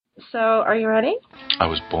So, are you ready? I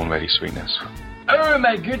was born ready, sweetness. Oh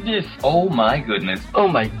my goodness. Oh my goodness. Oh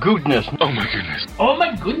my goodness. Oh my goodness. Oh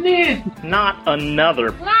my goodness. Not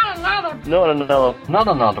another. Not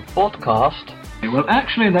another podcast. Well,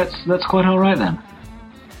 actually, that's quite all right then.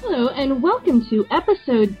 Hello, and welcome to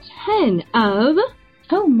episode 10 of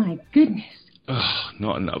Oh My Goodness. Ugh,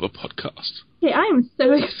 not another podcast. Okay, I am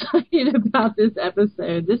so excited about this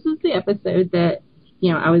episode. This is the episode that,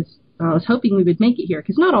 I was hoping we would make it here,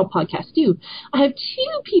 because not all podcasts do. I have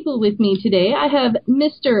two people with me today. I have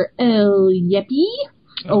Mr. El Yeppy.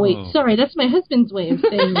 Oh, wait, sorry, that's my husband's way of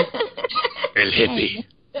saying El Hippie.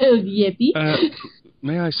 El Yeppy.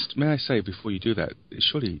 May I say, before you do that,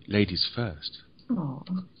 surely ladies first.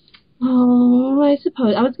 Oh, I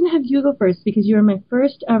suppose. I was going to have you go first because you were my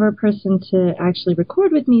first ever person to actually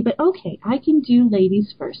record with me, but okay, I can do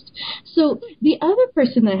ladies first. So the other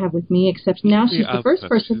person that I have with me, except now she's the first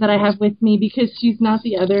person that I have with me because she's not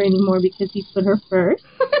the other anymore because he put her first,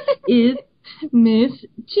 is Miss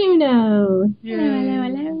Juno.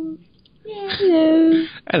 Hello. Hello.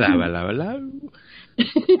 Hello.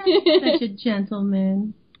 Such a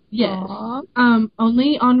gentleman. Yes. Aww.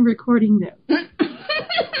 Only on recording though.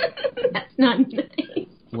 That's not nice.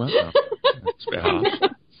 Wow. That's a bit harsh.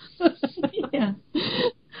 Yeah.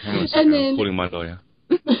 Hang on a second, I'm calling my lawyer.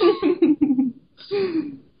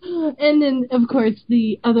 And then, of course,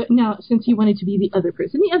 the other, now, since you wanted to be the other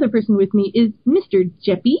person with me is Mr.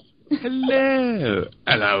 Jeppy. Hello.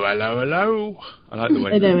 Hello. I like the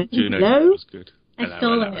way Juno hello. was good. I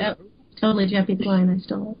stole it. Totally Jeppy's line. I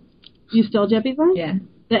stole it. You stole Jeppy's line? Yeah.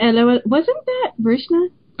 The hello, wasn't that Vrishna?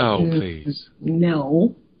 Oh, please.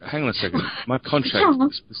 No. Hang on a second. My contract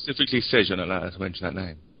specifically says you're not allowed to mention that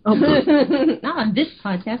name. Oh, not on this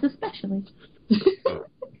podcast, especially.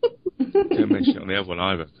 Don't mention it on the other one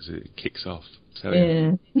either, because it kicks off. So,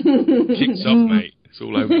 Yeah. Kicks off, mate. It's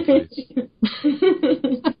all over the place.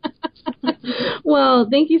 Well,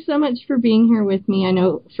 thank you so much for being here with me. I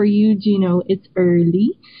know for you, Gino, it's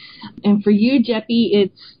early. And for you, Jeppy,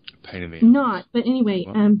 it's pain in the not. But anyway,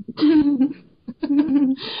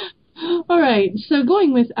 all right, so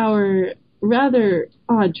going with our rather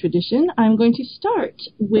odd tradition, I'm going to start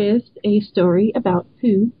with a story about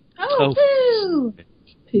poo. Oh, poo!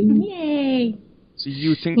 Poo. Yay! So you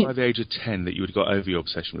would think by the age of 10 that you would have got over your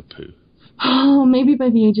obsession with poo? Oh, maybe by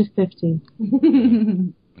the age of 50.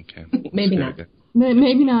 Okay. Maybe not.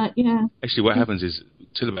 Maybe not, yeah. Actually, what happens is,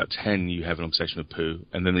 till about 10 you have an obsession with poo,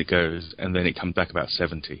 and then it goes, and then it comes back about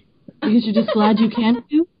 70. Because you're just glad you can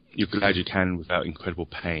poo? You're glad you can without incredible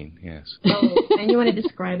pain, yes. Oh, and you want to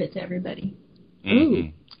describe it to everybody.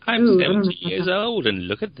 Mm-hmm. I'm 70 years old, and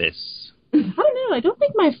look at this. I don't know. I don't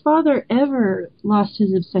think my father ever lost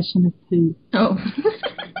his obsession with poo. Oh.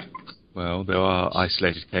 Well, there are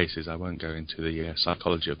isolated cases. I won't go into the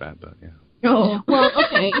psychology of that, but yeah. Oh. Well,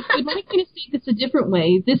 okay. If you'd like me to say this a different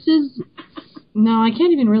way, this is... No, I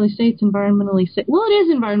can't even really say it's environmentally safe. Well, it is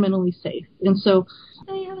environmentally safe. And so...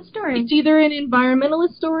 So you have a story. It's either an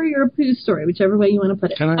environmentalist story or a poo story, whichever way you want to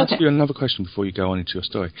put it. Can I ask you another question before you go on into your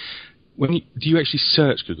story? Do you actually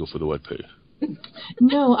search Google for the word poo?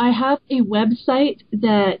 No, I have a website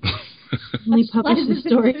that only publishes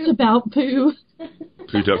stories about poo.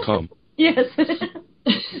 Poo.com. Yes.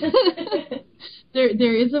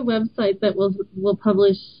 There is a website that will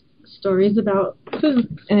publish stories about poo,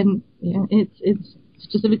 and yeah, it's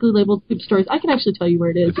specifically labeled poop stories. I can actually tell you where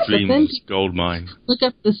it is. The Dreamers Gold Mine. Look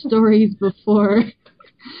up the stories before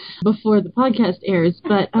the podcast airs.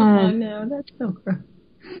 But oh no, that's so gross.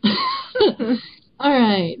 All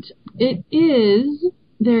right, it is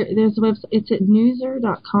there's a website. It's at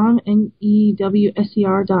newser.com,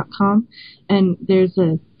 newser.com, and there's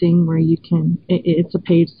a thing where you can. It's a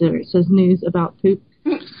page there. It says news about poop.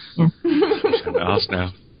 Yeah. I haven't asked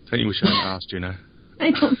now. Don't you wish I hadn't asked, Juno?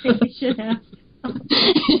 I don't think you should have.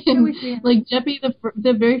 Like Jeppy,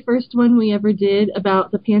 the very first one we ever did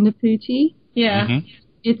about the panda poo tea. Yeah. Mm-hmm.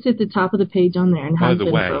 It's at the top of the page on there. And by the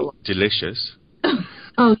way, delicious.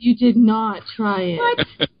 Oh, you did not try it. What?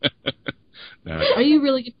 No. Are you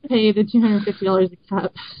really going to pay the $250 a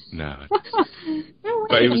cup? No.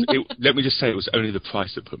 But let me just say, it was only the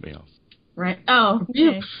price that put me off. Right. Oh,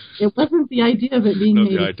 okay. It wasn't the idea of it being Not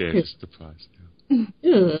made. the idea, it's the price.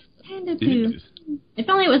 Yeah. Panda poo. If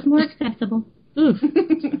only it was more accessible.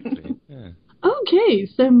 Exactly. Yeah. Okay,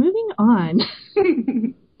 so moving on.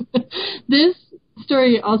 This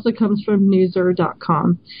story also comes from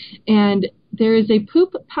newser.com, and there is a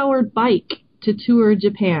poop-powered bike to tour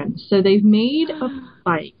Japan. So they've made a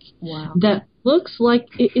bike that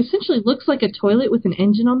essentially looks like a toilet with an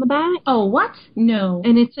engine on the back. Oh, what? No.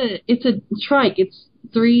 And it's a trike. It's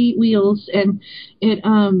 3 wheels, and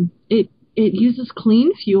it uses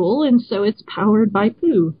clean fuel, and so it's powered by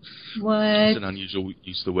poo. What? It's an unusual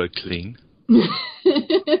use of the word clean.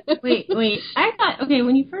 Wait. I thought, okay,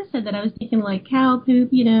 when you first said that, I was thinking like cow poop,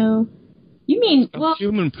 you know. You mean, well,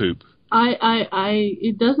 human poop.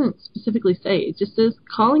 It doesn't specifically say. It just says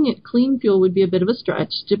calling it clean fuel would be a bit of a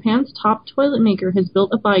stretch. Japan's top toilet maker has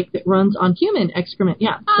built a bike that runs on human excrement.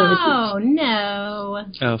 Yeah. So no.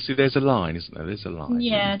 Oh, see, there's a line, isn't there? There's a line.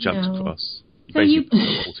 Yeah, you jumped across. You so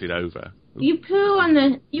basically vaulted over. You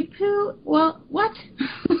poo, well, what?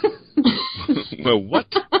 Well, what?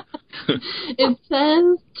 It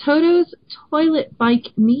says Toto's Toilet Bike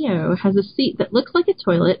Neo has a seat that looks like a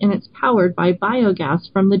toilet, and it's powered by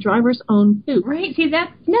biogas from the driver's own poop. Right, see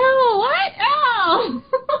that? No, what? Oh!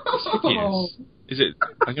 Yes. Is it?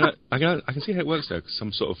 I can see how it works though. 'Cause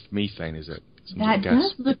some sort of methane, is it? Some sort That of gas.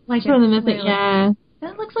 does look like From the a methane, toilet. yeah.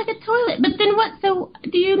 That looks like a toilet. But then what? So,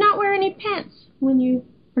 do you not wear any pants when you...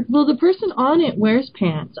 Well, the person on it wears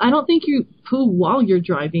pants. I don't think you poo while you're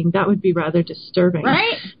driving. That would be rather disturbing.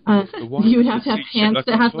 Right? Why You would does have to have the seat shape pants like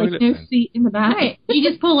that a have like toilet no then? seat in the back. Right. You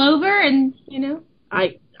just pull over and, you know.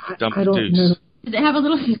 I Dump don't deuce. know. Does it have a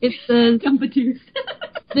little... It says Dump a tooth.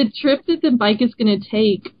 the trip that the bike is going to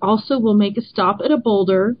take also will make a stop at a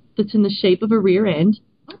boulder that's in the shape of a rear end.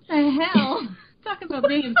 What the hell? Talk about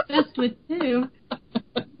being obsessed with poo.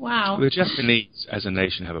 Wow. The Japanese, as a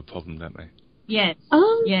nation, have a problem, don't they? Yes.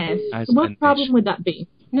 Yes. As a What problem nation. would that be?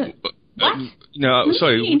 No. What? No, What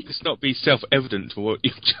sorry, do you mean? it's not be self-evident for what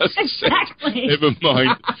you've just Exactly. said. Never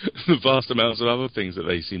mind the vast amounts of other things that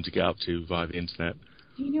they seem to get up to via the internet.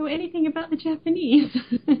 Do you know anything about the Japanese?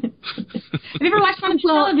 Have you ever watched one of the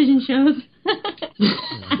television shows?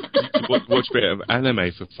 Watch a bit of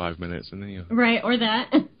anime for 5 minutes and then you... Right, or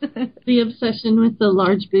that. The obsession with the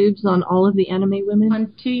large boobs on all of the anime women. On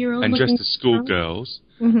 2-year-old And looking dressed as schoolgirls.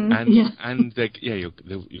 Mm-hmm. And, Yeah. and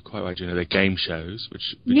you're quite right, they're game shows,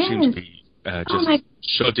 which Yes. seem to be just my-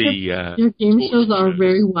 shoddy... Your game sports shows are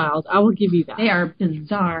very wild. I will give you that. They are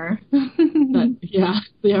bizarre. But, yeah,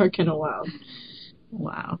 they are kind of wild.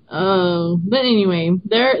 Wow. Oh, but anyway,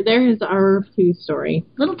 there is our poo story.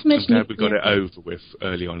 Little to I'm much. glad we got it over with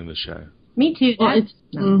early on in the show. Me too. Well, That's-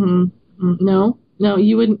 it's no,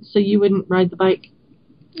 you wouldn't. So you wouldn't ride the bike.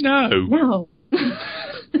 No. No.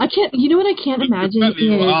 I can't. You know what I can't imagine The fact that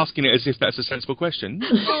you were is. asking it as if that's a sensible question.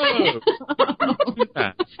 No.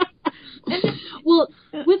 Well,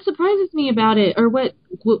 what surprises me about it, or what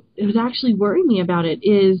would actually worry me about it,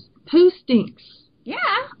 is poo stinks. Yeah.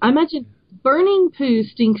 I imagine burning poo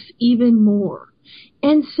stinks even more.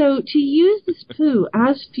 And so to use this poo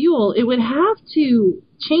as fuel, it would have to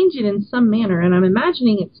change it in some manner, and I'm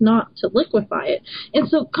imagining it's not to liquefy it. And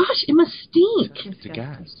so, gosh, it must stink. The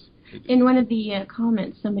gas. In one of the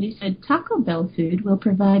comments, somebody said Taco Bell food will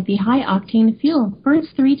provide the high octane fuel. Burns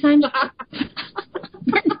 3 times.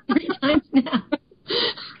 Burns 3 times now.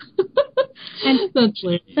 And That's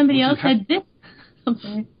weird. somebody else said this. I'm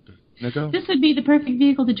sorry. No, go. This would be the perfect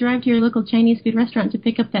vehicle to drive to your local Chinese food restaurant to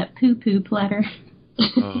pick up that poo-poo platter.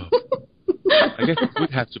 Oh. I guess you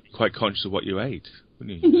would have to be quite conscious of what you ate,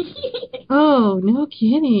 wouldn't you? Oh, no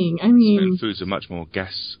kidding. I Certain mean, foods are much more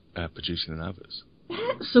gas producing than others.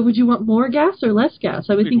 so would you want more gas or less gas?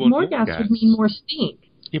 I would We'd think want more more gas gas. would mean more stink.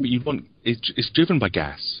 Yeah, but you want it's driven by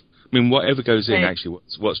gas. I mean, whatever goes in, Right. actually,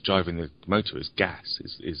 what's driving the motor is gas,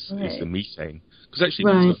 is Right. the methane. Because actually,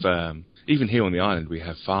 Right. sort of, even here on the island, we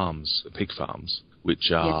have farms, pig farms, which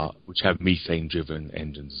have methane-driven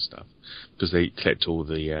engines and stuff, because they collect all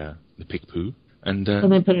the pig poo, and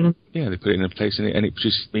And they put it in. they put it in a place, and it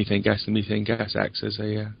produces methane gas, and methane gas acts as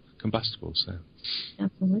a combustible. So,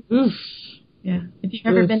 Absolutely. Oof. Yeah. If you've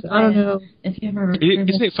ever been, I don't know. If you've ever,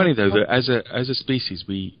 isn't it funny though that as a species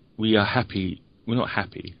we are happy? We're not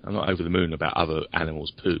happy. I'm not over the moon about other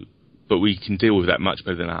animals' poo, but we can deal with that much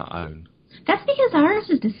better than our own. That's because ours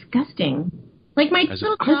is disgusting. Like my As a-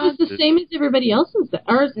 little Ours dog. is the same as everybody else's.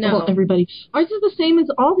 Ours, No. well, everybody. Ours is the same as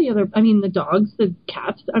all the other. I mean, the dogs, the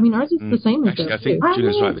cats. I mean, ours is the same as Actually, I theirs, think too.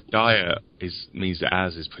 Julia's right. The diet means that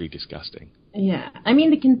ours is pretty disgusting. Yeah. I mean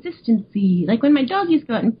the consistency. Like when my doggies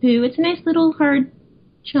go out and poo, it's a nice little hard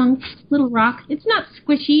chunk, little rock. It's not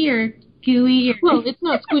squishy or gooey or. Well, it's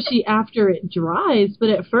not squishy after it dries, but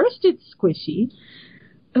at first it's squishy.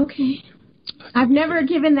 Okay. I've never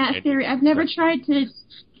given that theory. I've never tried to.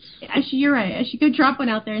 Actually, you're right. I should go drop one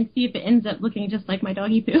out there and see if it ends up looking just like my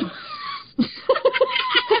doggy poo.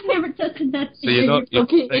 I've never tested that So you're theory. not. You're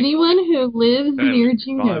Okay, saying- anyone who lives near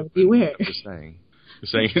Juneau, beware. You're saying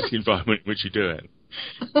it's the environment in which you do it.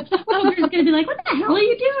 Ogre's going to be like, what the hell are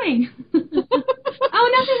you doing? Oh,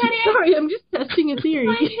 nothing, honey. Sorry, I'm just testing a theory.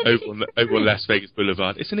 over on Las Vegas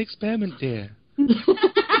Boulevard. It's an experiment, dear.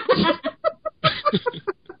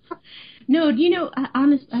 No, do you know,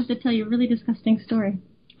 honest, I have to tell you a really disgusting story.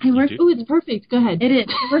 I worked. Oh, it's perfect. Go ahead. It is.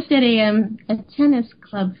 I worked at a tennis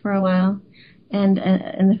club for a while, and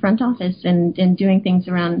in the front office, and doing things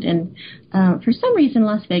around. And for some reason,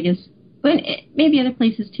 Las Vegas, but maybe other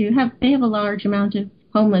places too, they have a large amount of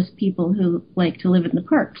homeless people who like to live in the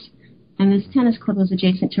parks. And this tennis club was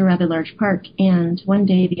adjacent to a rather large park. And one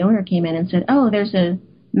day, the owner came in and said, "Oh, there's a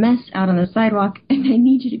mess out on the sidewalk, and I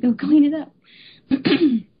need you to go clean it up."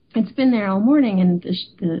 It's been there all morning, and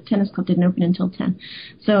the tennis club didn't open until 10.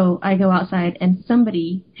 So I go outside, and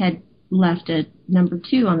somebody had left a number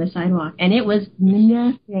 2 on the sidewalk, and it was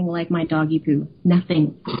nothing like my doggy poo.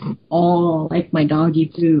 Nothing. All like my doggy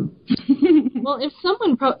poo. Well, if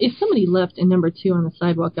somebody left a number 2 on the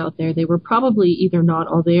sidewalk out there, they were probably either not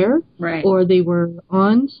all there, right, or they were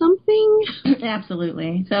on something.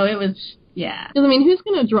 Absolutely. So it was, yeah. I mean, who's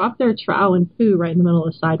going to drop their trowel and poo right in the middle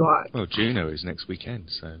of the sidewalk? Well, Juno is next weekend,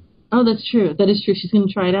 so. Oh, that's true. That is true. She's going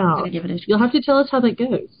to try it out. I'm gonna give it a try. You'll have to tell us how that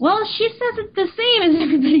goes. Well, she says it's the same as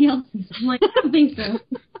everybody else's. I'm like, I don't think so.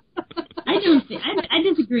 I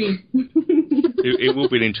disagree. It will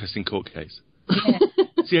be an interesting court case. Yeah.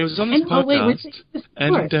 See, I was on this podcast,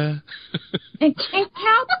 and cow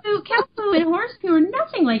poo and horse poo are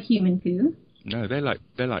nothing like human poo. No, they're like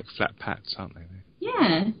flat pats, aren't they?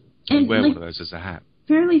 Yeah. And wear one of those as a hat.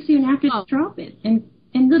 Fairly soon after to drop it. And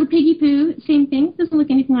little piggy poo, same thing. Doesn't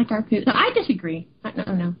look anything like our poo. So I disagree.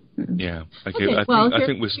 No. Yeah. Okay. I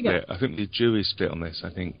think we're split. I think the jury's split on this. I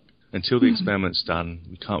think until the experiment's done,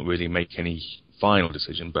 we can't really make any final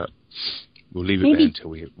decision, but we'll leave it there until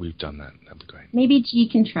we've done that. That'd be great. Maybe G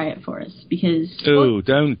can try it for us, because... Oh,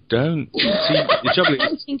 don't. See, the trouble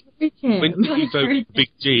is, when you vote Big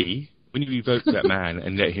G, when you vote for that man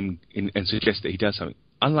and let him in, and suggest that he does something,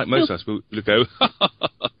 unlike most of us, we'll go,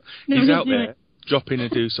 he's out there dropping a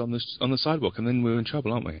deuce on the sidewalk, and then we're in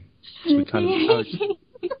trouble, aren't we? So we kind of encourage it.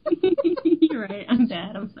 You're right. I'm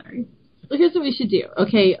bad. I'm sorry. Well, here's what we should do.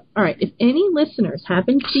 Okay, all right. If any listeners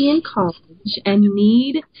happen to be in college and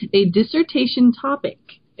need a dissertation topic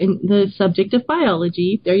in the subject of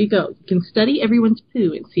biology, there you go. You can study everyone's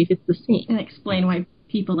poo and see if it's the same. And explain why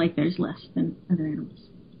people like theirs less than other animals.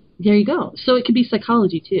 There you go. So it could be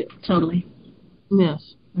psychology, too. Totally.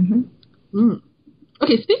 Yes. Mm-hmm. Mm.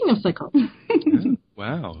 Okay, speaking of psychology.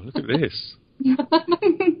 Wow, look at this.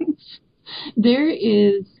 There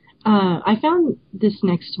is... I found this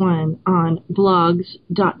next one on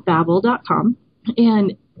blogs.babbel.com,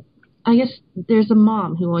 and I guess there's a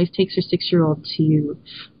mom who always takes her 6-year-old to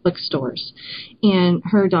bookstores, and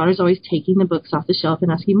her daughter's always taking the books off the shelf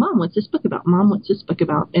and asking, "Mom, what's this book about? Mom, what's this book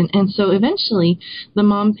about?" And so eventually the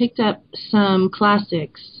mom picked up some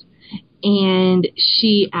classics, and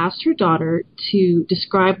she asked her daughter to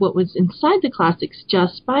describe what was inside the classics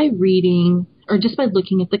just by reading or just by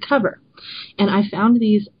looking at the cover. And I found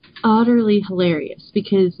these utterly hilarious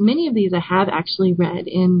because many of these I have actually read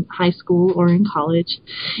in high school or in college,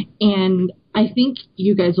 and I think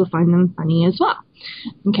you guys will find them funny as well.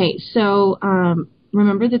 Okay, so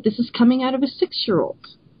remember that this is coming out of a 6-year-old.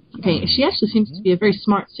 Okay, she actually seems to be a very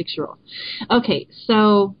smart 6-year-old. Okay,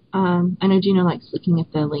 so I know Gina likes looking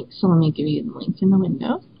at the link, so let me give you the link in the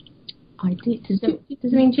window. I did. Does it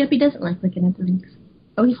mean Jeppy doesn't like looking at the links?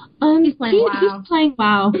 Oh, he's playing WoW. He's playing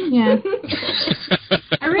WoW, yeah.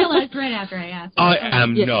 I realized right after I asked. I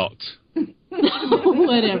am not.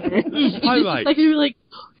 Whatever. I like. Like, you're like,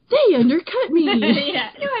 they undercut me.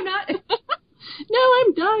 Yeah. No, I'm not. No,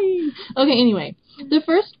 I'm dying. Okay, anyway. The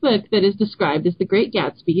first book that is described is The Great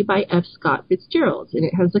Gatsby by F. Scott Fitzgerald, and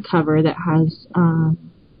it has a cover that has,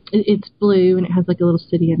 it's blue, and it has like a little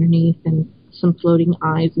city underneath, and some floating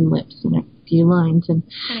eyes and lips, and a few lines, and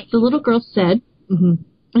the little girl said,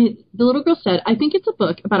 I think it's a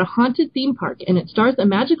book about a haunted theme park, and it stars a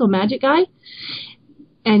magical magic guy,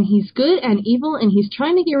 and he's good and evil, and he's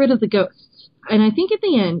trying to get rid of the ghosts. And I think at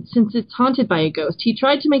the end, since it's haunted by a ghost, he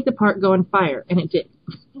tried to make the park go on fire, and it did.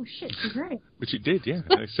 Oh, shit, she's right. Which it did, yeah.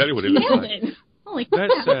 That's exactly what it looks like. Holy crap.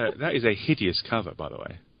 That is a hideous cover, by the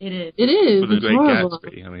way. It is. It is. For The Great horrible.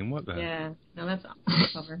 Gatsby. I mean, what the... Yeah. No, that's awful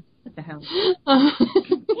cover. What the hell?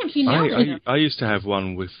 Damn, she nailed it. I used to have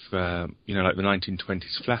one with, like the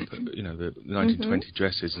 1920s flap, the 1920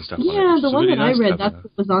 dresses and stuff like that. Yeah, the one really that nice I read, cover. That's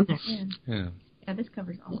what was on there. Yeah. Yeah, this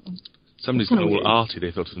cover's awesome. Somebody's gone all arty,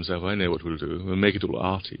 they thought to themselves, I know what we'll do. We'll make it all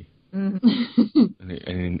arty. Mm-hmm.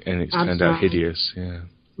 and it's turned out hideous, yeah.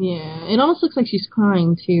 Yeah, it almost looks like she's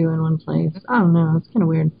crying, too, in one place. I don't know. It's kind of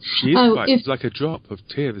weird. She is it's like a drop of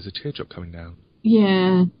tear. There's a teardrop coming down.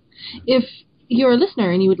 Yeah. If you're a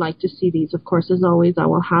listener and you would like to see these, of course, as always, I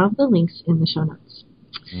will have the links in the show notes.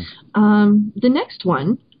 The next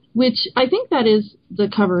one, which I think that is the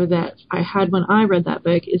cover that I had when I read that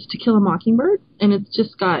book, is To Kill a Mockingbird, and it's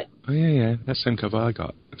just got... Oh, yeah, that's the same cover I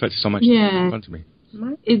got. In fact, it's so much in front of me.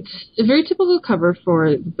 It's a very typical cover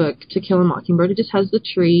for the book To Kill a Mockingbird. It just has the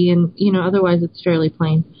tree, and, otherwise it's fairly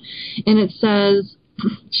plain. And it says...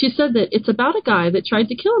 She said that it's about a guy that tried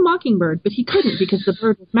to kill a mockingbird, but he couldn't because the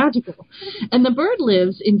bird was magical. And the bird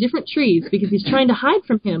lives in different trees because he's trying to hide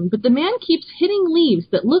from him, but the man keeps hitting leaves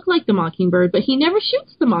that look like the mockingbird, but he never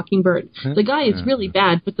shoots the mockingbird. The guy is really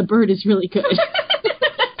bad, but the bird is really good.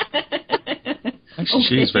 Actually,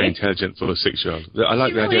 she is very intelligent for a 6-year-old. I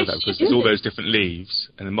like the idea of that because there's all those different leaves,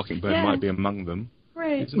 and the mockingbird might be among them.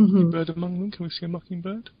 Right. Is a mockingbird among them? Can we see a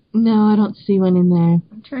mockingbird? No, I don't see one in there.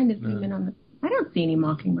 I'm trying to zoom in on the... I don't see any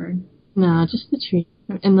mockingbird. No, just the tree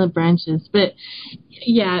and the branches. But,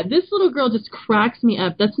 yeah, this little girl just cracks me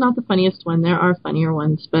up. That's not the funniest one. There are funnier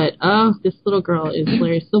ones. But, this little girl is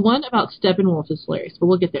hilarious. The one about Steppenwolf is hilarious. But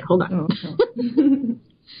we'll get there. Hold on. Oh, okay.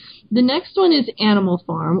 The next one is Animal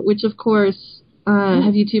Farm, which, of course,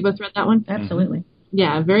 have you two both read that one? Absolutely.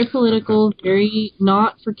 Yeah, very political, very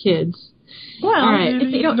not for kids. Well, all right.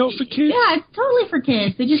 Not for kids? Yeah, it's totally for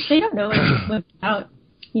kids. They don't know what it's about,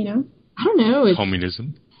 I don't know.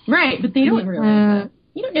 Communism. Right, but they don't realize that.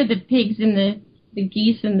 You don't know the pigs and the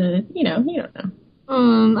geese and the, you don't know.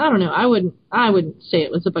 I don't know. I wouldn't say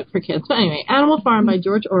it was a book for kids. But anyway, Animal Farm by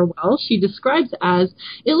George Orwell. She describes as,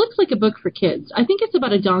 it looks like a book for kids. I think it's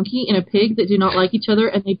about a donkey and a pig that do not like each other,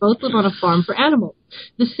 and they both live on a farm for animals.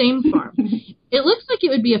 The same farm. It looks like it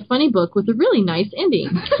would be a funny book with a really nice ending.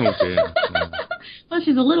 Oh, dear. Well,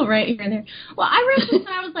 she's a little right here and there. Well, I read this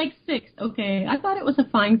when I was like 6. Okay, I thought it was a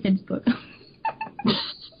fine kids book.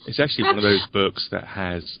 It's actually one of those books that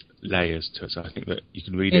has layers to it, so I think that you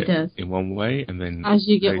can read it in one way, and then as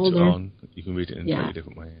you get later older on, you can read it in a totally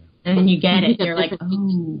different way. And then you get it, you're like,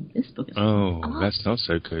 oh, this book is awesome. That's not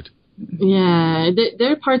so good. Yeah,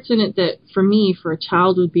 there are parts in it that, for me, for a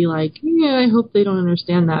child, would be like, yeah, I hope they don't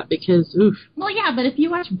understand that, because, oof. Well, yeah, but if you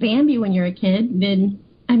watch Bambi when you're a kid, then,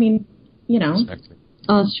 I mean, Exactly.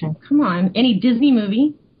 Oh, that's true. Come on, any Disney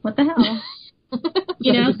movie, what the hell?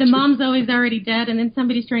 The mom's always already dead, and then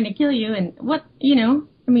somebody's trying to kill you, and what,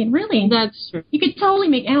 I mean, really? That's true. You could totally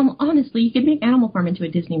make honestly, you could make Animal Farm into a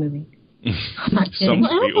Disney movie. I'm not kidding.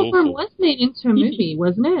 Well, Animal Farm was made into a movie,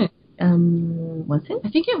 wasn't it? Was it? I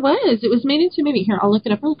think it was. It was made into a movie. Here, I'll look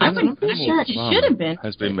it up real quick. I'm pretty sure it should have been.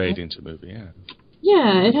 Has been made into a movie, yeah.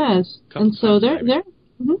 Yeah, it has. And so they're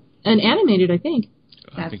and animated, I think.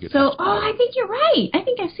 I think it I think you're right. I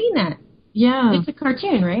think I've seen that. Yeah. It's a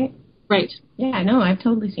cartoon, right? Right. Yeah, I know. I've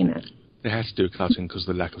totally seen that. They had to do a cartoon because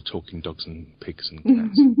of the lack of talking dogs and pigs and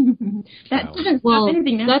cats. That doesn't stop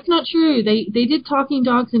anything now. That's not true. They did talking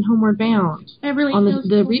dogs in Homeward Bound on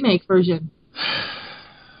the remake version.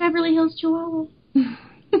 Beverly Hills Chihuahua.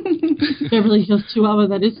 Beverly Hills Chihuahua,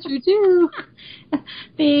 that is true too.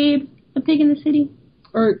 Babe, a pig in the city.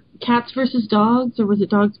 Or Cats versus Dogs, or was it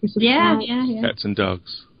Dogs versus Cats? Yeah. Cats and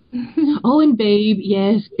Dogs. Oh, and Babe.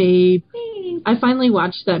 Yes, Babe. I finally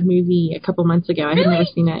watched that movie a couple months ago. I had never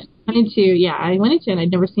seen it. I went into it and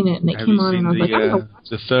I'd never seen it, and it came on and I was like, I'm going to watch it.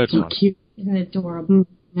 The third one. Cute. Isn't it adorable?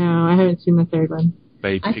 No, I haven't seen the third one.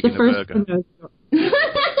 Babe picking a burger.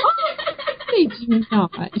 I do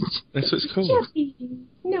not. That's what it's called. Jesse.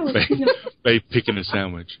 No, it's not. Babe picking a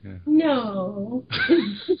sandwich. Yeah. No.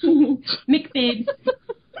 McBabes.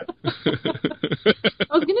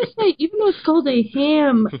 I was going to say, even though it's called a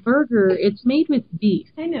ham burger, it's made with beef.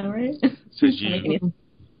 I know, right?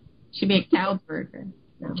 Should be a cow burger.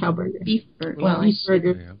 No. Cow burger. Beef burger. Well, beef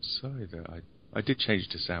burger. I'm sorry that I did change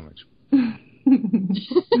it to sandwich.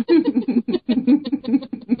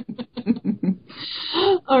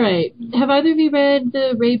 All right. Have either of you read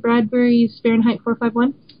the Ray Bradbury's Fahrenheit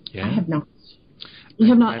 451? Yeah. I have not. You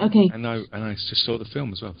have not? Okay. And I just saw the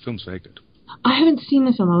film as well. The film's very good. I haven't seen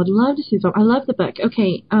the film. I would love to see the film. I love the book.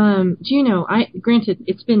 Okay. Juno, granted,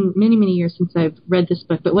 it's been many, many years since I've read this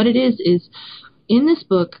book, but what it is in this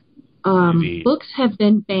book, books have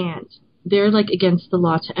been banned. They're like against the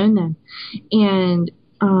law to own them. And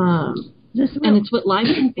it's what life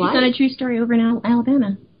is like. It's not a true story over in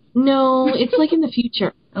Alabama. No, it's like in the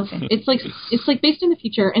future. Okay. It's like based in the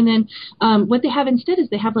future, and then what they have instead is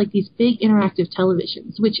they have like these big interactive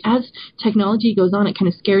televisions, which as technology goes on, it kind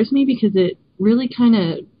of scares me because really kind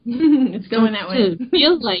of it's going that way.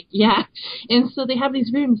 Feels like, yeah. And so they have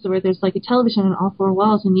these rooms where there's like a television on all four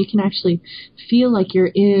walls, and you can actually feel like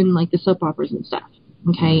you're in like the soap operas and stuff.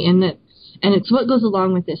 Okay, and it's what goes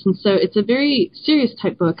along with this. And so it's a very serious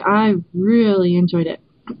type book. I really enjoyed it,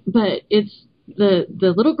 but it's the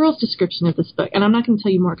little girl's description of this book, and I'm not going to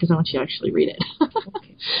tell you more because I want you to actually read it.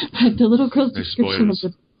 But the little girl's description of the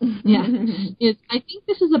book. Yeah, I think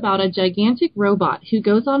this is about a gigantic robot who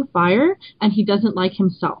goes on fire and he doesn't like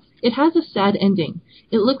himself. It has a sad ending.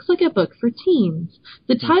 It looks like a book for teens.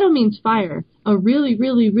 The title means fire, a really,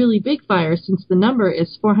 really, really big fire since the number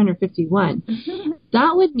is 451.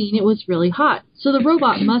 That would mean it was really hot. So the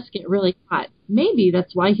robot must get really hot. Maybe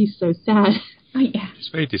that's why he's so sad. Oh, yeah. It's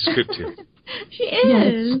very descriptive. She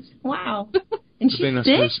is. Yes. Wow. And she's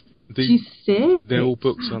sick? She's sick? They're all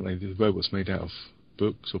books, aren't they? The robots made out of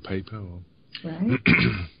books or paper, or right?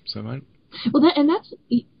 Is that right? Well,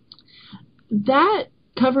 that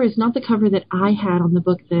cover is not the cover that I had on the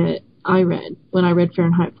book that I read when I read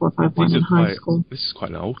Fahrenheit 451 in high school. This is quite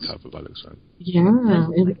an old cover, by the looks of it. Yeah,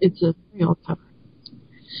 it's a very old cover.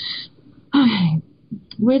 Okay,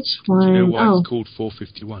 which one? Do you know why it's called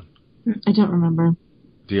 451? I don't remember.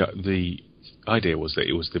 The idea was that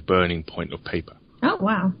it was the burning point of paper. Oh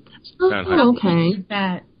wow! Oh, okay.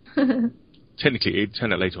 That. Technically, it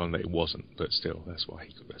turned out later on that it wasn't, but still, that's why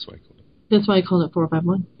he called it. That's why he called it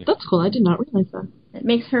 451. Yeah. That's cool. I did not realize that. It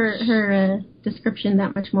makes her description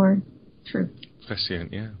that much more true.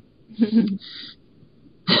 Prescient, yeah.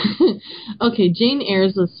 Okay, Jane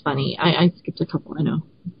Eyre's was funny. I skipped a couple. I know.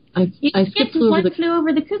 I skipped Flew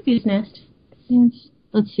Over the Cuckoo's Nest. Yes.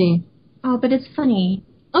 Let's see. Oh, but it's funny.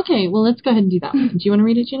 Okay, well, let's go ahead and do that one. Do you want to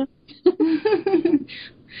read it, Gina?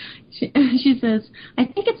 She says, I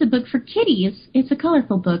think it's a book for kiddies. It's a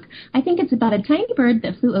colorful book. I think it's about a tiny bird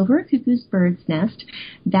that flew over a cuckoo's bird's nest.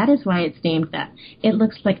 That is why it's named that. It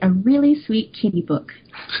looks like a really sweet kitty book.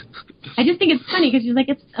 I just think it's funny because she's like,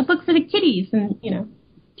 it's a book for the kiddies, and, you know.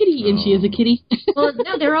 Kitty, and she is a kitty. Well,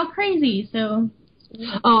 no, they're all crazy, so.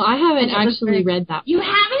 Oh, I haven't actually read that. You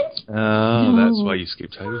haven't? Oh, no. That's why you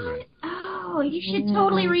skipped over it. Oh, you should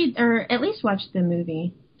totally read, or at least watch the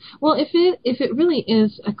movie. Well, if it really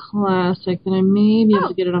is a classic, then I may be able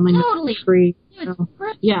to get it on my Nook free. So,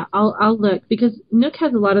 yeah, I'll look, because Nook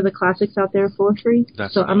has a lot of the classics out there for free.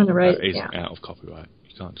 So I'm going to write. That isn't out of copyright.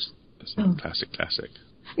 You can't just. It's not classic.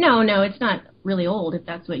 No, it's not really old, if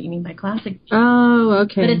that's what you mean by classic. Oh,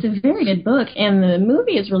 okay. But it's a very good book, and the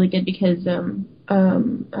movie is really good because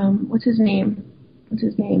what's his name?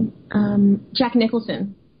 Jack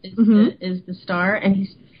Nicholson is the star, and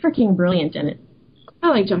he's freaking brilliant in it. I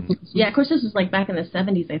like Jack Nicholson. Yeah, of course, this was like back in the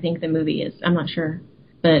 70s, I think the movie is. I'm not sure.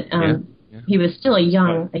 But he was still a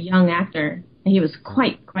young actor, and he was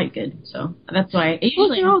quite good. So that's why.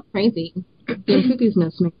 They're all crazy. The Cuckoo's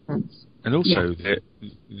Nest makes sense. And also,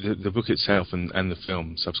 the book itself and the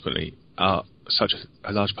film subsequently are such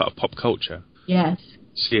a large part of pop culture. Yes.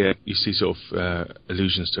 You see sort of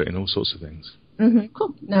allusions to it in all sorts of things. Mm-hmm.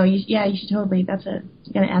 Cool. No, you should totally. You got to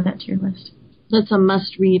add that to your list. That's a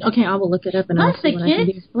must read. Okay, I will look it up and I'll see what I can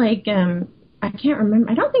do. Like, I can't remember.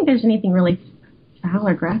 I don't think there's anything really foul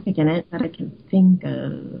or graphic in it that I can think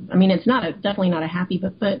of. I mean, it's definitely not a happy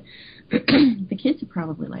book, but the kids would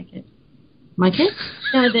probably like it. My kids?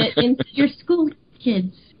 No, your school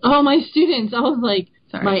kids. Oh, my students. I was like,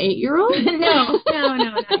 sorry. My 8-year-old? No,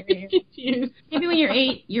 not your 8-year-old. Maybe when your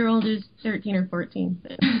 8-year-old is 13 or 14.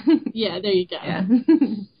 But. Yeah, there you go. Yeah.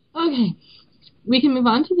 Okay. We can move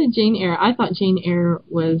on to the Jane Eyre. I thought Jane Eyre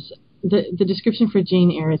was... The description for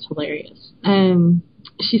Jane Eyre is hilarious.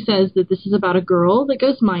 She says that this is about a girl that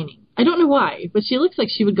goes mining. I don't know why, but she looks like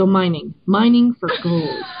she would go mining. Mining for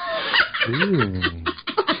gold. Ooh.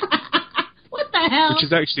 What the hell? Which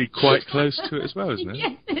is actually quite close to it as well, isn't it?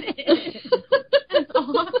 Yes, it is. That's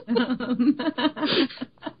awesome.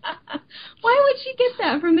 Why would she get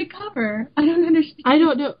that from the cover? I don't understand. I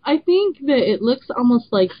don't know. I think that it looks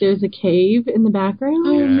almost like there's a cave in the background,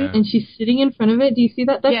 and she's sitting in front of it. Do you see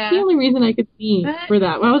that? That's the only reason I could see for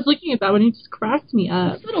that. When I was looking at that one, it just cracked me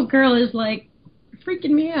up. This little girl is, like,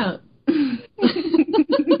 freaking me out.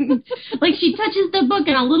 Like, she touches the book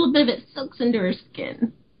and a little bit of it soaks into her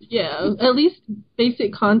skin. Yeah, at least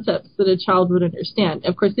basic concepts that a child would understand.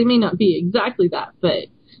 Of course, they may not be exactly that, but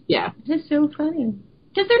yeah. It's so funny.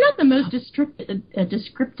 Because they're not the most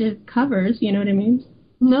descriptive covers, you know what I mean?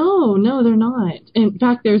 No, they're not. In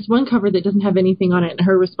fact, there's one cover that doesn't have anything on it, and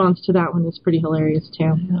her response to that one is pretty hilarious,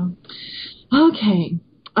 too. Okay.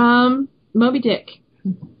 Moby Dick.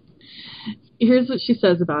 here's what she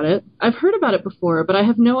says about it. I've heard about it before, but I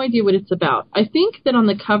have no idea what it's about. I think that on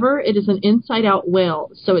the cover it is an inside-out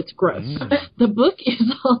whale, so it's gross. The book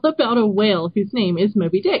is all about a whale whose name is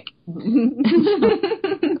Moby Dick.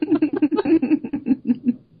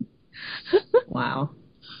 Wow.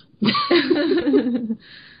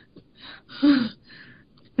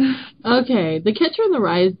 Okay, The Catcher in the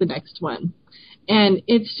Rye is the next one. And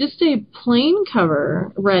it's just a plain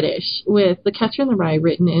cover, reddish, with The Catcher in the Rye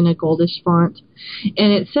written in a goldish font.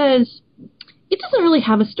 And it says, it doesn't really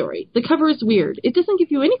have a story. The cover is weird. It doesn't give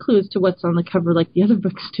you any clues to what's on the cover like the other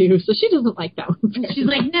books do, so she doesn't like that one. She's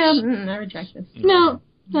like, no, I reject this. No,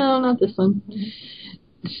 not this one.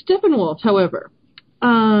 Steppenwolf, however.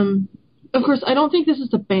 Of course, I don't think this is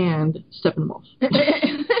the band Steppenwolf.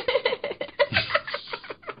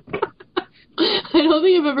 I don't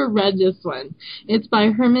think I've ever read this one. It's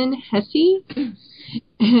by Herman Hesse.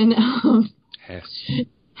 And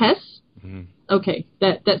Hess? Mm-hmm. Okay,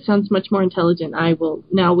 that sounds much more intelligent. I will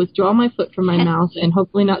now withdraw my foot from my mouth and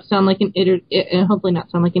hopefully not sound like an idiot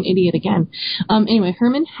again. Anyway,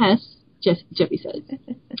 Herman Hesse, Jeffy says.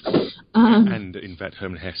 And in fact,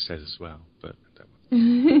 Herman Hesse says as well, but that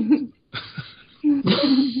one.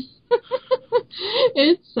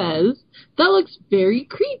 It says, that looks very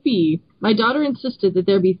creepy. My daughter insisted that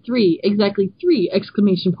there be exactly three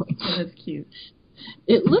exclamation points. Oh, that's cute.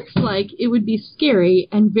 It looks like it would be scary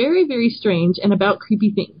and very, very strange and about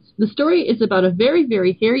creepy things. The story is about a very,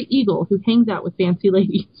 very hairy eagle who hangs out with fancy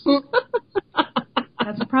ladies.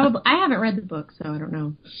 That's probably... I haven't read the book, so I don't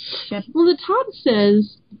know. Well, the top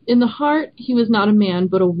says, in the heart, he was not a man,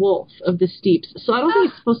 but a wolf of the steeps. So I don't think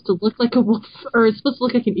it's supposed to look like a wolf, or it's supposed to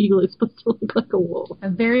look like an eagle. It's supposed to look like a wolf. A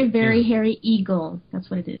very, very hairy eagle. That's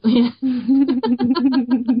what it is. Yeah.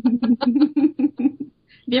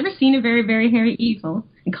 Have you ever seen a very, very hairy eagle?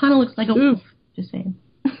 It kind of looks like a wolf. Just saying.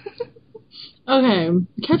 Okay,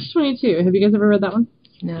 Catch-22. Have you guys ever read that one?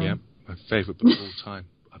 No. Yeah, my favorite book of all time.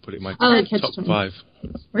 I put it in my top 5.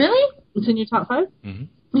 Really? It's in your top 5?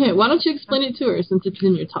 Mm-hmm. Okay, why don't you explain it to her since it's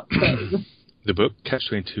in your top 5? The book,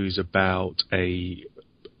 Catch-22, is about a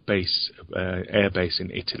air base in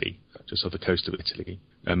Italy, just off the coast of Italy,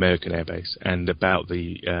 American air base, and about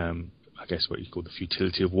the, I guess what you call the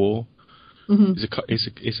futility of war. Mm-hmm.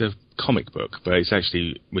 It's a comic book, but it's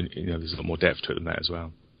actually, there's a lot more depth to it than that as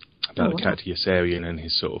well. About the character Yossarian and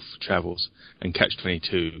his sort of travels. And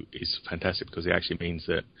Catch-22 is fantastic because it actually means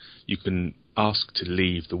that you can ask to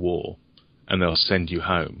leave the war and they'll send you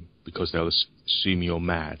home because they'll assume you're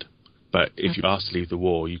mad. But if you ask to leave the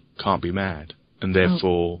war, you can't be mad. And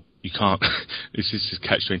therefore, you can't... This is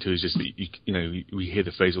Catch-22 is just that, we hear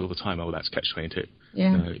the phrase all the time, oh, that's Catch-22.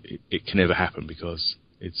 Yeah. It can never happen because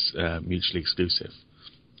it's mutually exclusive.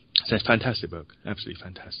 So it's a fantastic book. Absolutely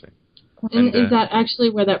fantastic. And is that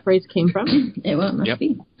actually where that phrase came from? It must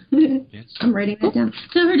be. Yes. I'm writing that down.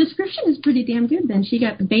 So her description is pretty damn good then. She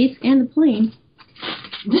got the base and the plane.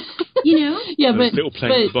 Yeah, but... little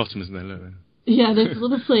plane at the bottom, isn't there? Look. Yeah, there's a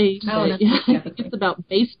little plane. It's about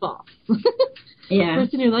baseball. Yeah. A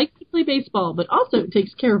person who likes to play baseball, but also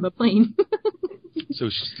takes care of a plane. So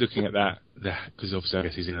she's looking at that, because obviously I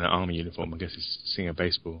guess he's in an army uniform. I guess he's seeing a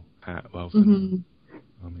baseball hat. Well,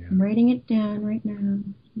 I'm writing it down right now.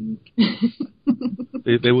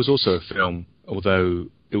 There was also a film, although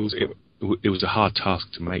it was a hard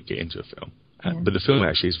task to make it into a film. But the film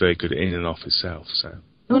actually is very good in and of itself. So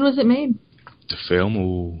when was it made? The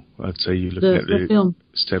film, I'd say you're looking at the film.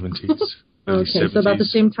 70s. Okay, 70s. So about the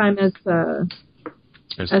same time as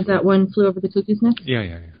that one Flew Over the Cuckoo's Nest?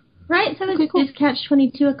 Yeah. Right, so is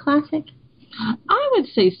Catch-22 a classic? I would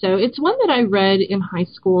say so. It's one that I read in high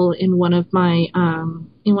school in one of my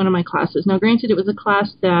classes. Now, granted, it was a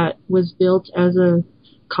class that was built as a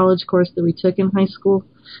college course that we took in high school,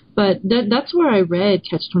 but that's where I read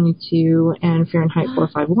Catch-22 and Fahrenheit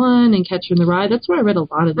 451 and Catcher in the Rye. That's where I read a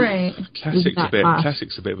lot of these. Right.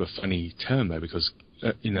 Classic's a bit of a funny term though, because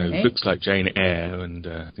books like Jane Eyre and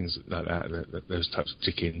things like that, those types of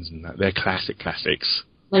Dickens and that, they're classics.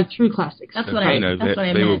 Like true classics. That's what I meant.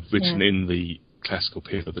 They were written in the classical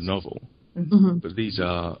period of the novel. Mm-hmm. But these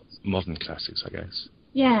are modern classics, I guess.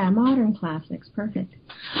 Yeah, modern classics. Perfect.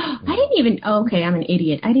 I'm an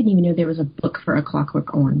idiot. I didn't even know there was a book for A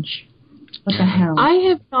Clockwork Orange. What the hell?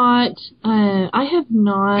 I have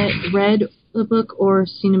not read the book or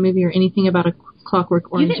seen a movie or anything about A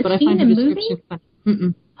Clockwork Orange, but I find the description funny.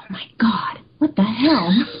 Mm-mm. Oh my God. What the hell?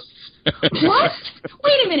 What?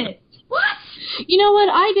 Wait a minute. What? You know what?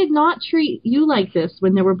 I did not treat you like this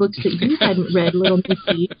when there were books that you hadn't read, little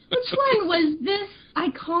Missy. Which one was this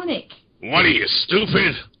iconic? What are you,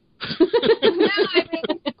 stupid? No,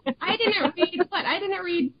 I didn't read what? I didn't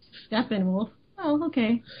read Steppenwolf. Oh,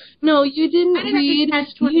 okay. No, you didn't read.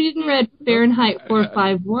 You didn't read Fahrenheit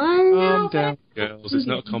 451. Calm down, girls. It's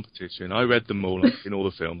not a competition. I read them all in all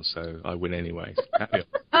the films, so I win anyway.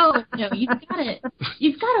 Oh no, you've got it.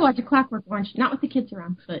 You've got to watch A Clockwork Orange, not with the kids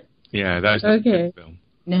around, but. Yeah, that's a good film.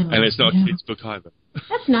 No, and it's not a kid's book either.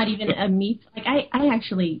 That's not even a me. Like I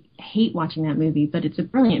actually hate watching that movie, but it's a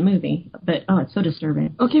brilliant movie. But it's so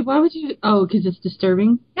disturbing. Okay, why would you? Oh, because it's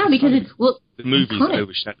disturbing. No, because it's the movie's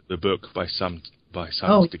overshadowed the book by some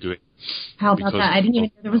degree. How about that? I didn't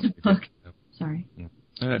even know there was a book. Sorry. No,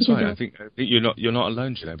 that's right. I think you're not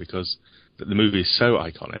alone, because the movie is so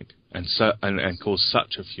iconic and caused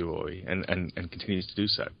such a furore and continues to do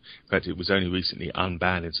so. In fact, it was only recently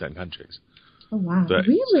unbanned in certain countries. Oh wow! But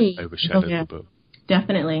really? Overshadowed the book.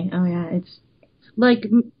 Definitely. Oh yeah, it's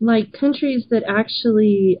like countries that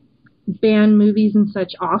actually ban movies and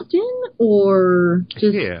such often, or just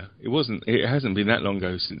it wasn't. It hasn't been that long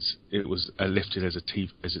ago since it was lifted as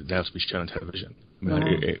allowed to be shown on television. Wow.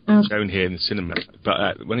 It was shown here in the cinema,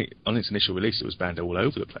 but on its initial release, it was banned all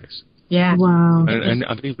over the place. Yeah. Wow. And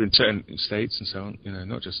I believe in certain states and so on.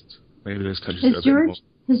 Not just maybe those countries.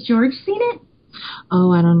 Has George seen it?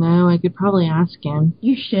 Oh, I don't know. I could probably ask him.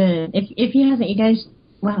 You should. If he hasn't, you guys.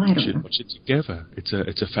 Well, I don't know. You should watch it together. It's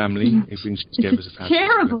a family. It brings you together as a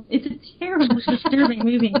family. It's a terrible, disturbing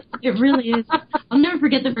movie. It really is. I'll never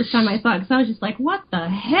forget the first time I saw it because I was just like, "What the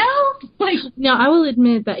hell?" Like, now I will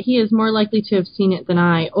admit that he is more likely to have seen it than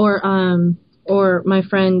I, or my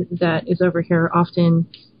friend that is over here often,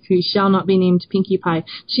 who shall not be named, Pinkie Pie.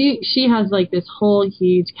 She has like this whole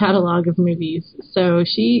huge catalog of movies, so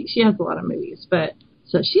she has a lot of movies, but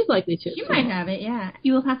so she's likely to. She might have it, yeah.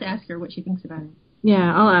 You will have to ask her what she thinks about it.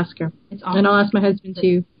 Yeah, I'll ask her, and I'll ask my husband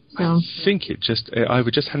too. So. I think it just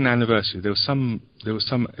either just had an anniversary. There was some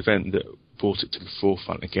event that brought it to the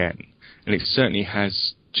forefront again, and it certainly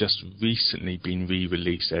has just recently been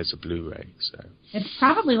re-released as a Blu-ray. So it's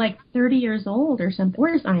probably like 30 years old or something.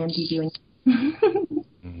 Where's IMDb doing?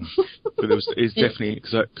 But it's definitely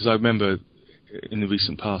because I remember in the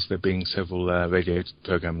recent past there being several radio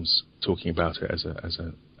programs talking about it as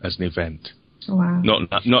an event. Wow.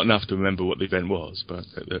 Not enough to remember what the event was, but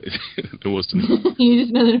there was some. You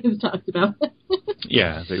just know that it was talked about.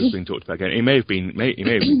 Yeah, that it was being talked about again. It may have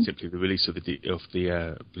been simply the release of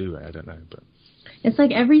the Blu-ray. I don't know, but it's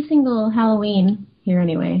like every single Halloween here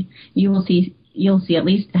anyway. You'll see at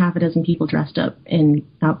least half a dozen people dressed up in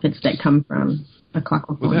outfits that come from A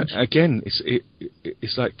Clockwork Orange. Again,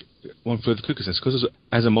 it's like one for the cookers. Because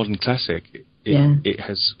as a modern classic, it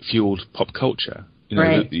has fueled pop culture.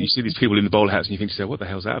 Right. You see these people in the bowler hats and you think to yourself, what the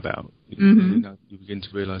hell's that about? Mm-hmm. You begin to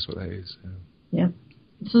realise what that is. Yeah.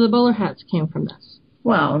 So the bowler hats came from this.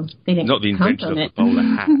 Well, they didn't. Not the invention of the bowler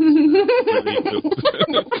hat.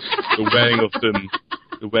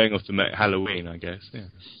 the wearing of them at Halloween, I guess. Yeah.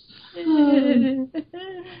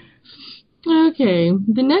 Okay.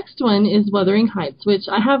 The next one is Wuthering Heights, which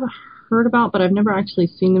I have heard about, but I've never actually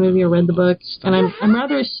seen the movie or read the book, and I'm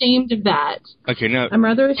rather ashamed of that. Okay, now I'm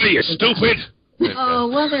rather ashamed. You're stupid. Oh,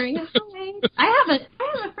 Wuthering Heights! I have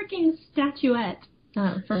a freaking statuette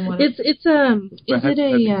from one. Is it a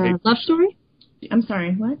love story? I'm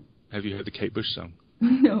sorry, what? Have you heard the Kate Bush song?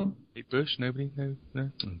 No. Kate Bush? Nobody? No. No.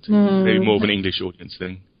 Maybe more of an English audience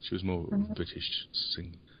thing. She was more British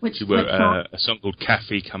singer. She wrote a song called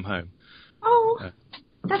Kathy Come Home. Oh,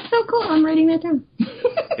 that's so cool. I'm writing that down.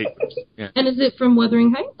 Yeah. And is it from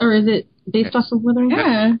Wuthering Heights, or is it based off of Wuthering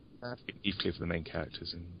Heights? Yeah. Heathcliff are the main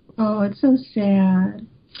characters. Oh, it's so sad.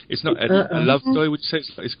 It's not a love story, would you say?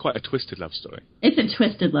 It's quite a twisted love story. It's a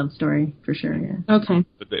twisted love story, for sure, yeah. Okay.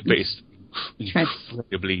 But it's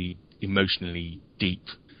incredibly emotionally deep.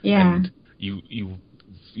 Yeah. And you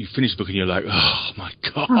finish the book and you're like, oh, my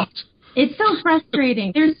God. It's so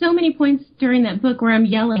frustrating. There's so many points during that book where I'm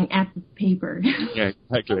yelling at the paper. Yeah,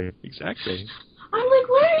 exactly. I'm like,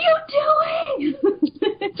 what are you doing?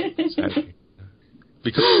 Exactly.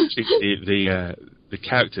 Because the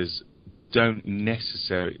characters don't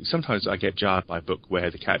necessarily... Sometimes I get jarred by a book where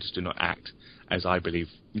the characters do not act as I believe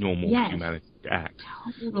normal humanity act.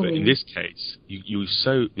 Totally. But in this case,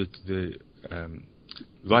 the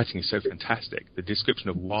writing is so fantastic. The description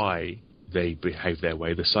of why they behave their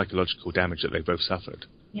way, the psychological damage that they both suffered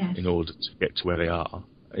in order to get to where they are,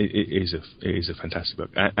 it is a fantastic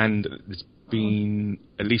book. And there's been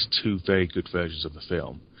at least 2 very good versions of the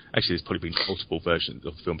film. Actually, there's probably been multiple versions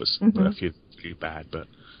of the film, but a few really bad. But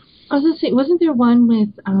I was going to say, wasn't there one with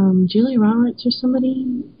Julia Roberts or somebody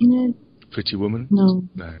in it? Pretty Woman? No.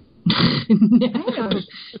 I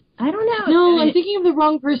don't know. No, I'm thinking of the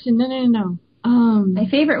wrong person. No. My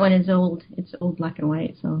favorite one is old. It's old black and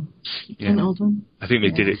white, so. Yeah. An old one? I think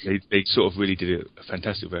they did it, they sort of really did a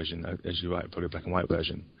fantastic version, as you're right, probably a black and white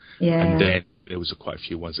version. Yeah. And then there was quite a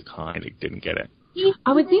few ones that kind of didn't get it.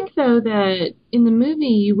 I would think, though, that in the movie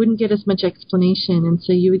you wouldn't get as much explanation, and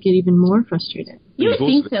so you would get even more frustrated. You would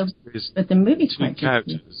think so, but the movie's quite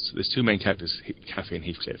characters. There's two main characters, Kathy and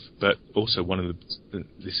Heathcliff, but also one of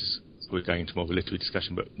we're going into more of a literary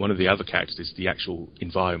discussion, but one of the other characters is the actual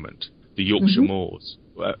environment, the Yorkshire moors.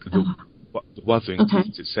 The Wuthering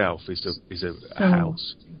itself is a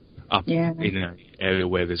house up in an area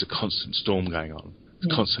where there's a constant storm going on.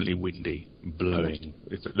 It's constantly windy, blowing.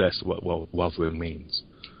 That's what Wuthering means.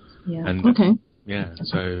 Yeah. And,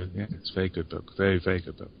 it's a very good book. Very, very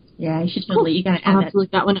good book. Yeah, you should totally. You gotta add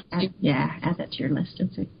that one up. Add that to your list.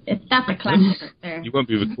 That's a classic right there. You won't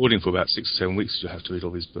be recording for about 6 or 7 weeks. You'll have to read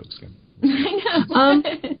all these books again. I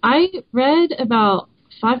know. I read about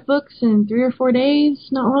 5 books in 3 or 4 days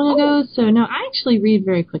not long ago. So no, I actually read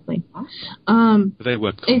very quickly. But they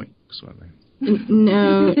were comics, weren't they?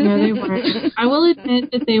 No, they weren't. I will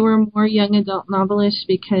admit that they were more young adult novelish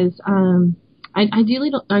because I do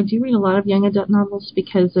read a lot of young adult novels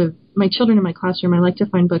because of my children in my classroom. I like to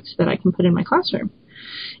find books that I can put in my classroom.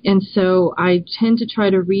 And so I tend to try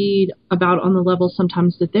to read about on the level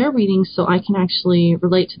sometimes that they're reading so I can actually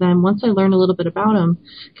relate to them once I learn a little bit about them.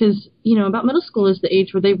 Because, about middle school is the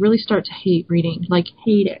age where they really start to hate reading, like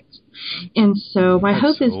hate it. And so my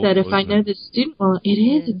hope is that if I know the student well,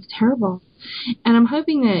 it's terrible. And I'm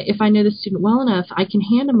hoping that if I know the student well enough, I can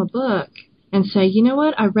hand them a book and say, you know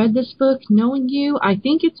what, I read this book knowing you. I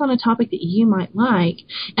think it's on a topic that you might like.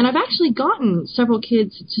 And I've actually gotten several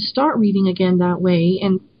kids to start reading again that way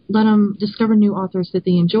and let them discover new authors that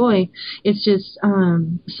they enjoy. It's just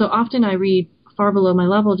so often I read far below my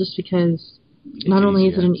level just because not only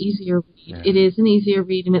is it an easier read, it is an easier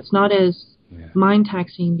read, and it's not as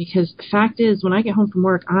mind-taxing because the fact is when I get home from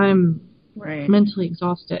work, I'm mentally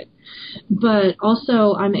exhausted. But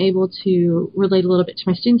also I'm able to relate a little bit to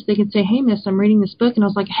my students. They can say, hey, miss, I'm reading this book. And I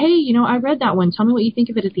was like, hey, I read that one. Tell me what you think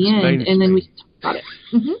of it at the end. And then we talk about it.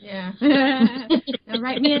 Mm-hmm. Yeah. Now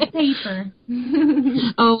write me a paper.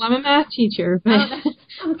 Oh, I'm a math teacher. But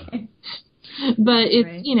okay. But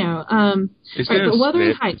it's, but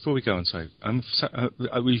Wuthering Heights. Before we go on, sorry,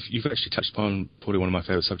 you've actually touched upon probably one of my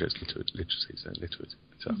favourite subjects, literacy.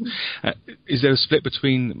 So, is there a split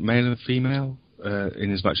between male and female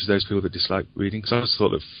in as much as those people that dislike reading? Because I always thought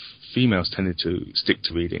that females tended to stick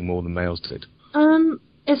to reading more than males did.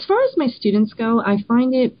 As far as my students go, I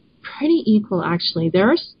find it pretty equal, actually.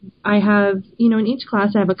 I have, in each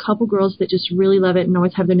class I have a couple girls that just really love it and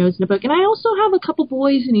always have their nose in a book. And I also have a couple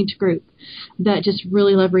boys in each group that just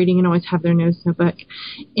really love reading and always have their nose in a book.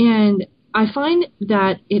 And I find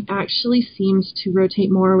that it actually seems to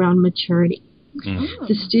rotate more around maturity. Mm-hmm.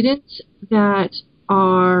 The students that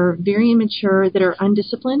are very immature, that are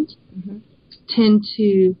undisciplined, tend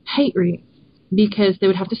to hate reading because they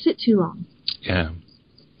would have to sit too long. Yeah.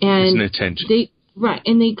 And it's an attention.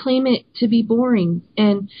 And they claim it to be boring.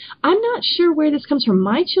 And I'm not sure where this comes from.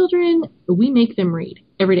 My children, we make them read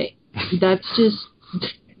every day. That's just,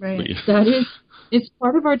 it's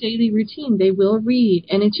part of our daily routine. They will read,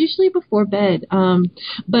 and it's usually before bed.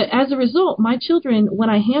 But as a result, my children, when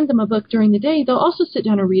I hand them a book during the day, they'll also sit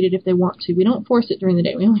down and read it if they want to. We don't force it during the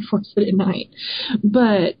day. We only force it at night.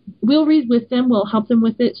 But we'll read with them. We'll help them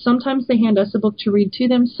with it. Sometimes they hand us a book to read to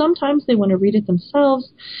them. Sometimes they want to read it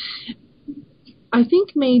themselves. I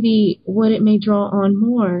think maybe what it may draw on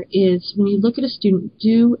more is when you look at a student,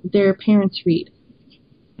 do their parents read?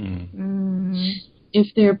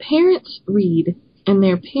 If their parents read and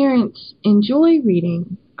their parents enjoy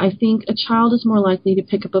reading, I think a child is more likely to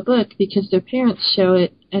pick up a book because their parents show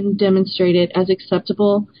it and demonstrate it as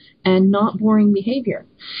acceptable and not boring behavior.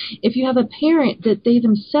 If you have a parent that they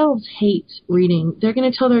themselves hate reading, they're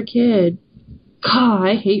going to tell their kid, God,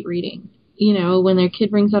 I hate reading. When their kid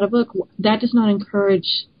brings out a book, that does not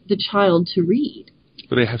encourage the child to read.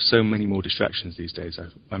 But they have so many more distractions these days.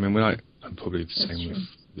 I'm probably the same with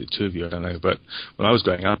the two of you, I don't know. But when I was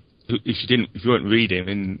growing up, if you weren't reading,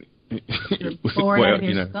 then you're bored out of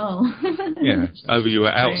your skull. Either you were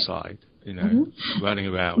outside, running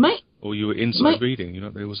around, or you were inside reading.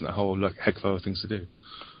 There wasn't a whole heck of other things to do.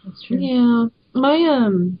 That's true. Yeah,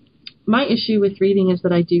 my issue with reading is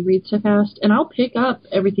that I do read so fast, and I'll pick up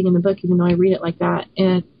everything in the book even though I read it like that.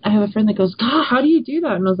 And I have a friend that goes, God, how do you do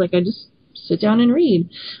that? And I was like, I just sit down and read.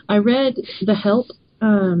 I read The Help.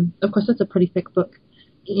 Of course, that's a pretty thick book,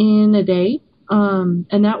 in a day.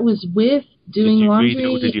 And that was with doing laundry. Did you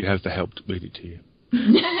read it, or did you have The Help to read it to you?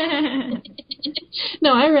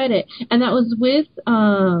 No, I read it. And that was with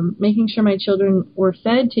making sure my children were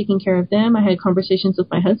fed, taking care of them. I had conversations with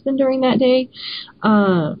my husband during that day.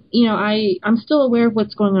 I'm still aware of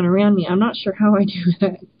what's going on around me. I'm not sure how I do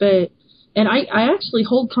that, and I actually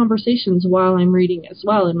hold conversations while I'm reading as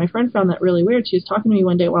well. And my friend found that really weird. She was talking to me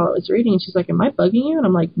one day while I was reading, and she's like, "Am I bugging you?" And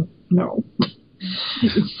I'm like, "No."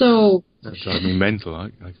 So that drives me mental.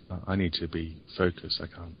 I need to be focused. I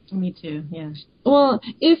can't. Me too. Yeah. Well,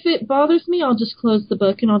 if it bothers me, I'll just close the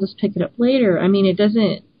book and I'll just pick it up later. I mean, it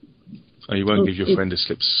doesn't. Oh, you won't give your friend a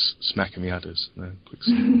slip smack in the udders? No, quick.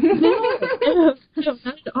 No, not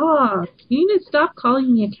at all. You need to stop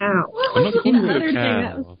calling me a cow. I'm not calling you a cow.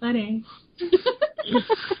 That was funny.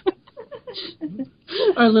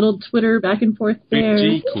 Our little Twitter back and forth there.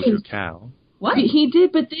 Big G called you a cow. What? He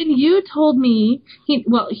did, but then you told me he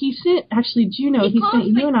sent Juno. He sent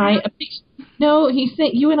you and I a picture. No, he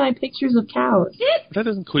sent you and I pictures of cows. That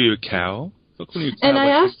doesn't call you a cow. Not calling you a cow. And I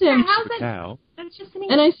asked him, a cow.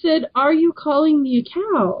 And I said, "Are you calling me a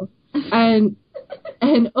cow?" And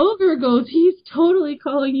Ogre goes, "He's totally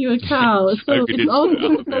calling you a cow." So it's all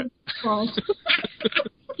his fault.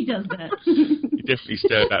 He does that. He definitely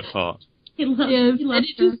stirred that part. He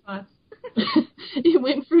loves those spots. It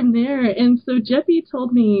went from there, and so Jeppy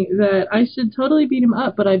told me that I should totally beat him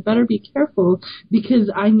up, but I better be careful because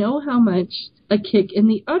I know how much a kick in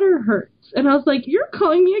the udder hurts. And I was like, "You're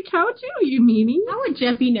calling me a cow too, you meanie?" How would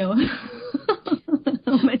Jeppy know?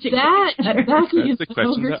 How much that exactly is the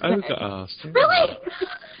question that Ogre asked. Really?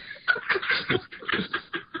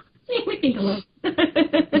 We think alone.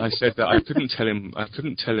 I said that I couldn't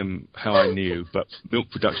tell him how I knew, but milk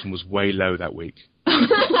production was way low that week.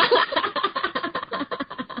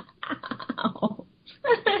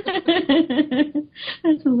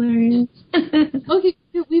 That's hilarious. Okay,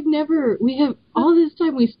 we have all this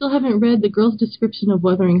time we still haven't read the girl's description of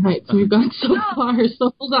Wuthering Heights, and we've gone so far,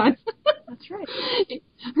 so hold on. That's right.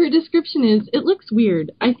 Her description is, "It looks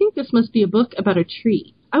weird. I think this must be a book about a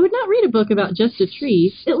tree. I would not read a book about just a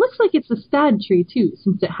tree. It looks like it's a sad tree, too,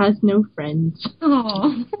 since it has no friends."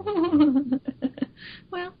 Oh.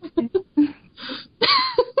 Well, okay.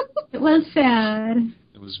 It was sad.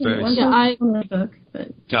 It was very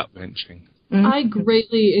gut-wrenching. I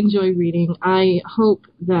greatly enjoy reading. I hope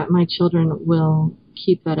that my children will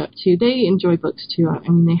keep that up, too. They enjoy books, too. I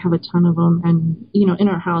mean, they have a ton of them. And, in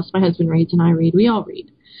our house, my husband reads and I read. We all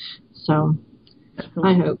read. So,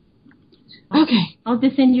 I hope. Okay. I'll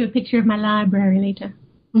just send you a picture of my library later.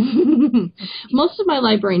 Most of my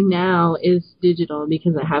library now is digital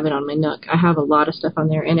because I have it on my Nook. I have a lot of stuff on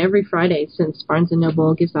there. And every Friday, since Barnes &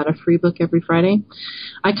 Noble gives out a free book every Friday,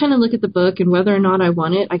 I kind of look at the book, and whether or not I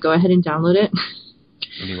want it, I go ahead and download it.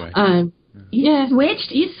 Anyway. You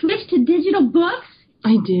switched to digital books?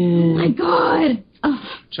 I did. Oh, my God. Oh.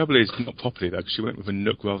 Trouble is, not properly, though, because she went with a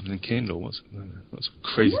Nook rather than Kindle. What's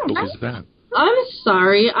crazy book is that? I'm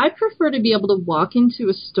sorry. I prefer to be able to walk into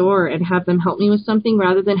a store and have them help me with something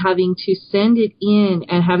rather than having to send it in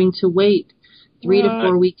and having to wait 3 to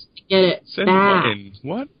 4 weeks to get it back.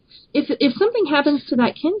 What? If something happens to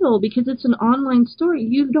that Kindle, because it's an online store,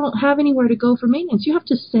 you don't have anywhere to go for maintenance. You have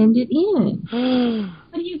to send it in.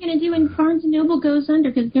 What are you going to do when Barnes & Noble goes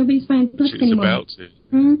under because nobody's buying books anymore? She's about to.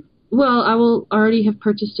 Hmm? Well, I will already have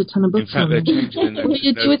purchased a ton of books. In fact, they're changing. What do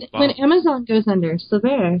you do when Amazon goes under? So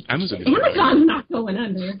there. Amazon's not going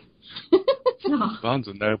under. No. Barnes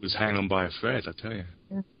 & Noble's hanging on by a thread, I tell you.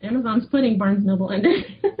 Yeah. Amazon's putting Barnes & Noble under.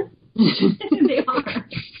 They are.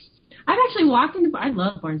 I've actually walked into. I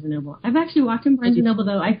love Barnes & Noble. I've actually walked in Barnes & Noble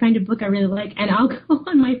though. I find a book I really like, and I'll go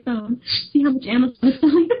on my phone see how much Amazon is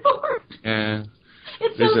selling it for. Yeah.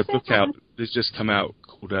 There's a book out that's just come out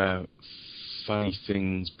called Funny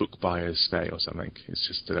Things Book Buyers Day or something. It's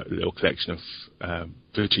just a little collection of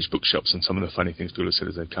British bookshops and some of the funny things people have said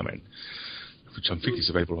as they've come in, which I think is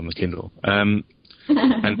available on the Kindle. And a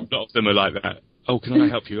lot of them are like that. "Oh, can I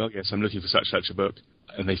help you? Oh, yes, I'm looking for such a book."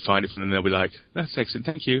 And they find it from them, and they'll be like, "That's excellent,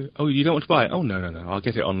 thank you. Oh, you don't want to buy it? Oh, no, I'll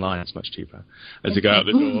get it online. It's much cheaper." As they go out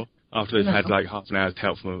the door after they've had like half an hour's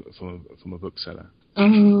help from a bookseller.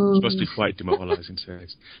 It must be quite demoralising to say.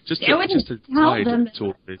 Just to tie to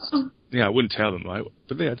all this. Yeah, I wouldn't tell them, right?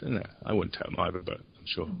 But I don't know. I wouldn't tell them either, but I'm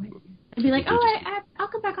sure. I'd be like, I'll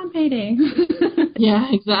come back on payday. Yeah,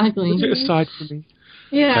 exactly. Put it aside for me.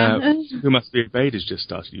 Yeah. Who Must Be Obeyed has just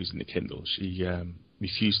started using the Kindle. She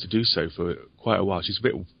refused to do so for quite a while. She's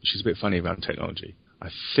a bit funny about technology. I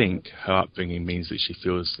think her upbringing means that she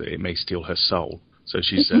feels that it may steal her soul. So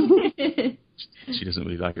she's she doesn't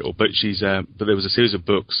really like it all. But but there was a series of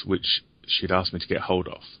books which she'd asked me to get hold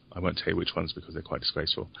of. I won't tell you which ones because they're quite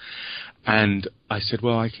disgraceful. And I said,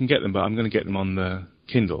 well, I can get them, but I'm going to get them on the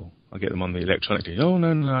Kindle. I'll get them on the electronically. Oh,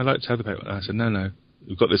 no, I like to have the paper. And I said, no,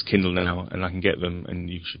 we've got this Kindle now, and I can get them, and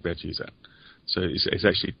you should be able to use that. So it's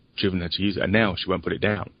actually driven her to use it, and now she won't put it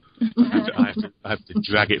down. I have to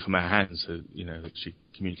drag it from her hands so, that she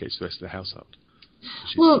communicates to the rest of the household.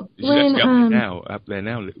 She's actually up there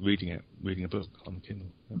now reading a book on the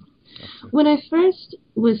Kindle. Yeah. When I first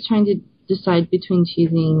was trying to decide between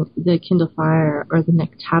choosing the Kindle Fire or the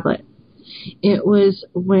Nook tablet, it was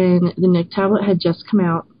when the Nook tablet had just come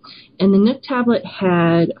out, and the Nook tablet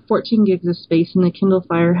had 14 gigs of space, and the Kindle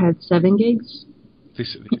Fire had 7 gigs.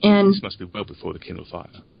 This must be well before the Kindle Fire.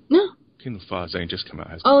 No. Kindle Fire's only just come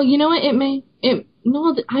out. Oh, you know what?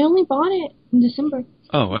 I only bought it in December.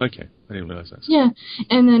 Oh, okay. I didn't realize that. Yeah,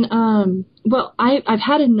 and then, I've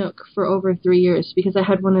had a Nook for over 3 years because I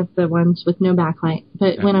had one of the ones with no backlight.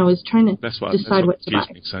 But when I was trying to decide what to buy,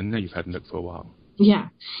 so I know you've had a Nook for a while. Yeah,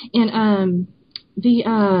 and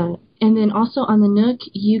and then also on the Nook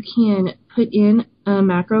you can put in a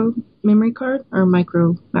macro memory card or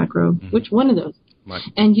macro, which one of those,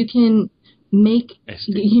 and you can make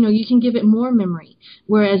you can give it more memory,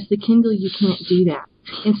 whereas the Kindle you can't do that.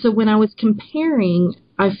 And so when I was comparing,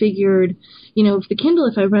 I figured, if the Kindle,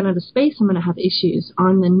 if I run out of space, I'm going to have issues.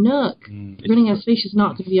 On the Nook, running out of space is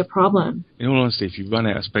not going to be a problem. In all honesty, if you run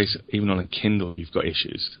out of space, even on a Kindle, you've got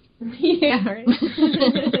issues. Yeah, right.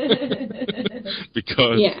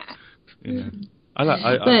 Because,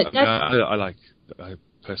 I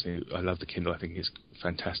personally love the Kindle. I think it's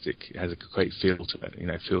fantastic. It has a great feel to it.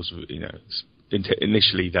 It feels,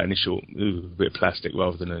 initially, that initial bit of plastic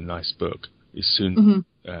rather than a nice book is soon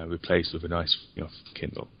replaced with a nice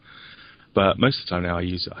Kindle. But most of the time now I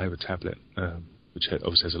have a tablet, which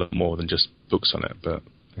obviously has a lot more than just books on it. But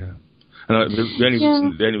yeah, and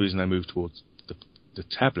the only reason I moved towards the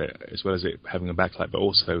tablet, as well as it having a backlight, but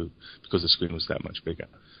also because the screen was that much bigger.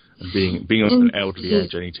 And being on an elderly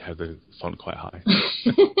age, I need to have the font quite high.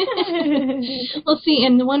 Well, see,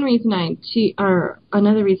 and the one reason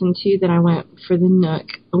another reason too that I went for the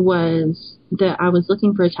Nook was that I was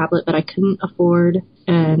looking for a tablet, but I couldn't afford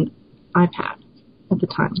an iPad at the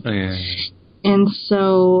time. Oh, yeah. And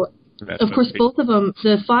so, of course, both of them,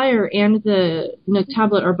 the Fire and the Nook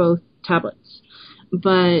tablet are both tablets.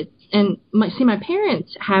 But my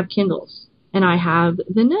parents have Kindles, and I have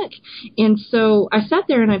the Nook. And so I sat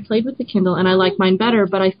there and I played with the Kindle, and I like mine better,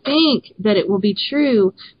 but I think that it will be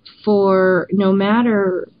true for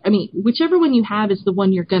whichever one you have is the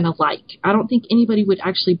one you're going to like. I don't think anybody would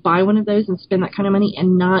actually buy one of those and spend that kind of money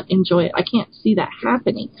and not enjoy it. I can't see that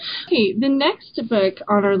happening. Okay, the next book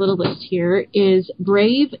on our little list here is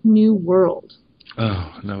Brave New World.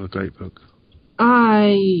 Oh, another great book.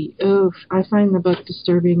 I find the book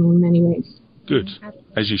disturbing in many ways. Good,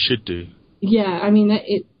 as you should do. Yeah, I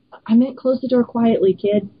meant close the door quietly,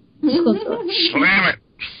 kid. Close the door. Slam it.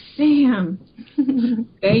 Damn.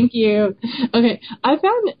 Thank you. Okay, I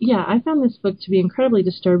found this book to be incredibly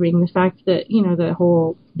disturbing. The fact that the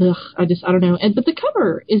whole, I don't know. But the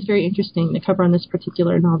cover is very interesting. The cover on this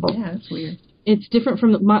particular novel. Yeah, it's weird. It's different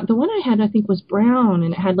from the one I had. I think was brown,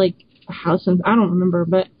 and it had like a house, and I don't remember,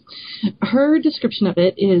 but her description of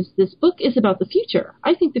it is, this book is about the future.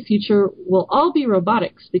 I think the future will all be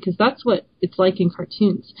robotics because that's what it's like in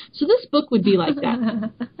cartoons. So this book would be like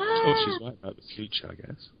that. Oh, she's right about the future, I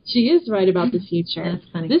guess. She is right about the future. That's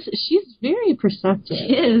funny. She's very perceptive.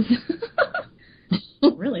 She is.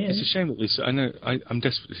 It really is. It's a shame that I'm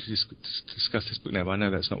desperate to discuss this book now, but I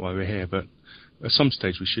know that's not why we're here, but at some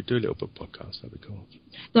stage we should do a little book podcast. That'd be cool.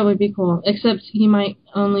 That would be cool, except he might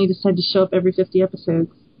only decide to show up every 50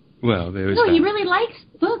 episodes. Well, there is No, that. he really likes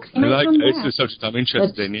books. It's the subject I'm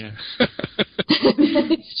interested in, yeah.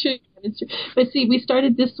 It's true. But see, we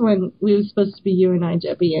started this one, we were supposed to be you and I,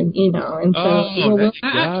 Jeppy, and so... there you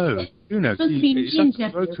go. It's supposed to be me and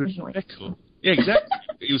Jeppy originally. Yeah, exactly.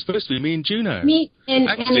 It was supposed to be me and Juno. Me and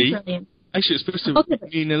actually, Trillian. Actually, it was supposed to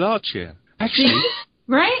be me and Elarchia. Actually...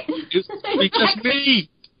 Right? It was just me.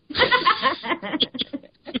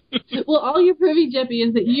 Well, all you're proving, Jeppy,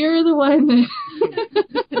 is that you're the one that...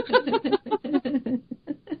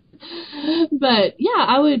 But, yeah,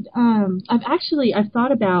 I would... I've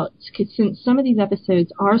thought about, since some of these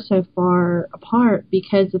episodes are so far apart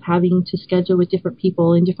because of having to schedule with different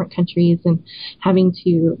people in different countries and having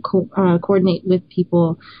to coordinate with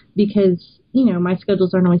people, because... my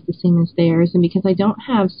schedules aren't always the same as theirs, and because I don't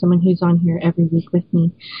have someone who's on here every week with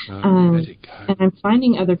me, and I'm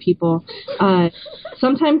finding other people.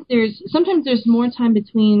 Sometimes there's more time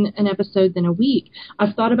between an episode than a week.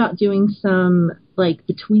 I've thought about doing some like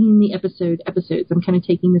between the episodes. I'm kind of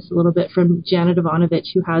taking this a little bit from Janet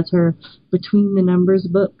Ivanovich, who has her Between the Numbers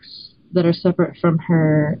books that are separate from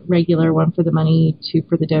her regular One for the Money, Two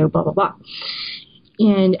for the Dough, blah, blah, blah.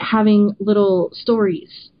 And having little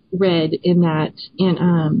stories read in that.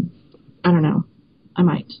 And I don't know. I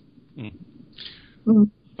might.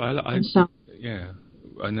 But I know. Yeah.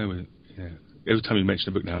 Every time you mention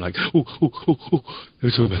a book now, I'm like, ooh,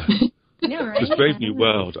 let's talk about that. Yeah, right. This Brave New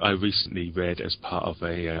World I recently read as part of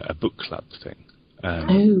a book club thing.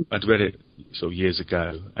 I'd read it sort of years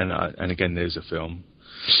ago, and again there's a film.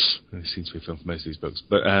 There seems to be a film for most of these books,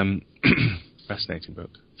 but fascinating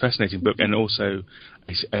book, and also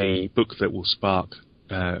a book that will spark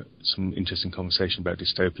some interesting conversation about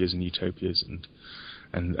dystopias and utopias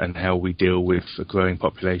and how we deal with a growing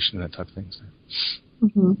population and that type of thing. So.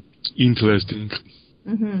 Interesting.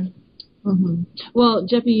 Well,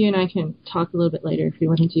 Jeppy, you and I can talk a little bit later if you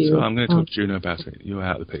want to do. So I'm going to talk to Juno about it. You're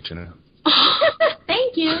out of the picture now.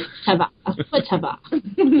 Thank you.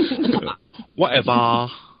 Whatever.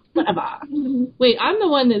 Wait, I'm the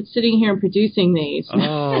one that's sitting here and producing these.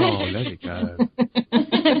 Oh, there you go.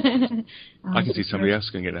 I can see somebody else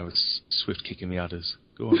going to get there with swift kick in the udders.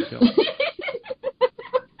 Go on, Phil.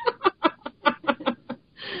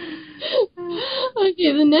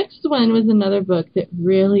 Okay, the next one was another book that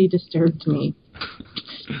really disturbed me.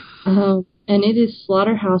 And it is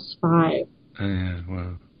Slaughterhouse-Five. Yeah,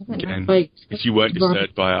 well, again, if you weren't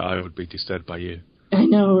disturbed by it, I would be disturbed by you. I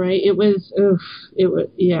know, right? It was,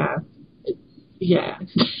 yeah.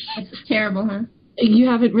 It's terrible, huh? You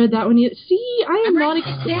haven't read that one yet? See, I am not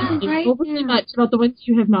explaining overly much about the ones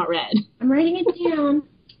you have not read. I'm writing it down.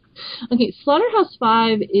 Okay,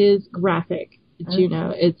 Slaughterhouse-Five is graphic. You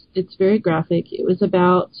know, it's very graphic. It was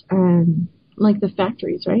about like the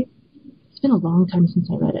factories, right? It's been a long time since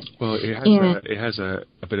I read it. Well, it has a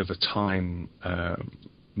bit of a time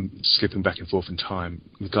slipping back and forth in time.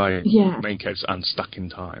 The guy, main character's unstuck in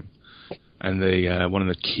time, and the one of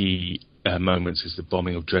the key moments is the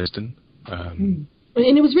bombing of Dresden. And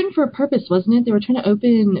it was written for a purpose, wasn't it? They were trying to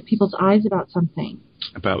open people's eyes about something.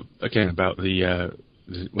 About the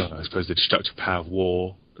well, I suppose the destructive power of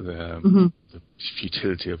war. The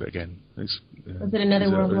futility of it again. Was it another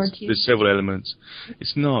World War II? There's several elements.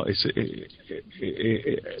 It's not. It's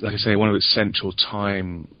like I say, one of its central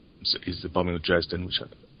times is the bombing of Dresden, which I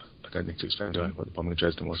don't need to explain what the bombing of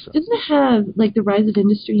Dresden was. Doesn't it have like the rise of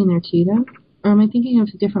industry in there too, though? Or am I thinking of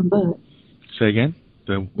a different book? Say again.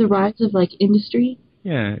 The rise of like industry.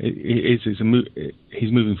 Yeah, he's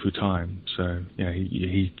moving through time. So yeah,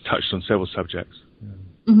 he touched on several subjects.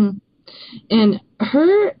 Yeah. And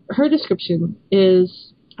her description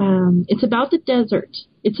is, it's about the desert.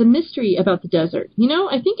 It's a mystery about the desert. You know,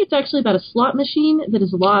 I think it's actually about a slot machine that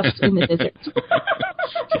is lost in the desert.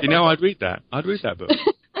 You know, I'd read that. I'd read that book.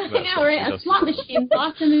 I know, right? A slot machine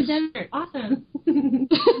lost in the desert. Awesome.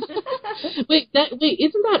 Wait,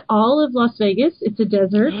 isn't that all of Las Vegas? It's a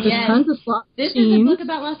desert. There's tons of slot machines. This is a book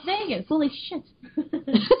about Las Vegas. Holy shit.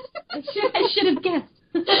 I should have guessed.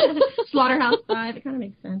 Slaughterhouse-Five. It kind of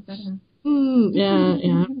makes sense. I don't know.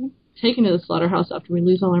 Yeah. Taken to the slaughterhouse after we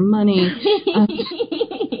lose all our money.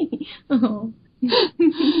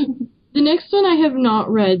 The next one I have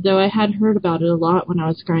not read, though I had heard about it a lot when I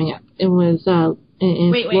was growing up. It was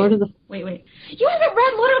in Lord of the... Wait. You haven't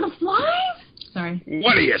read Lord of the Flies? Sorry.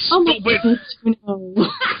 What are you, stupid? Oh, no.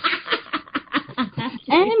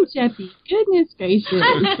 And Jeppy, goodness gracious.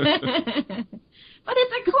 But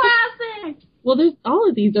it's a classic. Well, all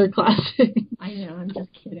of these are classic. I know, I'm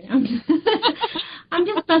just kidding. I'm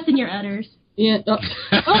just busting your udders. Yeah. Oh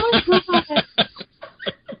my God.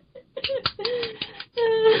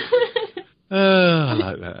 I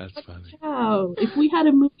like that. That's funny. Wow. If we had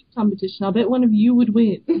a movie competition, I'll bet one of you would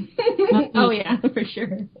win. Oh, yeah, for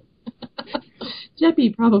sure.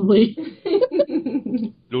 Jeppy, probably.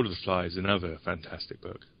 Lord of the Flies, another fantastic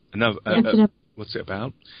book. What's it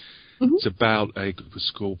about? Mm-hmm. It's about a group of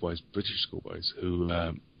schoolboys, British schoolboys, who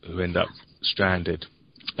end up stranded,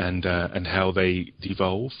 and how they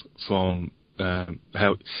devolve from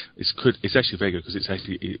how it's actually very good because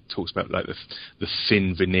it talks about like the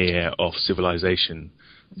thin veneer of civilization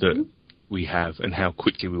that we have and how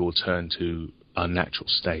quickly we will turn to our natural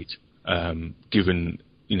state, given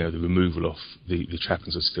the removal of the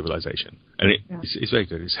trappings of civilization, and it's very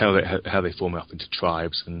good. It's how they form up into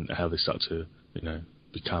tribes and how they start to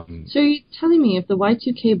become. So you're telling me if the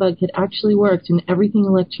Y2K bug had actually worked and everything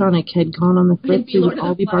electronic had gone on the fritz, we would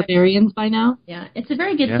all be barbarians by now? Yeah, it's a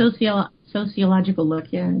very good sociological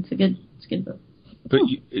look. Yeah, it's a good book. But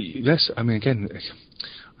again,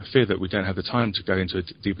 fear that we don't have the time to go into a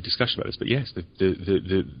deeper discussion about this. But yes,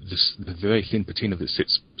 the very thin patina that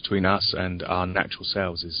sits between us and our natural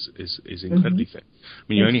selves is incredibly thin. I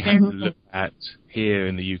mean, you only have to look at here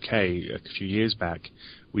in the UK a few years back.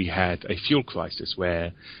 We had a fuel crisis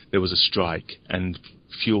where there was a strike and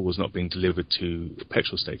fuel was not being delivered to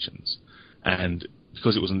petrol stations. And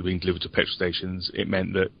because it wasn't being delivered to petrol stations, it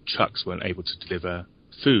meant that trucks weren't able to deliver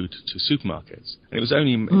food to supermarkets. And it was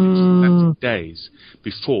only a matter of days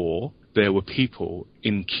before there were people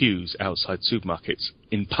in queues outside supermarkets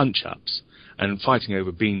in punch-ups and fighting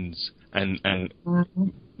over beans and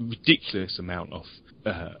ridiculous amount of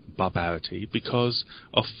barbarity because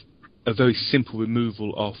of a very simple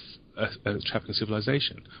removal of a traffic of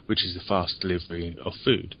civilization, which is the fast delivery of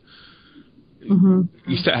food. When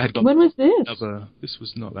was this? This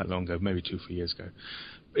was not that long ago, maybe 2-3 years ago.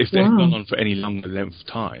 If they had gone on for any longer length of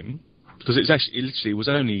time, because it literally was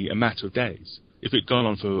only a matter of days. If it had gone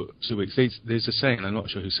on for 2 weeks, there's a saying, I'm not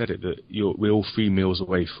sure who said it, that we're all 3 meals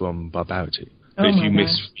away from barbarity. But if you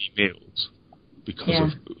miss 3 meals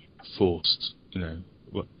because of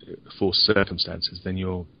forced circumstances, then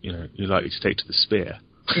you're likely to take to the spear.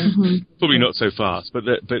 Probably not so fast, but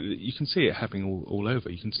you can see it happening all over.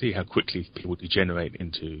 You can see how quickly people degenerate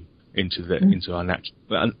into our natural.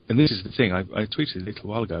 And this is the thing. I tweeted a little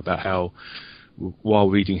while ago about how, while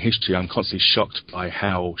reading history, I'm constantly shocked by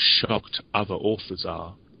how shocked other authors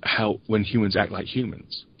are when humans act like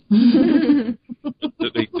humans.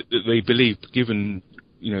 that they believe, given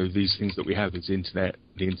these things that we have, the internet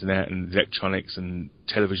and electronics and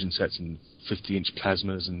television sets and 50-inch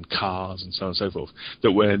plasmas and cars and so on and so forth,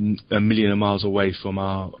 that we're a million miles away from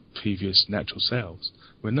our previous natural selves.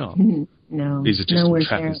 We're not. No. These are just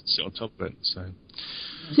trappings that sit on top of it. So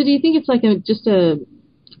do you think it's like just a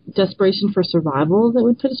desperation for survival that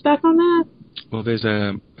would put us back on that? Well, there's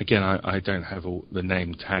again, I don't have all the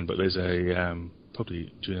name to hand, but there's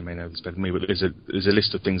probably Julia may know this better than me, but there's a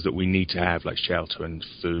list of things that we need to have, like shelter and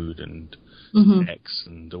food and sex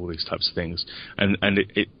and all these types of things, and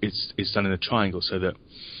it's done in a triangle, so that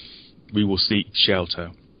we will seek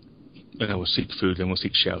shelter, then we'll seek food, then we'll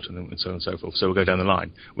seek shelter, and so on and so forth. So we'll go down the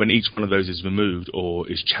line. When each one of those is removed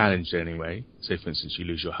or is challenged anyway, say for instance you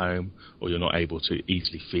lose your home or you're not able to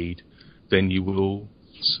easily feed, then you will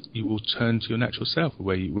turn to your natural self,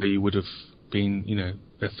 where you would have been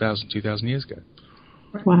 1,000, 2,000 years ago.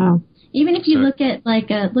 Wow. Even if you look at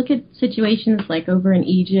situations like over in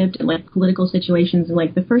Egypt, and like political situations, and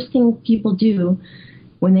like the first thing people do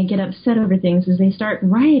when they get upset over things is they start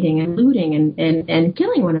rioting and looting and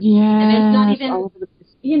killing one another. Yeah. And it's not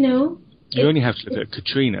even, You only have to look at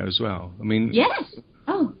Katrina as well. I mean. Yes.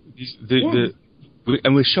 Oh.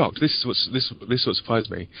 And we're shocked. This is what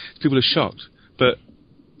surprised me. People are shocked, but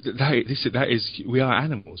that is we are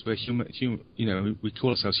animals. We're human. We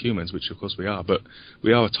call ourselves humans, which of course we are, but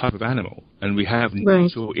we are a type of animal, and we have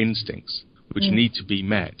natural instincts which need to be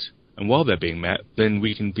met. And while they're being met, then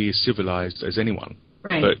we can be as civilized as anyone.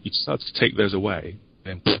 Right. But you start to take those away,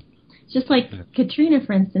 then. Just like Katrina,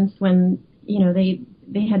 for instance, when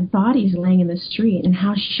they had bodies laying in the street, and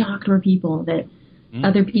how shocked were people that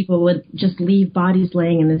other people would just leave bodies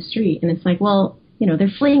laying in the street, and it's like, well, they're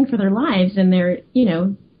fleeing for their lives, and they're,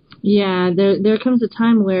 Yeah, there comes a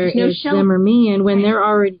time where it's them or me, and when they're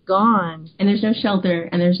already gone. And there's no shelter,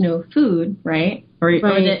 and there's no food, right? Or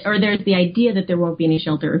there's the idea that there won't be any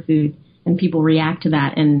shelter or food, and people react to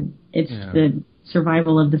that, and it's the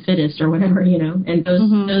survival of the fittest or whatever, And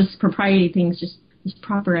those propriety things, these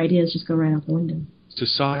proper ideas just go right out the window.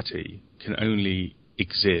 Society can only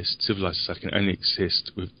exist, civilized society can only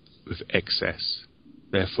exist with excess.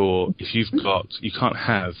 Therefore, if you can't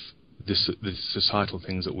have the societal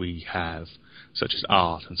things that we have, such as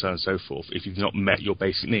art and so on and so forth, if you've not met your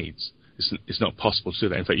basic needs. It's not possible to do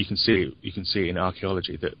that. In fact, you can see in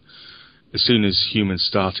archaeology that as soon as humans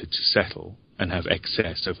started to settle and have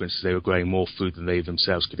excess, so for instance they were growing more food than they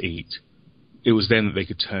themselves could eat, it was then that they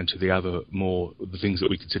could turn to the things that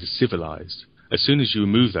we consider civilized. As soon as you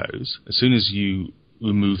remove those,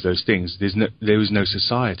 those things, there is no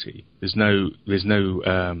society. There's no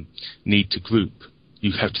need to group.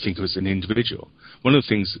 You have to think of it as an individual. One of the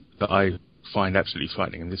things that I find absolutely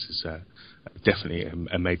frightening, and this is definitely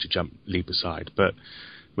a major leap aside, but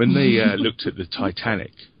when they looked at the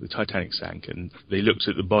Titanic sank, and they looked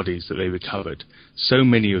at the bodies that they recovered, so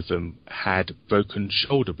many of them had broken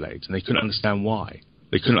shoulder blades, and they couldn't understand why.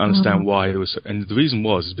 They couldn't understand why there was, and the reason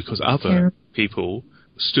was because other people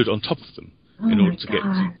stood on top of them in order to get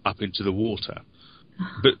up into the water.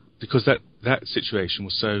 But because that situation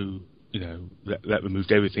was so, that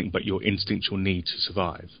removed everything but your instinctual need to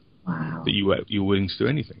survive. Wow. that you were willing to do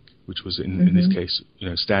anything, which was in this case,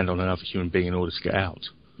 stand on another human being in order to get out.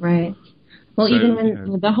 Right. Well, so, even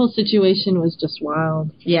when that whole situation was just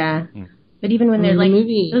wild. Yeah. But even when they're like the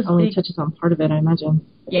movie only touches on part of it, I imagine.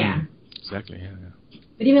 Yeah. Exactly. Yeah.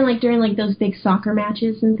 But even like during like those big soccer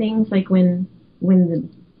matches and things, like when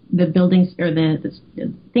the buildings or the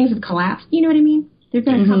things have collapsed, you know what I mean? There've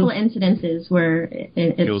been a couple of incidences where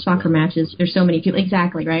in soccer matches there's so many people.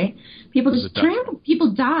 Exactly, right? People just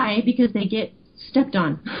people die because they get stepped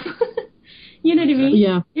on. You know what I mean?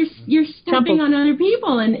 Yeah. You're stepping on other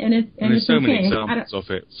people, and it's there's so okay. many examples of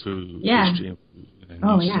it through history.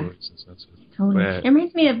 Totally. It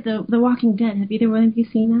reminds me of the Walking Dead. Have either one of you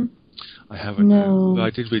seen that? I haven't. No. But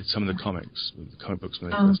I did read some of the comics, the comic books when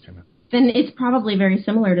they first came out. Then it's probably very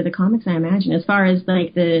similar to the comics, I imagine, as far as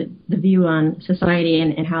like the view on society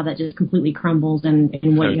and how that just completely crumbles and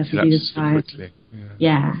what you have to do to survive.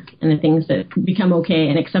 Yeah, and the things that become okay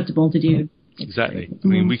and acceptable to do. Exactly. I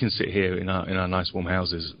mean, we can sit here in our nice warm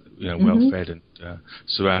houses, well fed and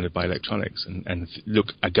surrounded by electronics, and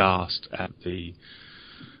look aghast at the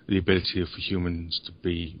ability for humans to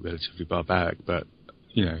be relatively barbaric. But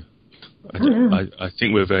I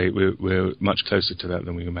think we're much closer to that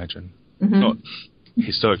than we imagine. Not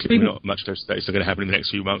historically, we're not much closer to that. It's not going to happen in the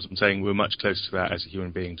next few months. I'm saying we're much closer to that as a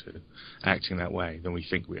human being to acting that way than we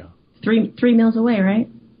think we are. 3 meals away, right?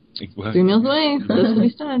 Well, 3 meals away. That's what we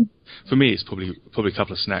said. For me, it's probably a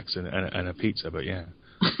couple of snacks and a pizza. But yeah,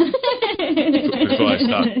 before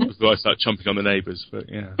I start chomping on the neighbours. But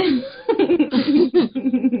yeah.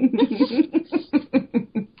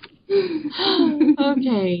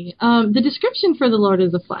 Okay. The description for The Lord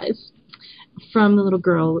of the Flies from the little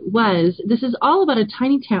girl was, "This is all about a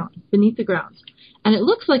tiny town beneath the ground, and it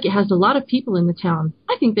looks like it has a lot of people in the town.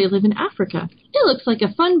 I think they live in Africa. It looks like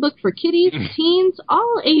a fun book for kiddies, teens,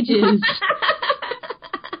 all ages."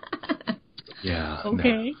 Yeah.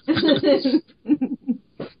 Okay. No.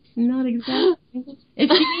 Not exactly.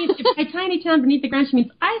 If by tiny town beneath the ground she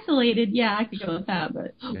means isolated, yeah, I could go with that.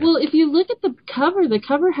 But well, if you look at the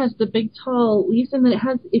cover has the big tall leaves, and then it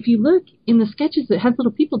has. If you look in the sketches, it has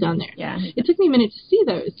little people down there. Yeah. It took me a minute to see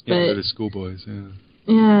those, but the schoolboys. Yeah.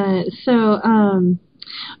 Yeah. So, all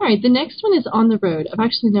right. The next one is On the Road. I've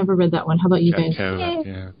actually never read that one. How about you guys?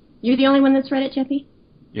 Yeah. You're the only one that's read it, Jeffy?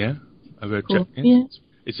 Yeah, I read. Cool. Yeah.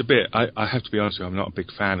 It's a bit. I have to be honest with you. I'm not a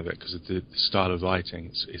big fan of it because of the style of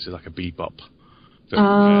writing. It's like a bebop,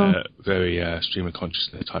 very stream of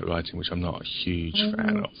consciousness type writing, which I'm not a huge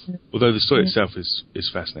fan of. Although the story itself is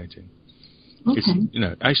fascinating. Okay.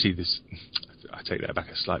 It's, actually, I take that back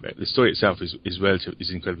a slight bit. The story itself is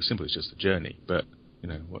incredibly simple. It's just a journey, but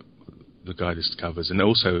what the guide discovers, and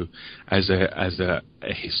also as a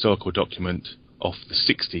historical document of the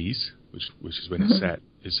 60s, which is when it's set,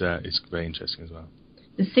 is very interesting as well.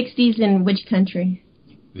 The 60s in which country?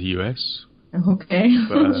 The U.S. Okay.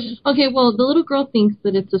 Okay, well, the little girl thinks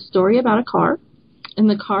that it's a story about a car, and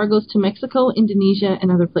the car goes to Mexico, Indonesia,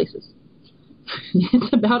 and other places.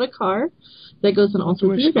 It's about a car that goes on all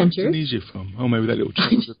sorts of adventures. Where's Indonesia from? Oh, maybe that little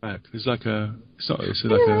chap at the back. It's like a... It's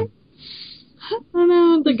like a... I don't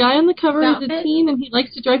know. The guy on the cover is a teen, and he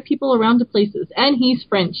likes to drive people around to places, and he's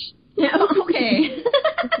French. Yeah, okay.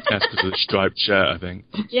 That's because of the striped shirt, I think.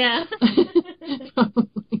 Yeah.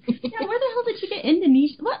 Yeah, where the hell did you get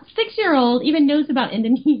Indonesia? What 6-year-old even knows about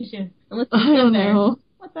Indonesia? I don't know.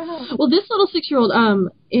 What the hell? Well, this little 6-year-old,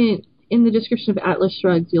 in the description of Atlas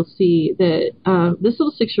Shrugged, you'll see that this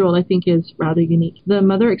little 6-year-old, I think, is rather unique. The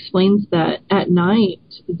mother explains that at night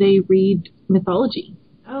they read mythology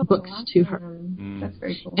books to her. That's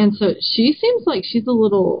very cool. And so she seems like she's a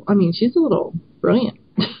little brilliant.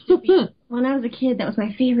 When I was a kid, that was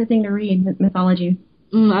my favorite thing to read, mythology.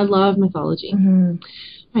 I love mythology. Mm-hmm.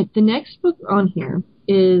 All right, the next book on here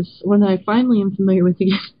is one that I finally am familiar with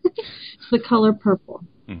again. It's The Color Purple.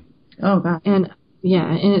 Oh, God. And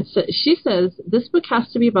she says, this book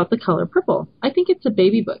has to be about the color purple. I think it's a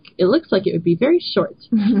baby book. It looks like it would be very short.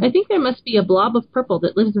 I think there must be a blob of purple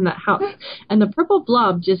that lives in that house. And the purple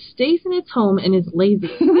blob just stays in its home and is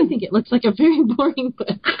lazy. I think it looks like a very boring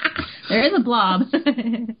book. There is a blob.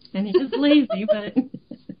 And he is lazy, but...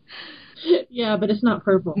 Yeah, but it's not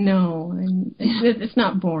purple. No, it's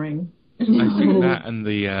not boring. I think that and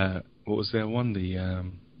the, what was their one? The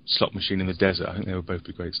Slot Machine in the Desert. I think they would both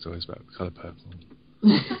be great stories about the colour purple. So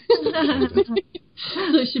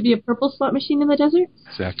it should be a purple slot machine in the desert?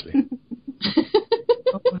 Exactly.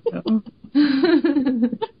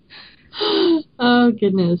 Oh,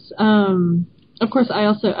 goodness. Of course,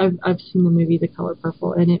 I've seen the movie The Color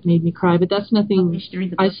Purple, and it made me cry, but that's nothing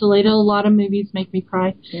isolated. A lot of movies make me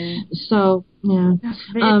cry. Yeah. So, yeah.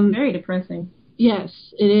 It's very depressing. Yes,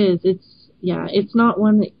 it is. It's not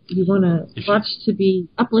one that you want to watch to be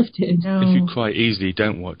uplifted. No. If you cry easily,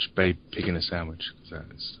 don't watch Babe Pig in a Sandwich.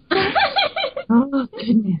 Cause Oh,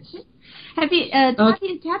 goodness. Have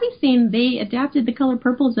you seen they adapted The Color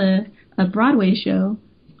Purple as a Broadway show?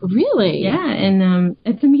 Really? Yeah, and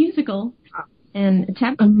it's a musical. And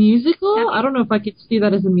a musical? I don't know if I could see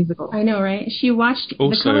that as a musical. I know, right? She watched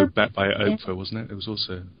also backed by Oprah, wasn't it? It was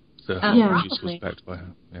also the producer was backed by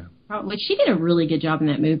her. Yeah. Probably. She did a really good job in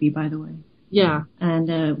that movie, by the way. Yeah. And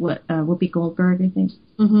Whoopi Goldberg, I think.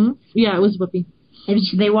 Mm-hmm. Yeah, it was Whoopi. And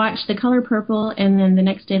they watched The Color Purple, and then the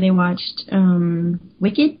next day they watched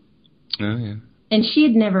Wicked. Oh, yeah. And she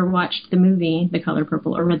had never watched the movie The Color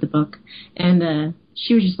Purple or read the book, and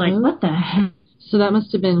she was just like, "What the heck?" So that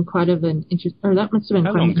must have been quite of an interest. Or that must have been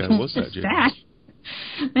How long ago was that, Jim?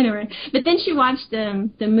 I know, right? But then she watched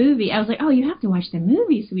the movie. I was like, "Oh, you have to watch the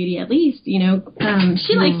movie, sweetie. At least, you know."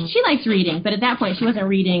 She likes reading, but at that point, she wasn't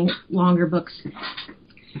reading longer books.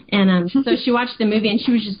 And so she watched the movie, and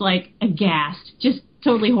she was just like aghast, just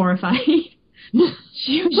totally horrified.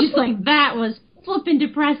 She was just like, "That was flippin'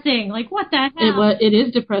 depressing. Like, what the hell?" It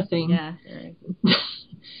is depressing. Yeah.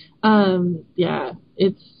 Yeah,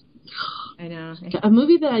 it's. I know. A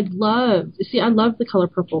movie that I loved. See, I loved The Color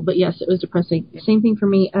Purple, but yes, it was depressing. Same thing for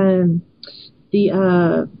me.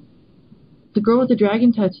 The Girl with the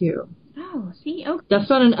Dragon Tattoo. Oh, see, okay. That's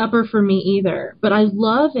not an upper for me either, but I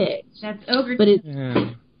love it. That's ogre. But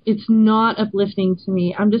it's not uplifting to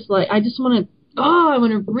me. I'm just like, I just want to. Oh, I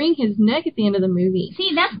want to wring his neck at the end of the movie.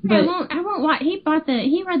 See, that's why I won't watch. He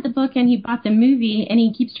read the book and he bought the movie, and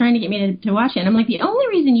he keeps trying to get me to watch it. And I'm like, the only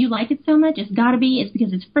reason you like it so much is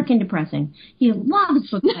because it's freaking depressing. He loves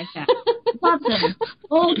books like that. Loves them.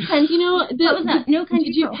 Old country. You know, what was that? No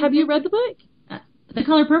Country. Have you read the book? The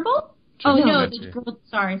Color Purple? Oh no,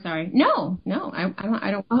 sorry. No, I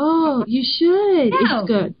don't. Oh, you should. No. It's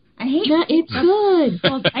good. I hate it. It's good.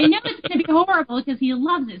 Well, I know it's going to be horrible because he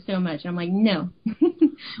loves it so much. I'm like, no.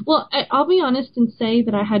 Well, I'll be honest and say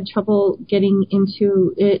that I had trouble getting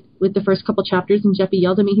into it with the first couple chapters, and Jeppy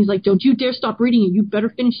yelled at me. He's like, "Don't you dare stop reading it. You better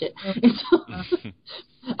finish it." And so,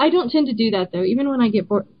 I don't tend to do that, though. Even when I get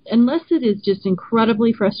bored, unless it is just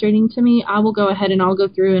incredibly frustrating to me, I will go ahead and I'll go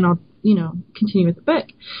through and I'll, continue with the book.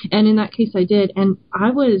 And in that case, I did. And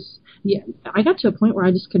I got to a point where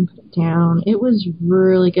I just couldn't put it down. It was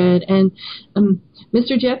really good. And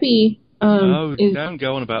Mr. Jeppy don't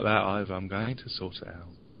go on about that either. I'm going to sort it out.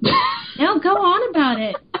 No, go on about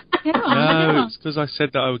it. No, it's because I said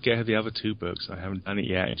that I would get her the other two books. I haven't done it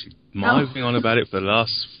yet. And she's mithing on about it for the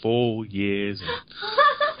last 4 years.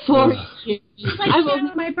 4 years.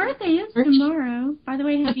 My birthday is tomorrow. By the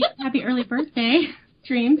way, happy early birthday,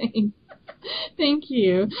 Dream. Thank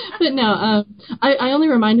you. But no, I only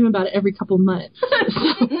remind him about it every couple months.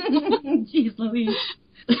 Jeez Louise.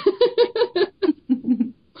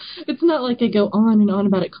 It's not like I go on and on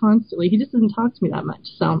about it constantly. He just doesn't talk to me that much.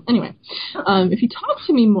 So anyway, if he talked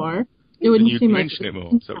to me more, it wouldn't seem like... You'd mention it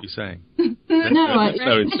more, is that what you're saying? No,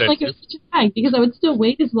 it's like it was such a drag because I would still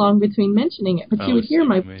wait as long between mentioning it, but you would hear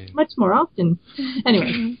my voice much more often.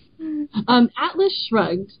 Anyway, Atlas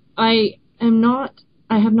Shrugged. I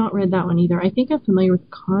have not read that one either. I think I'm familiar with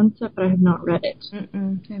the concept, but I have not read it. I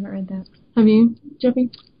haven't read that. Have you,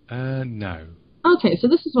 Jeppy? No. Okay, so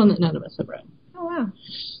this is one that none of us have read. Oh, wow.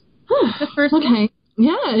 The first one? Okay.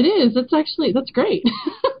 Yeah, it is. That's great.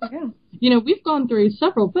 Yeah. We've gone through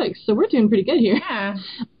several books, so we're doing pretty good here. Yeah.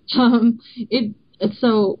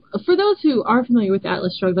 So for those who are familiar with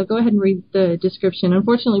Atlas Shrugged, I'll go ahead and read the description.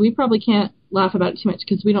 Unfortunately, we probably can't laugh about it too much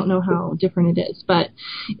because we don't know how different it is. But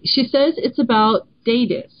she says it's about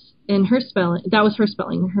Daedalus, and her spelling, that was her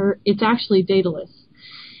spelling. It's actually Daedalus.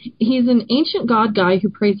 He's an ancient god guy who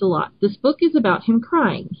prays a lot. This book is about him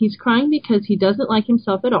crying. He's crying because he doesn't like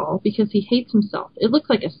himself at all, because he hates himself. It looks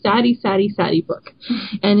like a saddy book.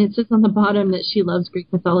 And it says on the bottom that she loves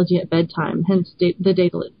Greek mythology at bedtime, hence the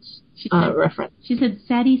Daedalus reference. She said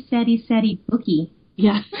saddy bookie.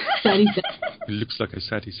 Yeah, saddy. It looks like a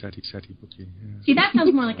saddy bookie. Yeah. See, that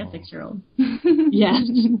sounds more like a 6-year-old. Yes.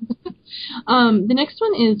 The next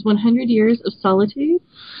one is 100 Years of Solitude.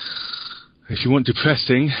 If you want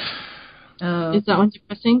depressing... Is that one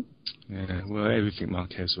depressing? Yeah, well, everything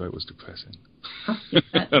Marquez wrote was depressing.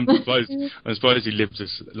 I'm surprised he lived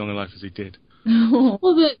as long a life as he did. Well,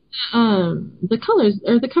 the colors,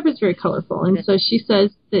 or the cover is very colorful, and so she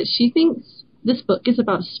says that she thinks this book is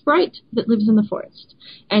about a sprite that lives in the forest,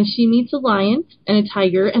 and she meets a lion and a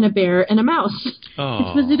tiger and a bear and a mouse.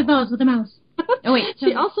 It's Wizard of Oz with a mouse. Oh, wait.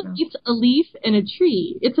 She also eats a leaf and a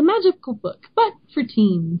tree. It's a magical book, but for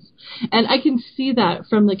teens. And I can see that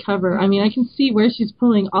from the cover. I mean, I can see where she's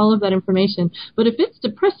pulling all of that information. But if it's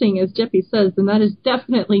depressing, as Jeppy says, then that is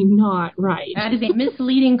definitely not right. That is a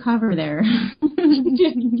misleading cover there.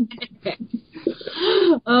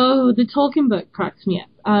 Oh, the Tolkien book cracks me up.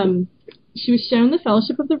 She was shown The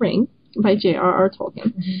Fellowship of the Ring by J.R.R.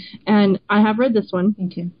 Tolkien. And I have read this one. Me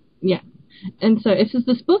too. Yeah. And so it says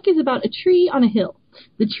this book is about a tree on a hill.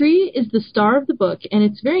 The tree is the star of the book, and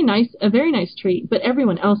it's a very nice tree, but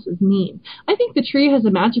everyone else is mean. I think the tree has a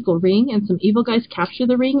magical ring, and some evil guys capture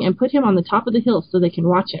the ring and put him on the top of the hill so they can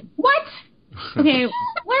watch him. What? Okay,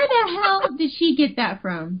 where the hell did she get that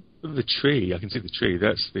from? The tree. I can see the tree.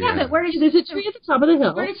 That's the... Yeah, but where did she... There's a tree at the top of the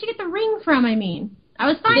hill. Where did she get the ring from, I mean? I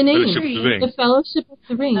was fine the with name, the tree. The Fellowship of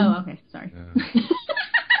the Ring. Oh, okay, sorry. Yeah.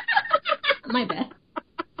 My bad.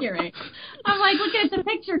 You're right. I'm like looking at the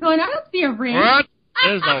picture going, I don't see a ring. What?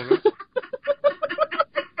 There's no ring.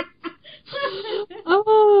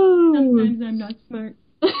 Oh. Sometimes I'm not smart.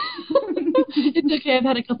 It's okay. I've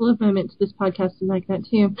had a couple of moments. This podcast is like that,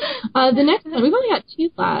 too. The next one, we've only got 2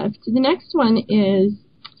 left. The next one is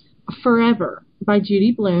Forever by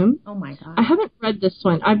Judy Blume. Oh, my God. I haven't read this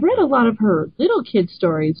one. I've read a lot of her little kid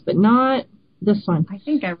stories, but not this one. I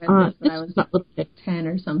think I read this when I was not little kid. 10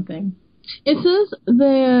 or something. It says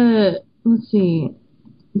the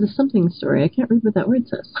something story. I can't read what that word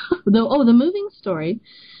says. The moving story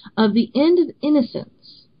of The End of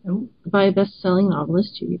Innocence by best-selling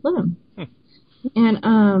novelist Judy Blume. And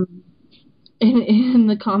in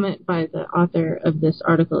the comment by the author of this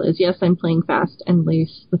article is, yes, I'm playing fast and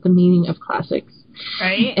loose with the meaning of classics.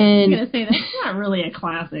 Right? And I was going to say, that's not really a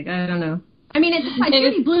classic. I don't know. I mean,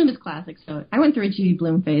 Judy Blume is classic, so I went through a Judy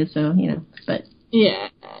Blume phase, so, but... Yeah.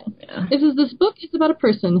 It says this book is about a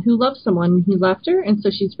person who loves someone who left her, and so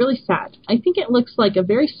she's really sad. I think it looks like a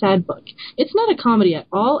very sad book. It's not a comedy at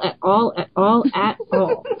all, at all, at all, at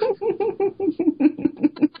all.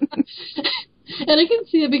 And I can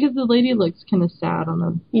see it because the lady looks kind of sad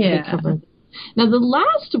on the cover. Now, the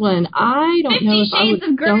last one, I don't know if I would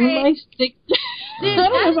have shown my 6... I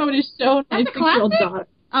don't know if I would have shown my 6-year-old daughter.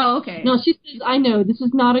 Oh, okay. No, she says, I know, this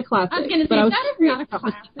is not a classic. I was going to say, that is not a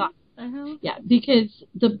classic. Yeah, because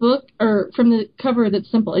the book, or from the cover that's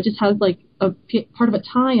simple, it just has like a part of a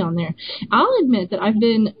tie on there. I'll admit that I've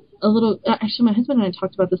been a little, actually my husband and I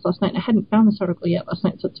talked about this last night, and I hadn't found this article yet last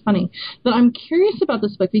night, so it's funny. But I'm curious about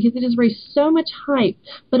this book because it has raised so much hype,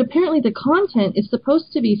 but apparently the content is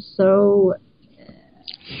supposed to be so...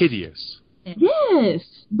 hideous.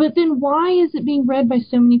 Yes, but then why is it being read by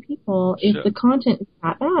so many people if the content is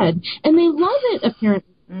that bad? And they love it, apparently.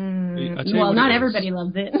 Well, not everybody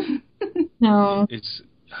loves it. No.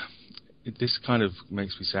 This kind of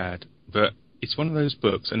makes me sad, but it's one of those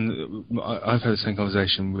books, and I've had the same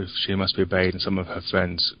conversation with She Must Be Obeyed and some of her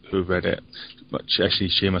friends who read it. Actually,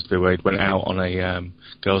 She Must Be Obeyed went out on a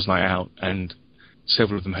girls' night out, and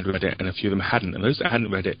several of them had read it, and a few of them hadn't. And those that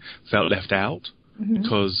hadn't read it felt left out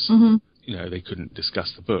because they couldn't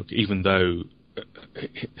discuss the book, even though.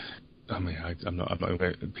 I'm not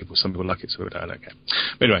people. Some people like it, so I don't care.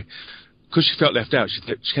 But anyway, because she felt left out, she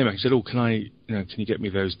came back and said, "Oh, can you get me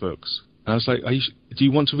those books?" And I was like, "Do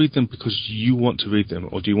you want to read them because you want to read them,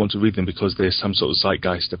 or do you want to read them because there's some sort of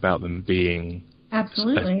zeitgeist about them being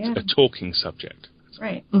absolutely a talking subject?"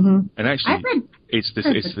 Right. Mm-hmm. And actually, it's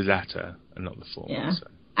the latter and not the former. Yeah. So.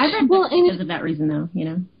 I've read books because of that reason, though.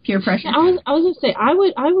 Peer pressure. I was going to say I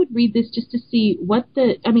would read this just to see what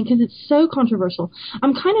because it's so controversial.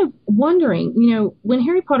 I'm kind of wondering, when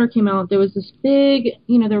Harry Potter came out, there was this big,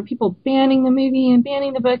 there were people banning the movie and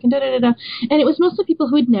banning the book and and it was mostly people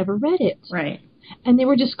who had never read it, right? And they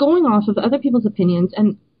were just going off of other people's opinions,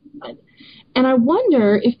 and I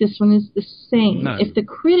wonder if this one is the same. No, if the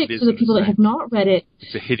critics are the people that have not read it,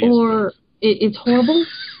 it's a hideous or. It's horrible.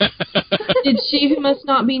 Did she who must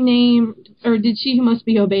not be named, or did she who must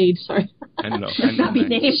be obeyed? Sorry. And not be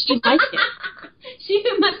named. She liked it. She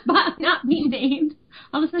who must not be named.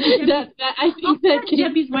 All of a sudden, I think that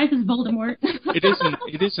Jeppy's wife is Voldemort.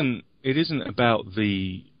 It isn't about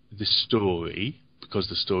the story, because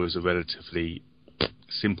the story is a relatively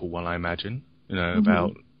simple one, I imagine.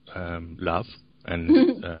 About love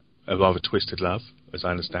and a rather twisted love, as I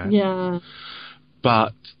understand. Yeah.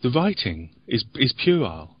 But the writing is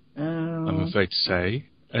puerile, I'm afraid to say,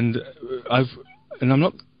 and I'm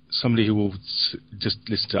not somebody who will just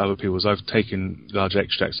listen to other people's. I've taken large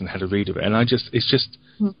extracts and had a read of it, and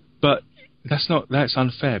but that's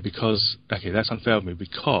unfair because that's unfair of me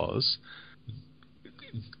because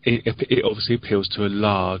it obviously appeals to a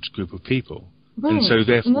large group of people, right. And so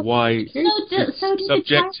therefore why so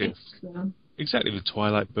subjective. exactly the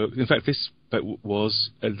Twilight book. In fact, this book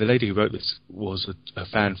was the lady who wrote this was a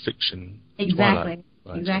fan fiction. Exactly.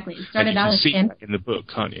 Twilight, exactly. It started out as fan. You can see it in the book,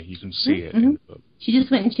 can't you? You can see it in the book. She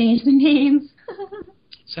just went and changed the names.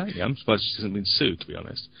 Exactly. I'm surprised she hasn't been sued, to be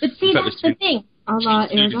honest. But see, that's the thing. She's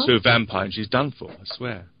turned into a vampire and she's done for, I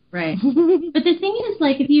swear. Right. But the thing is,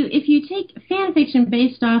 like, if you take fan fiction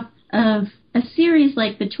based off of a series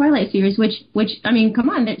like the Twilight series, which I mean, come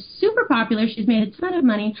on, they're super popular. She's made a ton of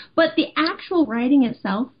money, but the actual writing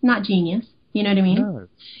itself, not genius. You know what I mean?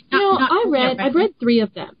 No. I've read 3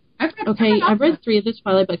 of them. I've read 3 of the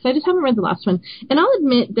Twilight books. I just haven't read the last one, and I'll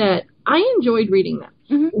admit that I enjoyed reading them.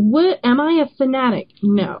 Am I a fanatic?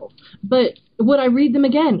 No. But would I read them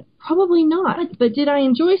again? Probably not. But did I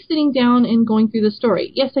enjoy sitting down and going through the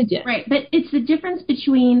story? Yes, I did. Right, but it's the difference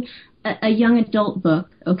between a young adult book,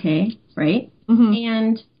 okay, right,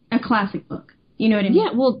 and a classic book. You know what I mean?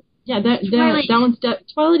 Yeah, well, that one's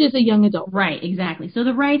Twilight is a young adult. Right, exactly. So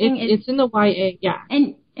the writing it's in the YA, yeah.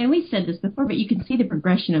 And we said this before, but you can see the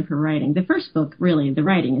progression of her writing. The first book, really, the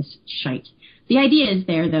writing is shite. The idea is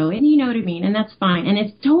there, though, and you know what I mean, and that's fine. And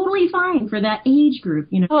it's totally fine for that age group,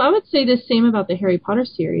 you know. Oh, I would say the same about the Harry Potter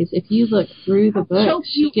series. If you look through the books,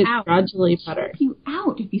 she gets gradually better. Choke you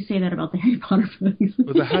out if you say that about the Harry Potter books.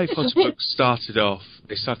 Well, the Harry Potter books started off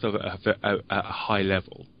at a high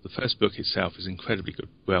level. The first book itself is incredibly good,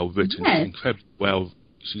 well written,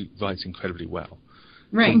 she writes incredibly well.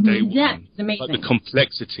 Right. From day one. That's amazing. Like the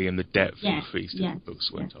complexity and the depth increased as the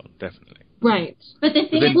books went on, definitely. Right. But the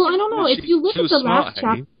thing is, well, I don't know. If you look at the last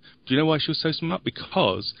chapter... Do you know why she was so smart?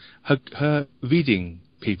 Because her reading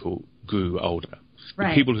people grew older. Right.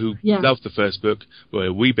 The people who loved the first book were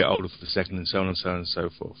a wee bit older for the second, and so on and so on and so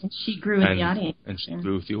forth. And she grew with the audience. And she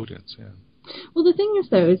grew with the audience, Well, the thing is,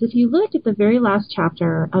 though, is if you look at the very last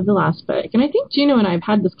chapter of the last book, and I think Juno and I have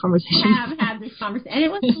had this conversation. We have had this conversation, and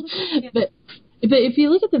it was But if you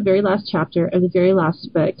look at the very last chapter of the very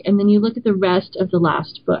last book, and then you look at the rest of the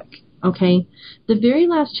last book, okay, the very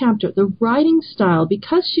last chapter, the writing style,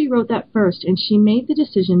 because she wrote that first, and she made the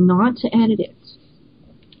decision not to edit it.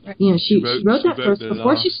 You know, she wrote that first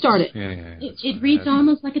before she started. It reads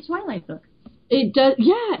almost like a Twilight book. It does.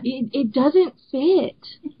 Yeah, it doesn't fit.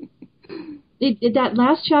 That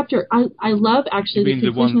last chapter, I love actually the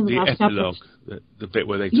conclusion of the last epilogue, chapter. The bit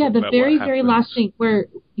where they talk about very last thing where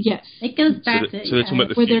it goes back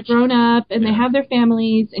to where they're grown up and they have their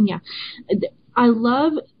families and I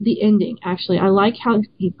love the ending actually. I like how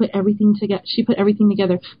she put everything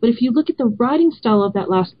together. But if you look at the writing style of that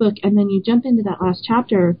last book and then you jump into that last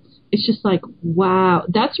chapter, it's just like, wow,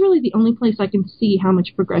 that's really the only place I can see how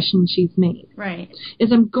much progression she's made. Right.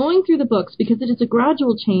 As I'm going through the books, because it is a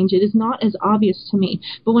gradual change, it is not as obvious to me.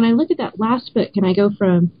 But when I look at that last book and I go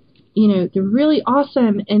from, you know, they're really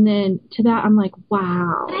awesome, and then to that I'm like,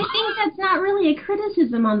 wow. But I think that's not really a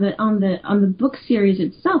criticism on the book series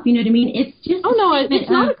itself. You know what I mean? It's just it's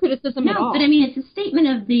not a criticism at all. But I mean, it's a statement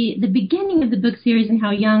of the beginning of the book series and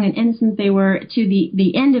how young and innocent they were to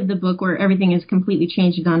the end of the book where everything is completely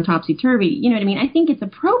changed and gone topsy-turvy. You know what I mean? I think it's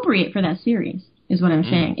appropriate for that series, is what I'm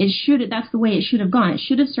saying. That's the way it should have gone. It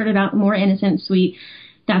should have started out more innocent, sweet.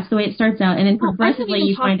 That's the way it starts out, and then progressively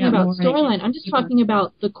you find out more. Storyline. I'm just talking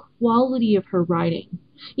about the quality of her writing.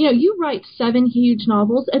 You know, you write 7 huge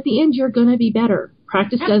novels. At the end, you're going to be better.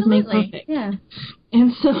 Practice does make perfect. Yeah.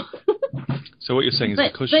 And so. So what you're saying is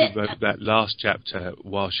because she wrote that last chapter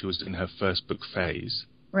while she was in her first book phase.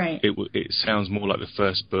 Right. It sounds more like the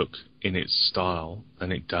first book in its style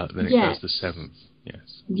than it does the 7th.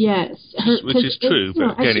 Yes. Yes. Which is true,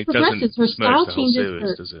 but again, it doesn't smirch the whole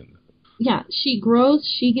series, does it? Yeah, she grows.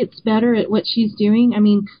 She gets better at what she's doing. I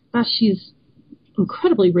mean, gosh, she's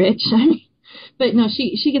incredibly rich. I mean, but no,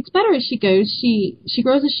 she gets better as she goes. She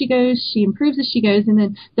grows as she goes. She improves as she goes. And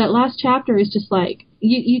then that last chapter is just like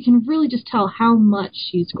you can really just tell how much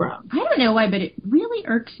she's grown. I don't know why, but it really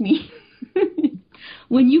irks me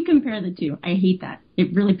when you compare the two. I hate that.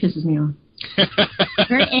 It really pisses me off.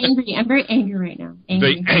 Very angry. I'm very angry right now.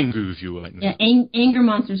 Very angry with you right now. Yeah, anger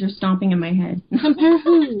monsters are stomping in my head. Compare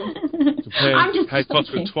who? I'm just Harry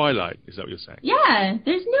Potter and Twilight. Is that what you're saying? Yeah,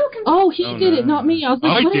 there's no comparison. Oh, he did it, not me. I was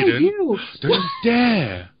like, what did I do? Don't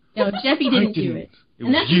dare. No, Jeffy didn't do it.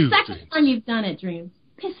 And that's the second time you've done it, Dreams.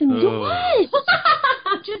 Pissing me off. What?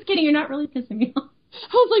 I'm just kidding. You're not really pissing me off.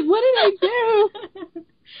 I was like, what did I do?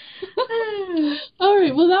 All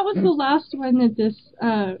right. Well, that was the last one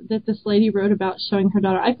that this lady wrote about showing her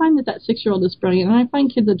daughter. I find that 6-year-old is brilliant, and I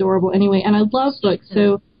find kids adorable anyway. And I love books,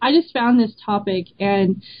 so I just found this topic,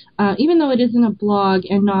 and even though it isn't a blog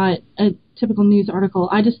and not a typical news article,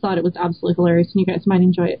 I just thought it was absolutely hilarious, and you guys might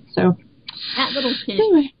enjoy it. So that little kid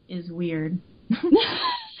is weird.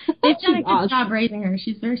 They've done a good job raising her.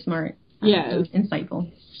 She's very smart. Yes. Insightful.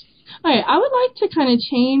 All right, I would like to kind of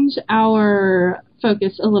change our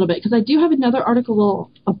focus a little bit because I do have another article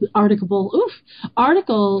about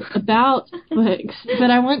books, but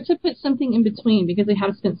I want to put something in between because I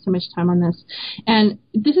have spent so much time on this. And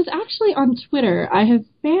this is actually on Twitter. I have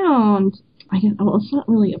found, it's not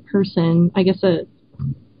really a person, I guess what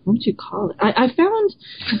would you call it? I found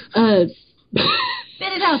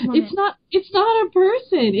Spit it out. It's not a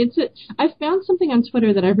person. I found something on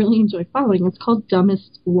Twitter that I really enjoy following. It's called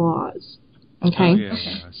Dumbest Laws. Okay. Oh, yeah,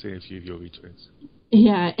 I see a few of your retweets.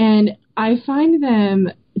 Yeah, and I find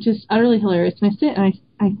them just utterly hilarious. And I sit and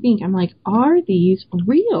I think, I'm like, are these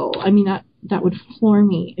real? I mean, that would floor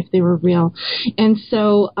me if they were real. And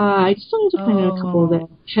so I just wanted to point out a couple that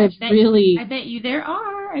have really. I bet you there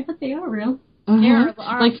are. I bet they are real. Uh-huh.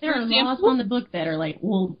 There are laws on the book that are like,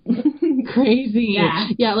 well, crazy.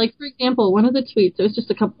 Yeah. Like for example, one of the tweets, it was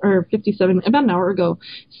just about an hour ago,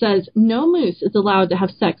 says no moose is allowed to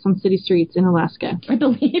have sex on city streets in Alaska. I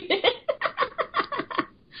believe it.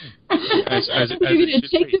 You're going to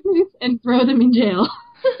take the moose and throw them in jail.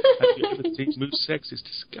 Have you ever seen moose sex? It's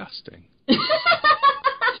disgusting.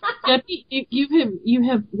 Debbie, you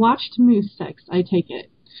have watched moose sex, I take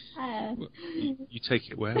it. You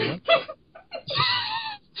take it where?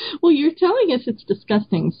 Well, you're telling us it's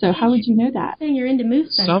disgusting, so how would you know that? Saying you're into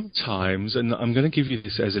moose sex. Sometimes, and I'm going to give you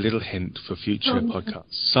this as a little hint for future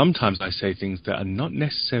podcasts, sometimes I say things that are not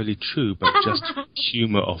necessarily true, but just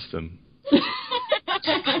humour of them.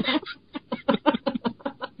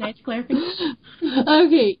 Nice clarification.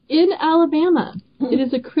 Okay, in Alabama, it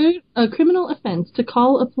is a criminal offense to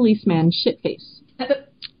call a policeman shitface.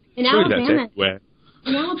 In Alabama,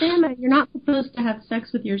 you're not supposed to have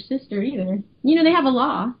sex with your sister either. You know, they have a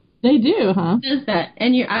law. They do, huh? It says that.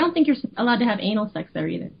 And I don't think you're allowed to have anal sex there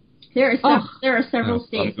either. There are several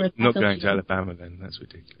states where... Not going to Alabama then, that's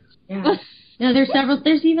ridiculous. Yeah. No,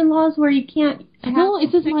 there's even laws where you can't... No, it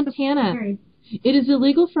says Montana. It is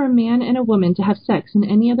illegal for a man and a woman to have sex in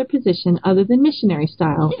any other position other than missionary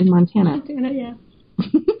style in Montana. Yeah.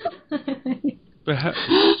 But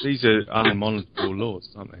these are unmonitorable laws,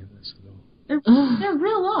 aren't they? That's the law. They're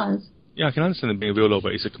real laws. Yeah, I can understand them being a real law,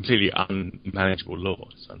 but it's a completely unmanageable law.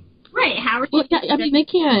 So. Right, how are you... Well, I mean, they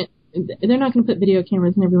can't... They're not going to put video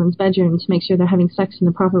cameras in everyone's bedroom to make sure they're having sex in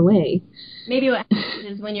the proper way. Maybe what happens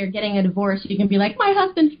is when you're getting a divorce, you can be like, my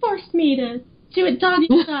husband forced me to do it doggy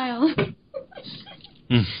style.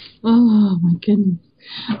 Oh, my goodness.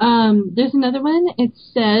 There's another one. It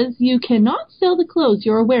says you cannot sell the clothes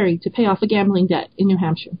you're wearing to pay off a gambling debt in New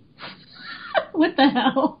Hampshire. What the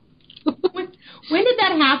hell? When did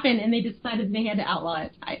that happen and they decided they had to outlaw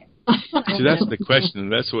it? See, that's the question,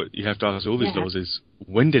 and that's what you have to ask all these laws is,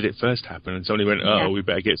 when did it first happen? And somebody went, we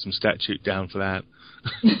better get some statute down for that.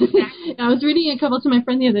 I was reading a couple to my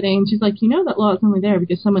friend the other day, and she's like, that law is only there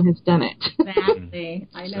because someone has done it. Exactly.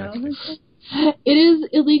 I know. Exactly. It is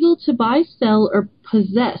illegal to buy, sell, or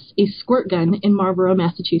possess a squirt gun in Marlborough,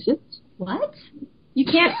 Massachusetts. What? You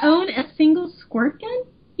can't own a single squirt gun?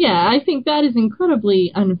 Yeah, I think that is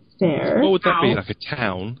incredibly unfair. What would that be, like a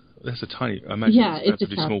town? That's a tiny... I imagine it's a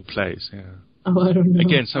pretty small place, yeah. Oh, I don't know.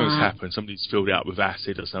 Again, something's happened. Somebody's filled it up with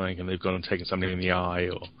acid or something, and they've gone and taken something in the eye,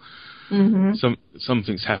 or...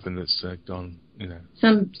 Something's happened that's gone,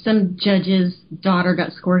 Some judge's daughter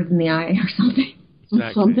got squirted in the eye or something.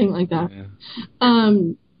 Exactly. Something like that. Yeah.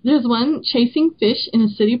 There's one, chasing fish in a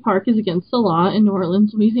city park is against the law in New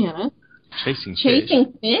Orleans, Louisiana. Chasing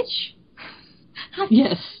fish?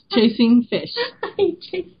 Yes, chasing fish.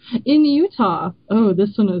 In Utah,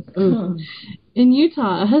 this one is... In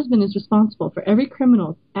Utah, a husband is responsible for every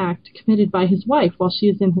criminal act committed by his wife while she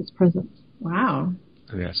is in his presence. Wow.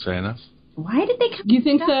 Yeah, that's fair enough. Why did they come You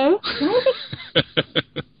think so?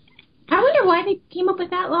 I wonder why they came up with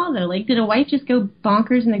that law, though. Like, did a wife just go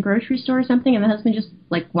bonkers in the grocery store or something, and the husband just,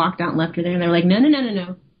 walked out and left her there, and they're like, no.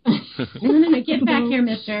 No, get back here,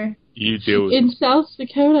 mister. You deal with In South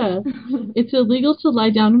Dakota, it's illegal to lie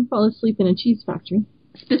down and fall asleep in a cheese factory.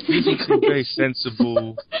 Specifically. Very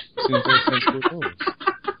sensible laws.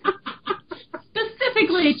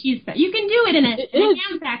 Specifically a cheese factory. You can do it in a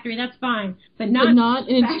ham factory, that's fine. But not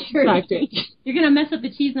in a cheese factory. You're going to mess up the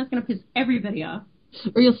cheese, and that's going to piss everybody off.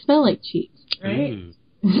 Or you'll smell like cheese. Right?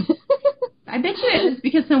 I bet you it was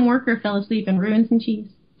because some worker fell asleep and ruined some cheese.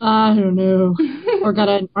 I don't know. Or got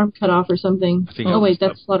an arm cut off or something. That's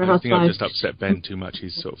Slaughterhouse 5. I think I've just upset Ben too much.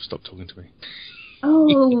 He's sort of stopped talking to me.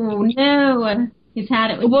 Oh, no. He's had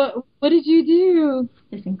it. What did you do?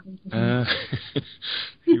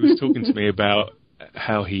 He was talking to me about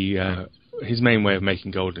how he his main way of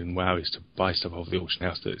making gold in WoW is to buy stuff off the auction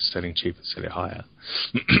house that's selling cheap and sell it higher.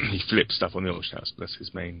 He flips stuff on the auction house. That's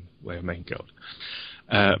his main way of making gold.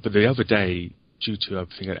 But the other day, due to I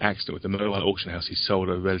think an accident with the mobile auction house, he sold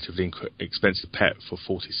a relatively expensive pet for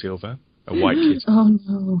 40 silver, a white kitten. Oh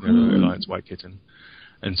no! Alliance white kitten.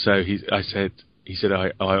 And so he said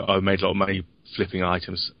I made a lot of money flipping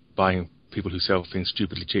items, buying people who sell things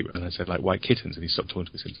stupidly cheap, and I said like white kittens, and he stopped talking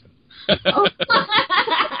to me since then.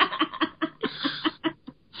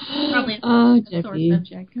 Probably a sore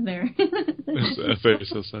subject there. It's a very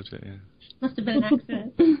sore subject, yeah. Must have been an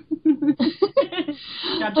accident.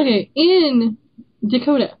 Okay, in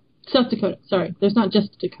Dakota, South Dakota, sorry, there's not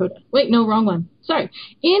just Dakota. Wait, no, wrong one. Sorry.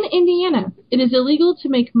 In Indiana, it is illegal to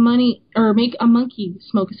make a monkey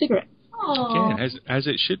smoke a cigarette. Oh. Yeah, as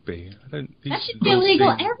it should be. That should be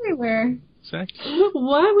illegal everywhere. Exactly.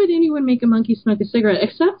 Why would anyone make a monkey smoke a cigarette?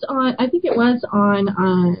 Except on, I think it was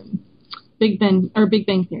on Big Bang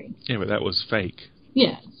Theory. Yeah, but that was fake.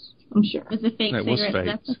 Yes, I'm sure. It was a fake cigarette. It was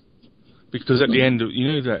fake. Because at the end,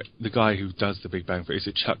 that the guy who does the Big Bang Theory, is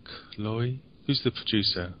it Chuck Lorre? Who's the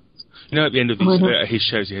producer? You know, at the end of his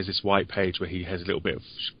shows, he has this white page where he has a little bit of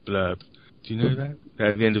blurb. Do you know that?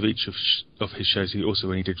 At the end of each of his shows, he also,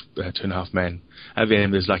 when he did 2.5 Men, at the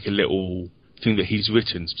end there's like a little thing that he's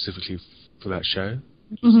written specifically for that show.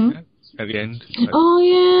 Mm-hmm. At the end. Like, oh,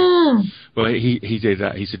 yeah. Well, he did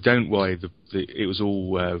that. He said, don't worry, it was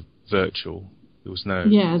all virtual. There was no...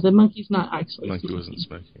 Yeah, the monkey's not actually The monkey smoking. wasn't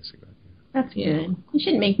smoking a cigarette. That's good. You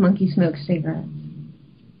shouldn't make monkeys smoke cigarettes.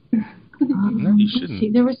 No, you shouldn't. See,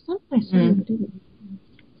 there was something I said who did it.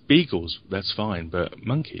 Beagles, that's fine, but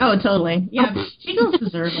monkeys... Oh, totally. Yeah, beagles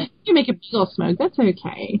deserve it. You make a beagle smoke, that's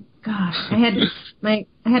okay. Gosh, I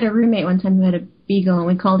had a roommate one time who had a beagle, and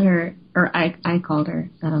we called her, or I called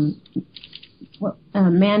her,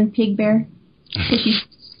 man pig bear.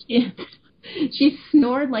 She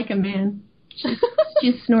snored like a man.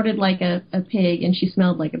 She snorted like a pig, and she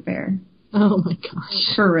smelled like a bear. Oh my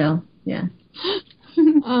gosh. For real, yeah.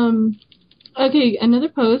 Okay, another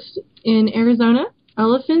post in Arizona.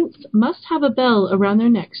 Elephants must have a bell around their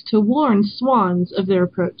necks to warn swans of their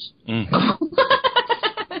approach. Mm-hmm.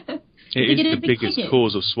 It is the biggest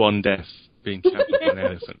cause of swan death, being captured by an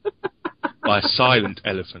elephant. By a silent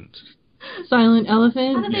elephant. Silent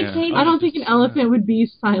elephant? How do they say that? I don't think an elephant would be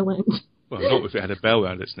silent. Well, not if it had a bell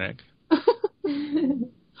around its neck.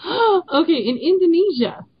 Okay, in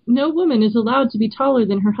Indonesia, no woman is allowed to be taller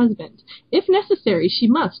than her husband. If necessary, she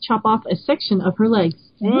must chop off a section of her legs.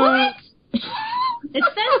 What? It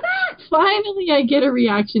says that? Finally, I get a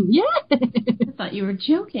reaction. Yes! I thought you were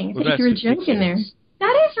joking. Well, I thought you were joking there.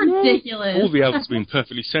 That is ridiculous. All the others have been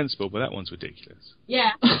perfectly sensible, but that one's ridiculous.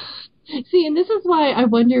 Yeah. See, and this is why I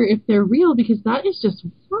wonder if they're real, because that is just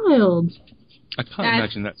wild. I can't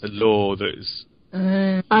imagine that's a law that is...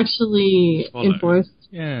 actually enforced.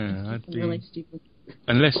 Yeah, I'd be... really stupid.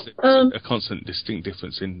 Unless there's a constant distinct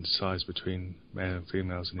difference in size between male and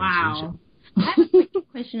females in Indonesia. I have a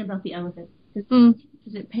question about the elephant.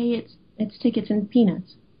 Does it pay its tickets in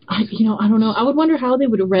peanuts? I don't know. I would wonder how they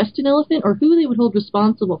would arrest an elephant, or who they would hold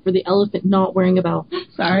responsible for the elephant not wearing a bell.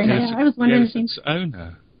 Sorry, I was wondering. The elephant's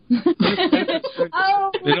owner.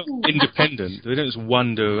 They're not independent. They don't just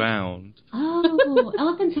wander around. Oh,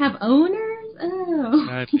 elephants have owners? Oh.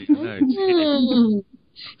 Sadly, no.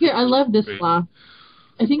 Here, I love this law.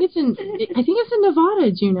 I think it's in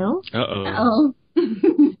Nevada, do you know? Uh-oh.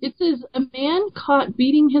 It says, a man caught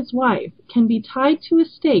beating his wife can be tied to a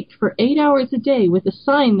stake for 8 hours a day with a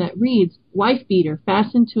sign that reads, wife beater,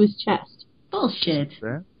 fastened to his chest. Bullshit.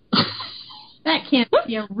 That can't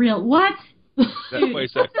be a real... What? That's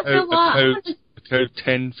code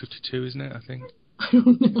 1052, isn't it, I think? I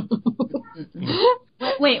don't know.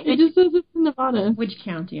 Wait, it just says it's in Nevada. Which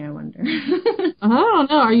county, I wonder? I don't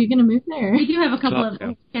know. Are you going to move there? We do have a couple of...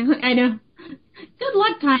 I know. Good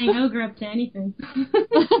luck tying Ogre up to anything.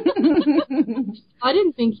 I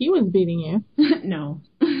didn't think he was beating you. No.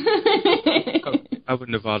 I have a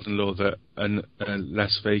Nevadan law that a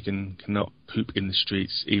Las Vegan cannot poop in the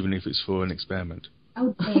streets, even if it's for an experiment.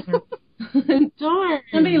 Oh, damn. Darn.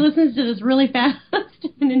 Somebody listens to this really fast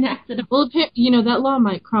and enacts it. Well, that law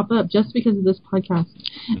might crop up just because of this podcast.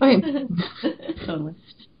 Okay. Totally.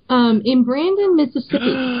 In Brandon,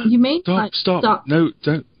 Mississippi, you may Stop. No,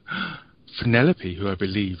 don't. Penelope, who I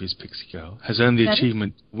believe is Pixie Girl, has earned the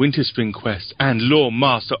achievement Winter Spring Quest and Law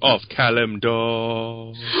Master of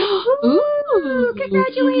Kalimdor. Ooh,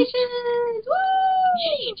 congratulations! Woo!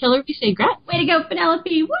 Yay, tell her we say grat. Way to go,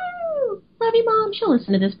 Penelope! Woo! Love you, Mom. She'll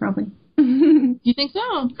listen to this probably. You think so?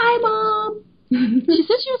 Hi, Mom. She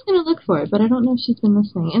said she was going to look for it, but I don't know if she's been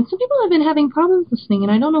listening. And some people have been having problems listening,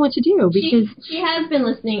 and I don't know what to do because she has been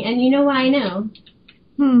listening, and you know what I know?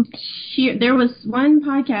 There was one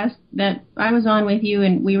podcast that I was on with you,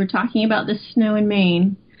 and we were talking about the snow in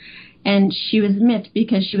Maine, and she was miffed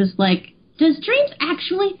because she was like, "Does Dreams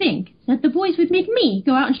actually think that the boys would make me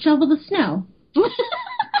go out and shovel the snow?" Is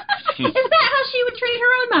that how she would treat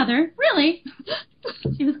her own mother? Really?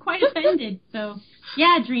 She was quite offended. So,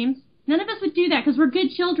 yeah, Dreams. None of us would do that because we're good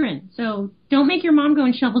children. So don't make your mom go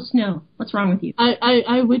and shovel snow. What's wrong with you?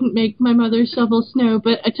 I wouldn't make my mother shovel snow,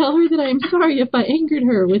 but I tell her that I am sorry if I angered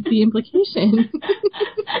her with the implication.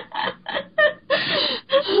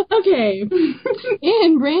 Okay.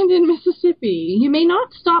 In Brandon, Mississippi, you may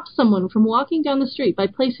not stop someone from walking down the street by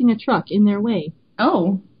placing a truck in their way.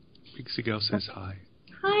 Oh. Pixie Girl says hi.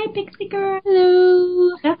 Hi, Pixie Girl.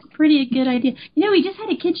 Hello. That's pretty good idea. You know, he just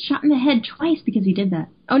had a kid shot in the head twice because he did that.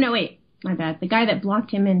 Oh, no, wait. My bad. The guy that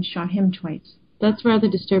blocked him in shot him twice. That's rather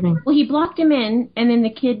disturbing. Well, he blocked him in, and then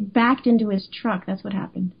the kid backed into his truck. That's what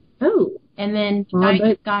happened. Oh. And then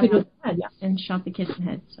the guy got out and shot the kid in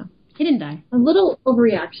the head, so he didn't die. A little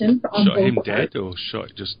overreaction. Shot him dead or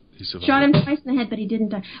shot just he survived? Shot him twice in the head, but he didn't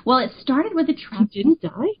die. Well, it started with a truck. He didn't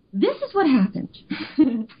die? This is what happened.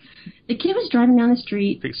 The kid was driving down the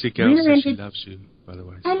street. Pixie Girl says she loves you, by the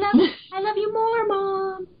way. I love you more,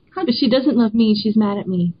 Mom. If she doesn't love me, she's mad at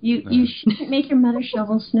me. You shouldn't make your mother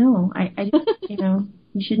shovel snow. I you know,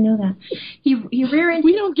 you should know that. He rear-ended.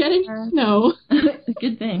 We don't get any snow. It's a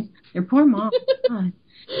good thing. Your poor mom. God.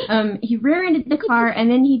 He rear-ended the car,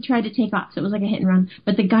 and then he tried to take off, so it was like a hit and run.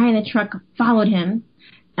 But the guy in the truck followed him,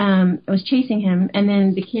 was chasing him, and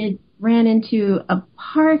then the kid ran into a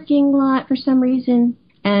parking lot for some reason,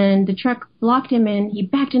 and the truck blocked him in. He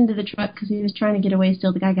backed into the truck because he was trying to get away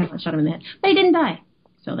still. The guy shot him in the head. But he didn't die,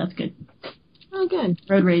 so that's good. Oh, good.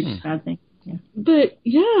 Road rage is a bad thing. Yeah. But,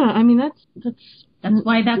 yeah, I mean, that's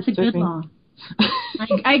why that's a good law.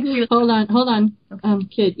 I agree with Hold on. Okay.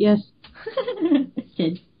 Kid, yes.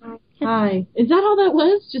 Kid. Hi. Is that all that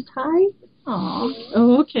was? Just hi? Aw.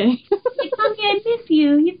 Oh, okay. Hey, Punky, I miss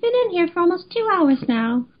you. You've been in here for almost 2 hours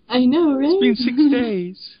now. I know, right? It's been 6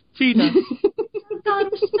 days. Feed us. God,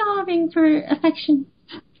 I'm starving for affection.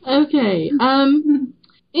 Okay.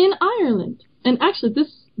 In Ireland, and actually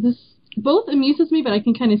this both amuses me, but I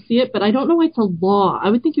can kind of see it, but I don't know why it's a law. I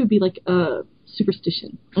would think it would be like a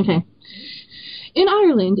superstition. Okay. In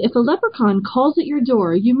Ireland, if a leprechaun calls at your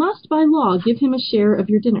door, you must, by law, give him a share of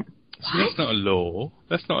your dinner. So that's not a law.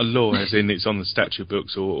 That's not a law as in it's on the statute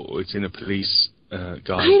books or it's in a police guideline.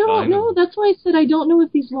 I don't know. That's why I said I don't know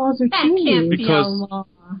if these laws are true. That can't be a Because, law.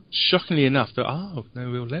 shockingly enough, no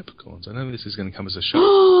real leprechauns. I know this is going to come as a shock.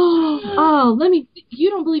 You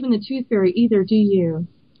don't believe in the tooth fairy either, do you?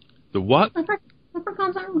 The what?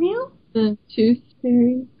 Leprechauns aren't real? The tooth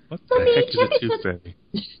fairy? What the heck is a tooth fairy?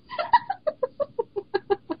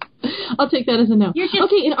 I'll take that as a no. You're just,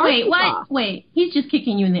 okay, in Arkansas. What? Wait, he's just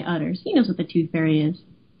kicking you in the udders. He knows what the tooth fairy is.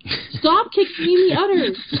 Stop kicking me in the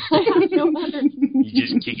udders. I have no udders.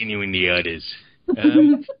 He's just kicking you in the udders.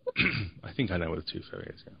 I think I know what a tooth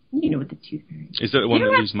fairy is. Yeah. You know what the tooth fairy is. Is that the one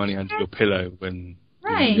that leaves money under your pillow when...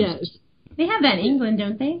 Right. Yes. They have that in England,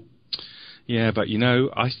 don't they? Yeah, but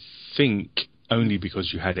I think only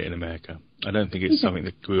because you had it in America. I don't think it's something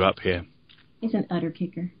that grew up here. He's an udder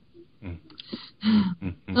kicker.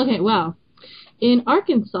 Okay, wow. In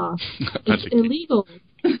Arkansas, it's illegal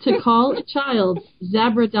to call a child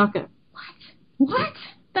Zabradaka. What?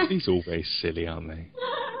 These are all very silly, aren't they?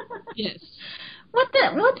 Yes. What's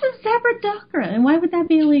a Zabradaka, and why would that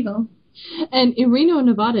be illegal? And in Reno,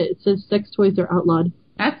 Nevada, it says sex toys are outlawed.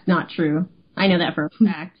 That's not true. I know that for a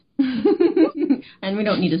fact. And we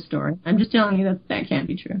don't need a story. I'm just telling you that can't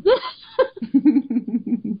be true.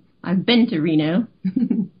 I've been to Reno.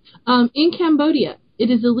 In Cambodia, it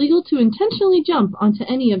is illegal to intentionally jump onto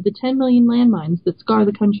any of the 10 million landmines that scar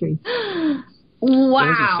the country. Wow.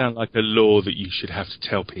 That doesn't sound like a law that you should have to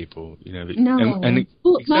tell people. No. And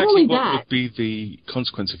Well, exactly not only what that, would be the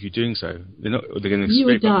consequence of you doing so? They're going to You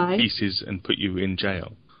would scrape up die. pieces and put you in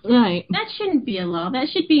jail. right. That shouldn't be a law. That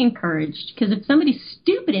should be encouraged. Because if somebody's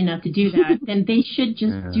stupid enough to do that, then they should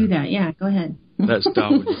just do that. Yeah, go ahead. That's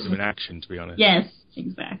Darwinism in action, to be honest. Yes,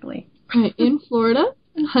 exactly. Right. In Florida,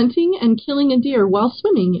 hunting and killing a deer while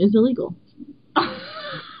swimming is illegal.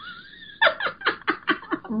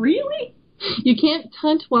 Really? You can't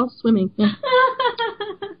hunt while swimming. Yeah.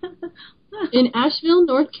 In Asheville,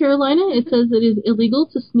 North Carolina, it says it is illegal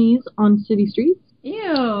to sneeze on city streets.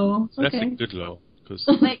 Ew. So Okay. that's a good law. Cause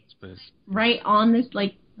Like, right on this,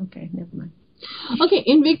 okay, never mind. Okay,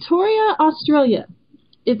 in Victoria, Australia,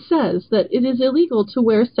 it says that it is illegal to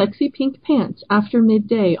wear sexy pink pants after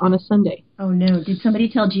midday on a Sunday. Oh, no. Did somebody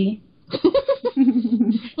tell G?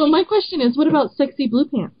 Well, my question is, what about sexy blue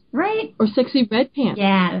pants? Right? Or sexy red pants?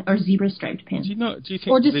 Yeah, or zebra striped pants. Do you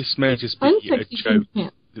think this may just be a joke?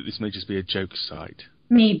 Pants. That this may just be a joke site?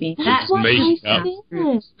 Maybe. That's what I said.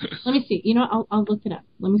 Let me see. You know, I'll look it up.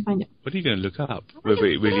 Let me find out. What are you going to look up? Whether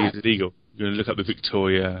it really is illegal? You're going to look up the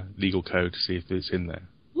Victoria legal code to see if it's in there.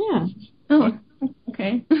 Yeah. Oh,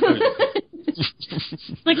 okay.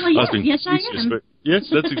 Like, well, yes, I am. But yes,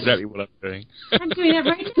 that's exactly what I'm doing. I'm doing it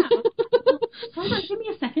right now. Hold on, give me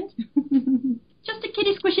a second. Just a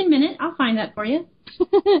kitty squishing minute. I'll find that for you.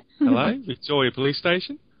 Hello, Victoria Police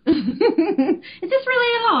Station? Is this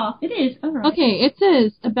really at all? It is. All right. Okay, it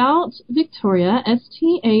says about Victoria,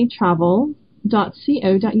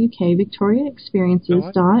 statravel.co.uk, Victoria Experiences.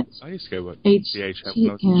 I used to go work VA Travel when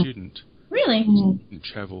I was a student. Really?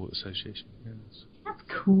 Travel Association, yes. That's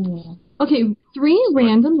cool. Okay, 3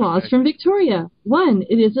 random laws from Victoria. 1,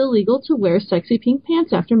 it is illegal to wear sexy pink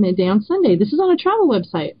pants after midday on Sunday. This is on a travel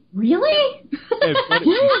website. Really?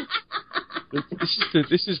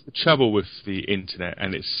 This is the trouble with the internet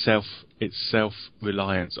and its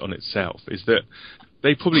self-reliance on itself, is that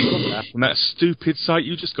they probably got that from that stupid site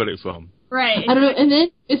you just got it from. Right. I don't know, and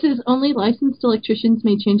then it says only licensed electricians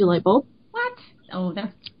may change a light bulb. What? Oh,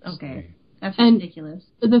 that's okay. That's ridiculous.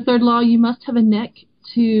 The 3rd law, you must have a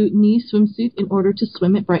neck-to-knee swimsuit in order to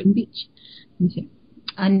swim at Brighton Beach. Let me see.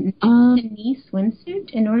 A neck-to-knee swimsuit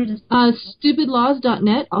in order to swim?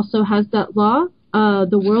 Stupidlaws.net also has that law.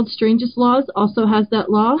 The World's Strangest Laws also has that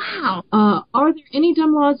law. Wow. Are there any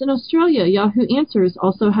dumb laws in Australia? Yahoo Answers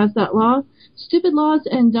also has that law. Stupid Laws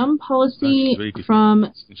and Dumb Policy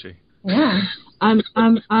from... Yeah. I'm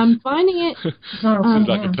finding it. She's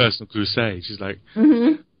like a personal crusade. She's like,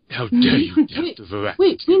 how dare you doubt the veracity.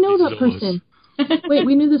 Wait, we know that person. Wait,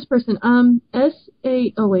 we knew this person.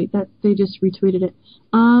 They just retweeted it.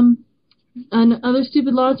 And other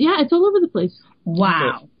stupid laws. Yeah, it's all over the place.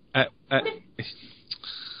 Wow.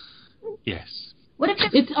 Yes. What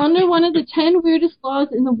if it's under one of the 10 weirdest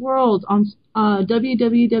laws in the world on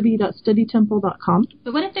www.studytemple.com.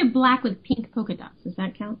 But what if they're black with pink polka dots? Does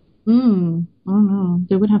that count? I don't know.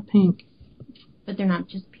 They would have pink. But they're not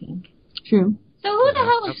just pink. True. So who the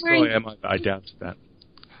hell is wearing... I doubted that.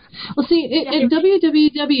 Well, see, at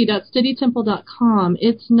www.studytemple.com,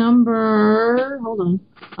 it's number... Hold on.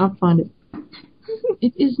 I'll find it.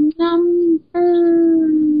 It is number...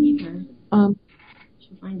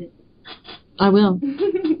 She'll find it. I will.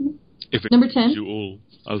 If it number 10. You all,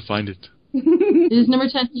 I'll find it. It is number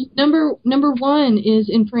 10. Number 1 is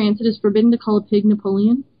in France. It is forbidden to call a pig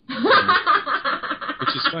Napoleon.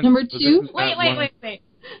 Which is funny. Number 2. Wait.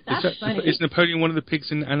 That's funny. Is Napoleon one of the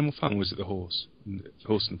pigs in Animal Farm, or was it the horse? The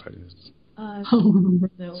horse Napoleon.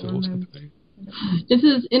 This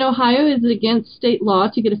is in Ohio. Is it against state law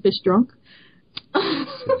to get a fish drunk?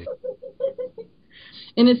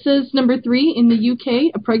 And it says number 3 in the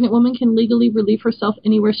UK, a pregnant woman can legally relieve herself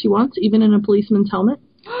anywhere she wants, even in a policeman's helmet.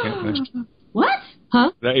 Yeah, what?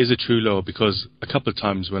 Huh? That is a true law, because a couple of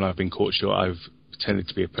times when I've been caught short, I've pretended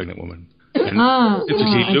to be a pregnant woman. And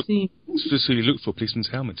specifically looked for a policeman's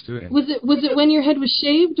helmet to do it. Was it when your head was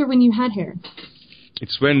shaved or when you had hair?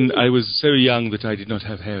 It's when I was so young that I did not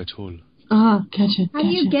have hair at all. Gotcha. How do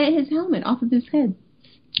you get his helmet off of his head?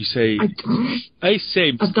 You say, I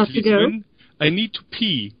say, Mr. Policeman, I need to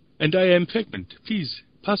pee, and I am pregnant. Please,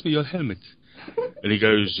 pass me your helmet. And he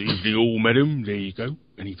goes, evening all, madam. There you go.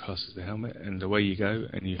 And he passes the helmet, and away you go.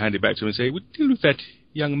 And you hand it back to him and say, what do you do with that,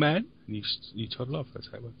 young man? And you toddle off. That's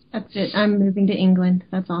how it works. That's it. I'm moving to England.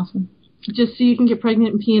 That's awesome. Just so you can get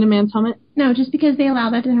pregnant and pee in a man's helmet? No, just because they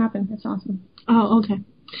allow that to happen. That's awesome. Oh, okay.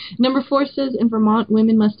 Number 4 says, in Vermont,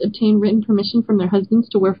 women must obtain written permission from their husbands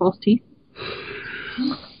to wear false teeth.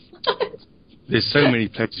 There's so many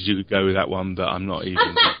places you could go with that one that I'm not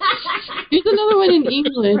even... Here's another one in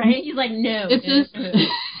England. Right? He's like, no. It says,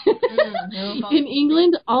 in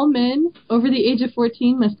England, all men over the age of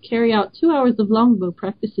 14 must carry out 2 hours of longbow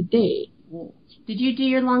practice a day. Did you do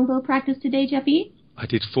your longbow practice today, Jeffy? I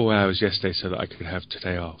did 4 hours yesterday so that I could have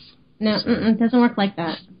today off. No, it doesn't work like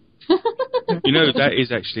that. You know, that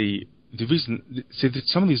is actually the reason. See,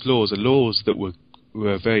 some of these laws are laws that were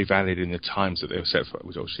very valid in the times that they were set for,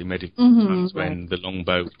 which obviously medieval times when the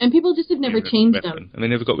longbow. And people just have never changed them. And they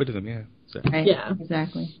never got rid of them, yeah. So. Right, yeah,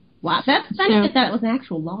 exactly. Wow, that's funny that was an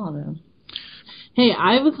actual law, though. Hey,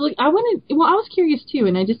 I was curious too,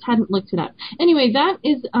 and I just hadn't looked it up. Anyway, that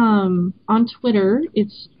is on Twitter.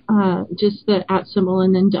 It's just the @ symbol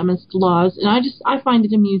and then dumbest laws, and I find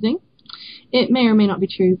it amusing. It may or may not be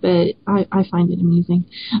true, but I find it amusing.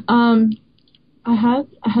 I have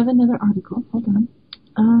another article. Hold on.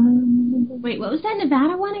 Wait, what was that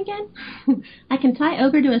Nevada one again? I can tie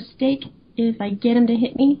Ogre to a stake if I get him to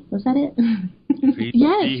hit me. Was that it?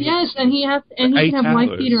 Yes, and he can have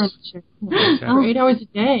white beater on the shirt for 8 hours a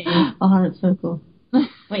day. Oh, that's so cool.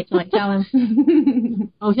 Wait till I tell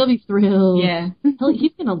him. Oh, he'll be thrilled. Yeah,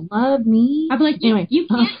 he's gonna love me. I'll be like, anyway, you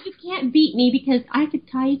can't beat me because I could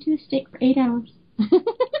tie you to a stake for 8 hours.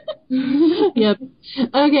 Yep.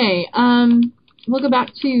 Okay. We'll go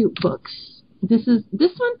back to books. This one.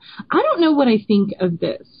 I don't know what I think of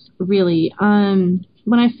this really. When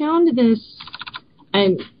I found this,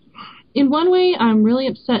 in one way, I'm really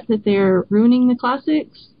upset that they're ruining the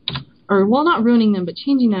classics. Or, well, not ruining them, but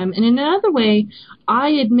changing them. And in another way, I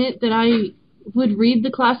admit that I would read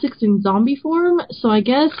the classics in zombie form, so I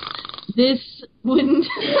guess this wouldn't...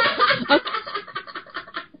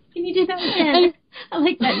 Can you do that again? I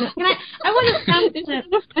like that. I want to sound clip.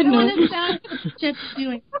 I want to sound just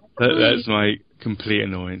doing that. That's my complete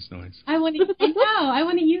annoyance noise. I want to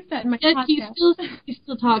use that in my podcast. He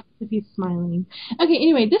still talks if he's smiling. Okay,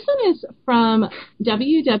 anyway, this one is from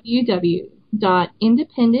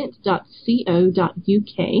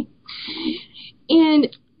www.independent.co.uk.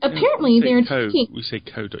 And apparently they're taking... We say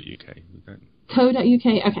co.uk. Co.uk?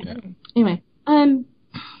 Okay. Yeah. Anyway,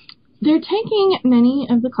 they're taking many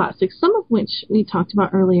of the classics, some of which we talked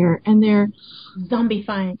about earlier, and they're...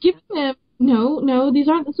 zombifying. Giving them... No, these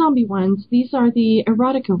aren't the zombie ones. These are the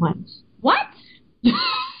erotica ones. What?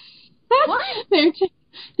 What? They're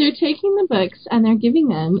taking the books and they're giving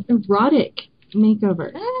them erotic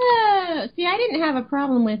makeovers. Oh, see, I didn't have a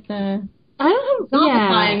problem with I don't have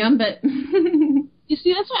zombifying them, but you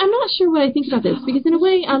see, that's why I'm not sure what I think about this, because in a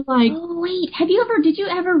way I'm like, oh wait, did you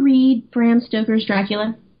ever read Bram Stoker's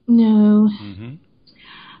Dracula? No. Mm-hmm.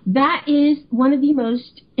 That is one of the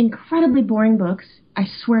most incredibly boring books, I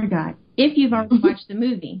swear to God, if you've already watched the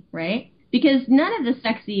movie, right? Because none of the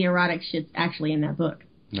sexy erotic shit's actually in that book.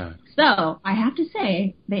 No. So, I have to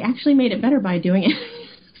say, they actually made it better by doing it.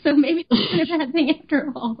 So maybe it's not a bad thing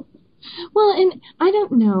after all. Well, and I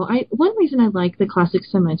don't know. One reason I like the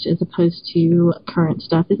classics so much as opposed to current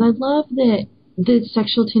stuff is I love that the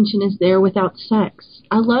sexual tension is there without sex.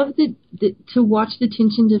 I love to watch the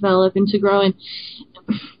tension develop and to grow,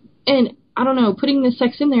 and I don't know, putting the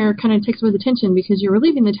sex in there kind of takes away the tension because you're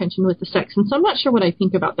relieving the tension with the sex, and so I'm not sure what I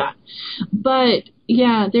think about that. But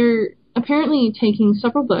yeah, they're apparently taking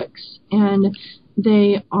several books and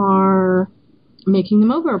they are making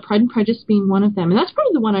them over, Pride and Prejudice being one of them. And that's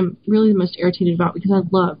probably the one I'm really the most irritated about because I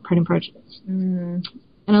love Pride and Prejudice. Mm.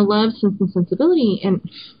 And I love Sense and Sensibility. And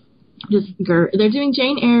just they're doing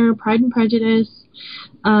Jane Eyre, Pride and Prejudice,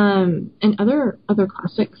 and other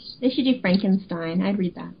classics. They should do Frankenstein. I'd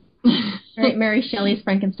read that. Right, Mary Shelley's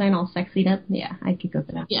Frankenstein all sexied up. Yeah, I could go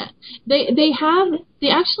for that. Yeah. They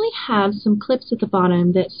actually have some clips at the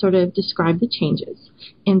bottom that sort of describe the changes.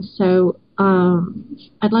 And so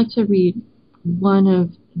I'd like to read one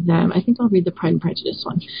of them. I think I'll read the Pride and Prejudice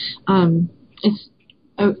one. It's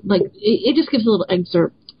it just gives a little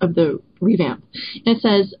excerpt of the revamp. And it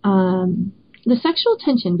says, the sexual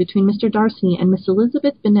tension between Mr. Darcy and Miss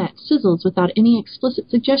Elizabeth Bennet sizzles without any explicit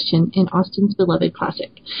suggestion in Austen's beloved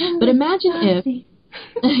classic. But imagine if...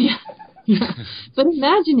 But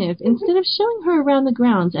imagine if, instead of showing her around the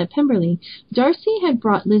grounds at Pemberley, Darcy had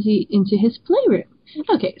brought Lizzie into his playroom.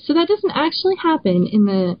 Okay, so that doesn't actually happen in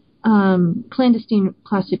the clandestine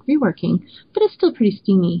classic reworking, but it's still pretty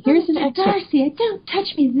steamy. Here's an excerpt. Darcy, don't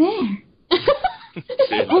touch me there.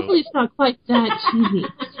 Hopefully it's not quite that cheesy.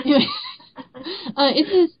 It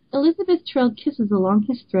says, Elizabeth trailed kisses along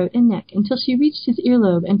his throat and neck until she reached his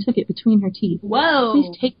earlobe and took it between her teeth. Whoa!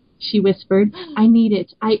 Please take it, she whispered. I need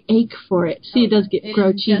it. I ache for it. See, it does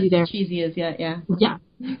grow cheesy there. Cheesy is, yeah. Yeah.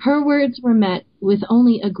 Her words were met with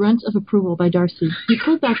only a grunt of approval by Darcy. He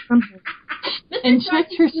pulled back from her and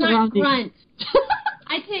checked her surroundings. Grunt.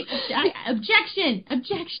 I take objection.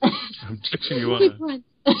 Objection, you want.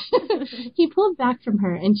 He pulled back from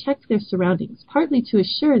her and checked their surroundings, partly to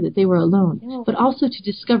assure that they were alone, but also to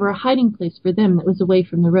discover a hiding place for them that was away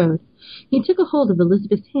from the road. He took a hold of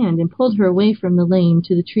Elizabeth's hand and pulled her away from the lane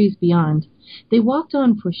to the trees beyond. They walked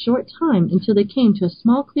on for a short time until they came to a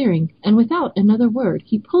small clearing, and without another word,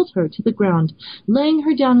 he pulled her to the ground, laying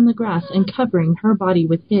her down in the grass and covering her body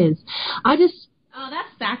with his. Oh,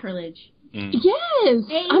 that's sacrilege. Mm. Yes!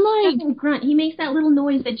 I'm like... grunt. He makes that little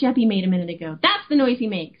noise that Jeppy made a minute ago. That's the noise he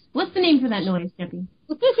makes. What's the name for that noise, Jeppy?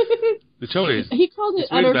 The trouble is, he called it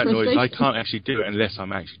utter that frustration. noise, I can't actually do it unless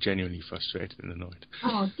I'm actually genuinely frustrated and annoyed.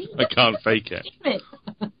 Oh, I can't fake it.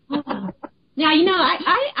 Now,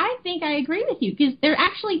 I think I agree with you, because they're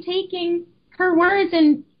actually taking her words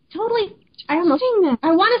and totally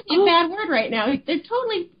I want to say a bad word right now. They're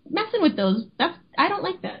totally messing with those. I don't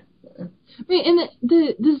like that. Right, and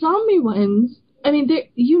the zombie ones, I mean,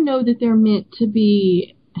 that they're meant to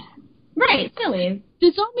be... Right, silly.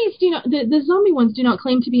 The zombies the zombie ones do not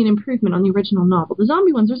claim to be an improvement on the original novel. The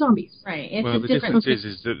zombie ones are zombies. Right. It's well, the difference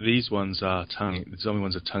is that these ones are the zombie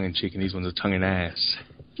ones are tongue in cheek, and these ones are tongue in ass.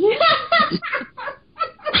 Well,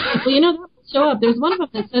 that will show up. There's one of them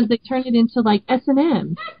that says they turn it into like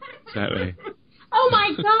S&M. Exactly. Oh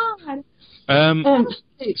my God.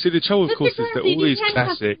 See, the trouble, of course, is that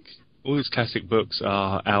all these classic books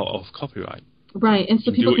are out of copyright. Right, and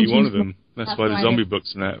so people do what you want of them. That's why the zombie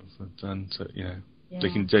books and that have done. So they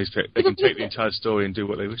can take the entire story and do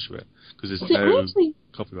what they wish with it because there's no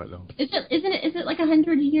copyright law. Is it like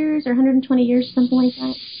 100 years or 120 years, something like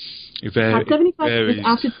that? It varies. 75 years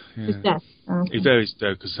after his death. Okay. It varies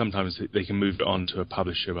though, because sometimes they can move it on to a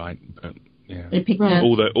publisher, right? But they pick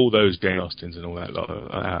all those Jane Austens and all that lot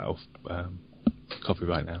are out of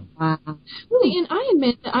copyright now. Wow. Really, and I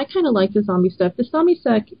admit that I kind of like the zombie stuff. The zombie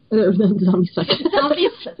sex. Zombie sex?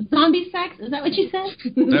 Is that what you said?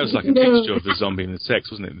 That was like a mixture of the zombie and the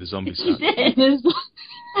sex, wasn't it? The zombie sex.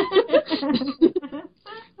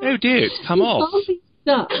 Oh dear, it's come off. Zombie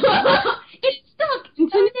stuff. It's stuck.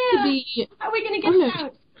 Intended to be. How are we going to get it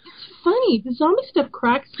out? It's funny. The zombie stuff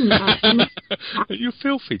cracks me up. You're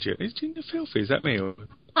filthy, Jim. You're filthy. Is that me? Or...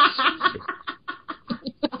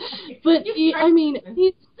 But, I mean,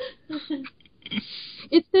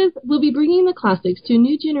 it says, we'll be bringing the classics to a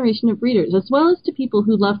new generation of readers, as well as to people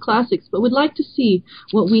who love classics, but would like to see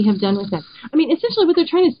what we have done with them. I mean, essentially what they're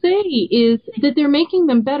trying to say is that they're making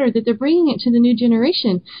them better, that they're bringing it to the new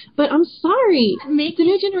generation. But I'm sorry, the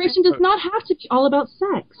new generation does not have to be all about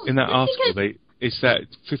sex. In that article, it's that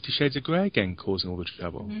 50 Shades of Grey again causing all the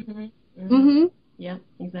trouble. Mm-hmm. Yeah,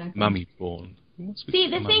 exactly. Mummy born. See,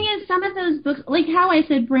 the thing is, some of those books, like how I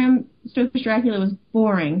said Bram Stoker's Dracula was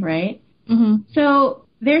boring, right? Mm-hmm. So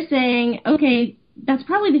they're saying, okay, that's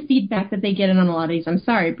probably the feedback that they get on a lot of these. I'm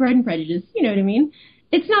sorry, Pride and Prejudice, you know what I mean?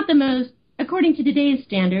 It's not the most, according to today's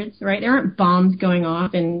standards, right? There aren't bombs going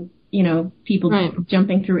off and, people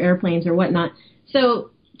jumping through airplanes or whatnot. So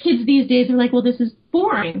kids these days are like, well, this is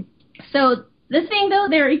boring. So the thing, though,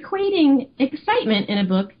 they're equating excitement in a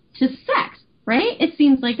book to sex. Right? It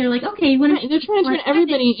seems like they're like, okay, they're trying to turn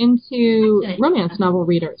everybody into romance novel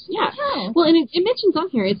readers. Yeah. Well, and it mentions on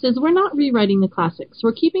here, it says, we're not rewriting the classics.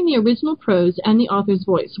 We're keeping the original prose and the author's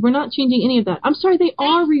voice. We're not changing any of that. I'm sorry, they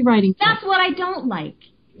are rewriting. That's what I don't like.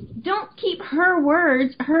 Don't keep her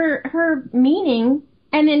words, her meaning,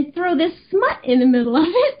 and then throw this smut in the middle of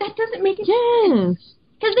it. That doesn't make it sense.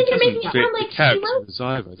 Because then you're making it sound like characters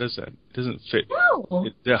either, does it? It doesn't fit. No.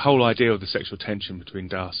 The whole idea of the sexual tension between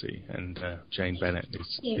Darcy and Jane Bennet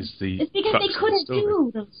is the. It's because they couldn't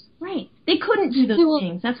do those. Right. They couldn't do those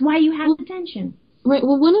things. That's why you have the tension. Right.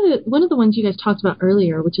 Well, one of the ones you guys talked about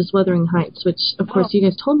earlier, which is Wuthering Heights, which of course you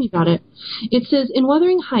guys told me about it. It says in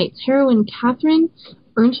Wuthering Heights, heroine Catherine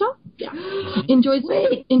Earnshaw enjoys.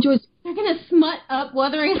 They're gonna smut up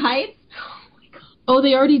Wuthering Heights. Oh,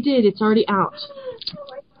 they already did. It's already out.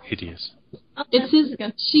 Hideous. It says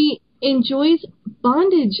she enjoys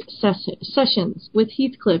bondage sessions with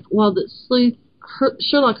Heathcliff while the sleuth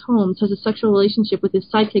Sherlock Holmes has a sexual relationship with his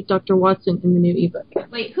sidekick Dr. Watson in the new ebook.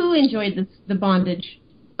 Wait, who enjoyed the bondage?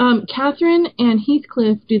 Catherine and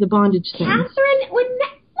Heathcliff do the bondage thing. Catherine would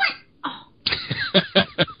what? Oh.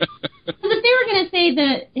 If they were going to say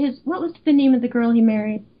that what was the name of the girl he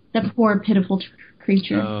married? The poor pitiful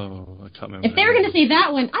creature. Oh, I can't remember. If they were going to say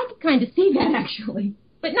that one, I could kind of see that actually.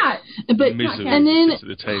 But not. And then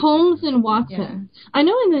Holmes and Watson. Yeah. I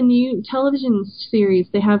know in the new television series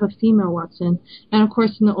they have a female Watson, and of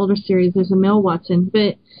course in the older series there's a male Watson.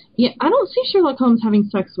 But yeah, I don't see Sherlock Holmes having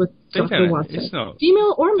sex with Dr. Watson. It's not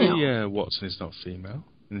female or male. Yeah, Watson is not female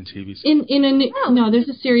in the TV series. In a new, no, there's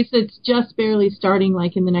a series that's just barely starting,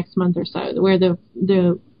 like in the next month or so, where the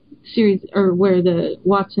series or where the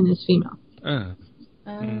Watson is female.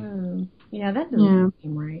 Yeah, that doesn't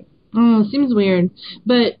seem right. Oh, seems weird.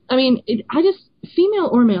 But, I mean, female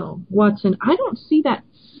or male Watson, I don't see that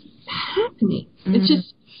happening. Mm-hmm. It's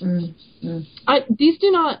just, these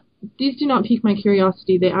do not pique my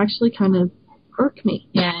curiosity. They actually kind of irk me.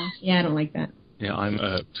 Yeah, I don't like that. Yeah, I'm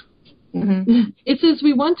irked. Mm-hmm. It says,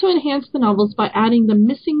 we want to enhance the novels by adding the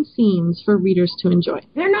missing scenes for readers to enjoy.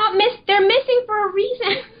 They're missing for a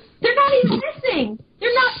reason. They're not even missing.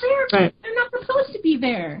 They're not there. Right. They're not supposed to be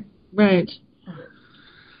there. Right.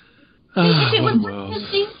 If it was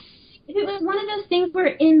one of those things where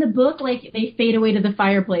in the book, like, they fade away to the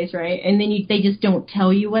fireplace, right, and then they just don't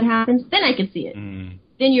tell you what happens, then I could see it.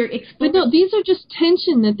 then you're exposed. But no, these are just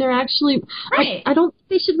tension that they're actually. Right. I don't think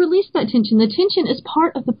they should release that tension. The tension is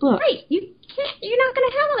part of the book. Right. You're not going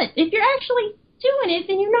to have it. If you're actually doing it,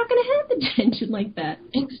 then you're not going to have the tension like that.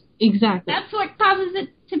 Exactly. That's what causes it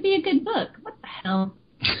to be a good book. What the hell?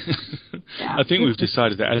 Yeah. I think we've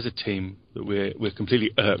decided that as a team that we're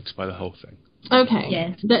completely irked by the whole thing. Okay.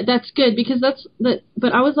 Yes. That's good because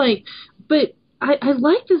but I was like, but I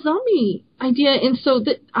like the zombie idea, and so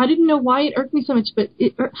I didn't know why it irked me so much. But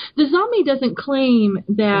the zombie doesn't claim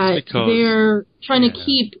that they're trying to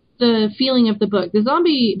keep the feeling of the book. The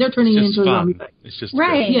zombie, they're turning it into a zombie book. It's just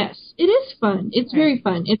right. Fun. Yes, it is fun. It's very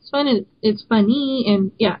fun. It's fun. And it's funny,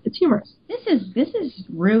 and yeah, it's humorous.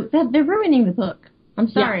 They're ruining the book. I'm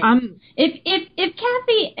sorry. Yeah, if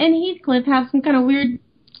Kathy and Heathcliff have some kind of weird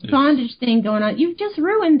bondage thing going on, you've just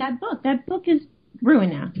ruined that book. That book is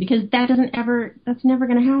ruined now because that's never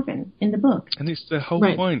going to happen in the book. And it's the whole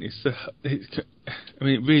point. I mean,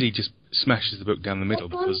 it really just smashes the book down the middle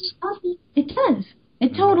because it does.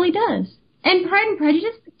 It totally does. And Pride and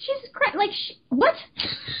Prejudice, Jesus Christ, what?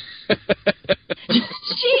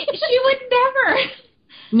 she would never.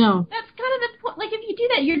 No. That's kind of the point. Like, if you do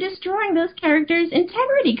that, you're destroying those characters'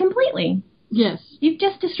 integrity completely. Yes. You've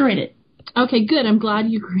just destroyed it. Okay, good. I'm glad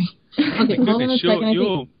you agree. Okay, hold on a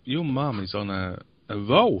second. Your mum is on a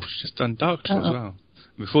roll. She's just done Darkshire as well.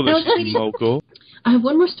 Before that, she's Mulgore. I have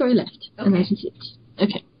one more story left, and that's it.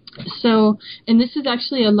 Okay. So, and this is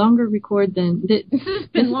actually a longer record than... This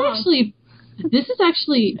is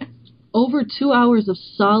actually over 2 hours of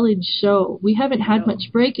solid show. We haven't had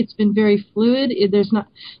much break. It's been very fluid. This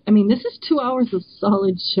is 2 hours of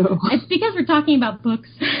solid show. It's because we're talking about books.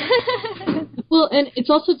 Well, and it's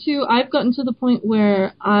also, too, I've gotten to the point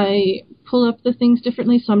where I pull up the things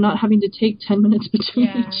differently, so I'm not having to take 10 minutes between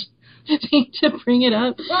each thing to bring it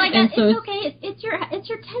up. Well, I guess it's okay. It's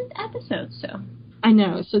your 10th episode, so... I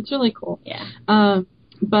know, so it's really cool. Yeah. Yeah.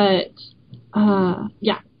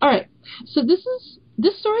 All right. So this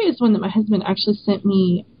story is one that my husband actually sent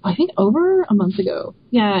me, I think, over a month ago.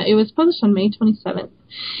 Yeah, it was published on May 27th.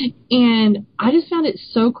 And I just found it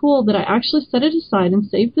so cool that I actually set it aside and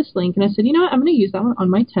saved this link. And I said, you know what, I'm going to use that one on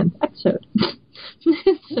my 10th episode.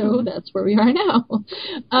 So that's where we are now.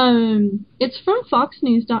 It's from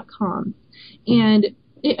foxnews.com. And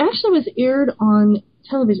it actually was aired on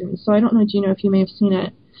television, so I don't know, Gina, if you may have seen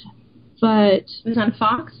it. But it was on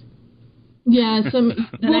Fox? Yeah, just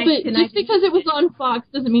because it was on Fox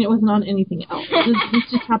doesn't mean it wasn't on anything else.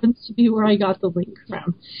 This just happens to be where I got the link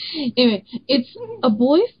from. Anyway, it's a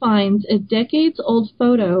boy finds a decades-old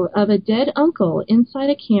photo of a dead uncle inside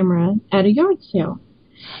a camera at a yard sale.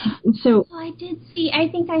 And so I did see. I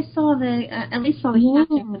think I saw at least saw the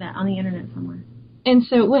caption for that on the internet somewhere. And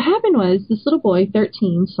so what happened was this little boy,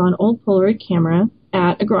 13, saw an old Polaroid camera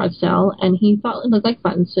at a garage sale, and he thought it looked like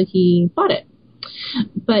fun, so he bought it.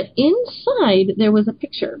 But inside, there was a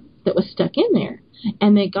picture that was stuck in there.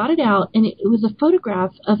 And they got it out, and it was a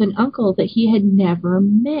photograph of an uncle that he had never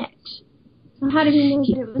met. So how did he know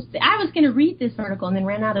that it was... I was going to read this article and then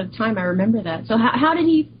ran out of time. I remember that. So how did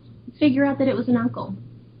he figure out that it was an uncle?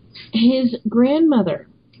 His grandmother.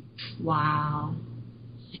 Wow.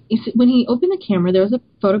 When he opened the camera, there was a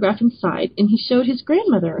photograph inside, and he showed his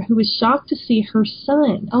grandmother, who was shocked to see her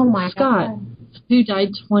son, Scott, who died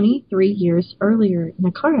 23 years earlier in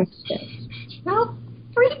a car accident. How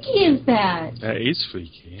freaky is that? That is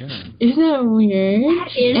freaky, yeah. Isn't that weird?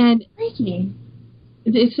 That is freaky.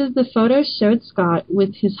 It says the photo showed Scott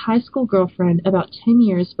with his high school girlfriend about 10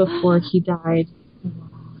 years before he died.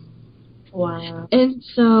 Wow. And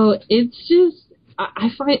so it's just, I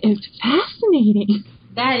find it fascinating.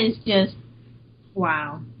 That is just,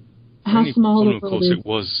 wow. How small the world is. Of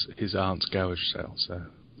course, it was his aunt's garage sale, so.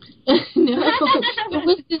 No,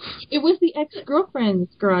 it was the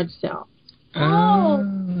ex-girlfriend's garage sale. Oh.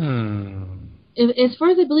 As far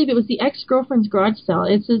as I believe, it was the ex-girlfriend's garage sale.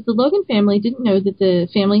 It says the Logan family didn't know that the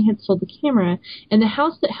family had sold the camera, and the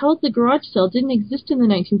house that held the garage sale didn't exist in the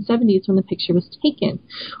 1970s when the picture was taken,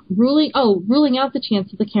 ruling out the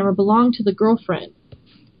chance that the camera belonged to the girlfriend.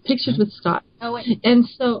 Pictures with Scott. Oh, wait. And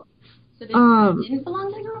so it didn't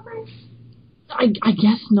belong to the girlfriend? I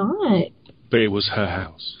guess not. But it was her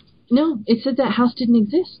house. No, it said that house didn't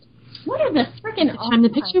exist. What are the freaking At the time the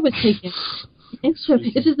picture was taken. And so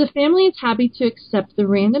it says the family is happy to accept the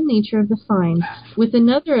random nature of the find, with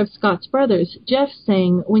another of Scott's brothers, Jeff,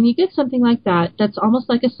 saying, when you get something like that, that's almost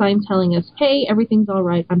like a sign telling us, hey, everything's all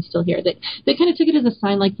right, I'm still here. They kind of took it as a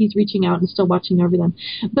sign like he's reaching out and still watching over them.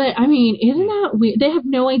 But, I mean, isn't that weird? They have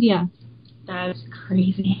no idea. That's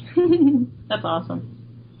crazy. That's awesome.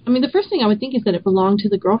 I mean, the first thing I would think is that it belonged to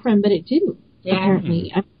the girlfriend, but it didn't,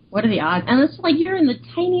 apparently. What are the odds? And it's like you're in the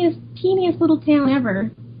teeniest little town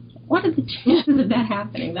ever. What are the chances of that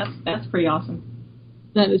happening? That's pretty awesome.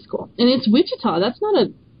 That is cool. And it's Wichita. That's not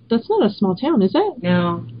a small town, is it?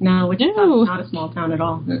 No, Wichita's not a small town at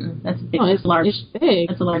all. Mm-mm. That's big. It's large. It's big.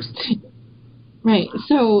 That's a large. Right.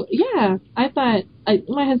 So, yeah, I thought,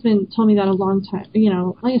 my husband told me that a long time,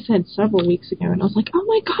 like I said, several weeks ago, and I was like, oh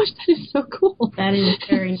my gosh, that is so cool. That is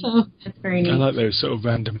very, that's very neat. I like those sort of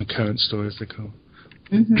random occurrence stories they call.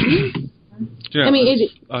 Mm-hmm.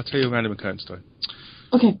 I'll tell you a random occurrence story.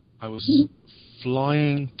 Okay. I was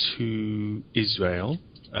flying to Israel.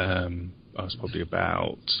 I was probably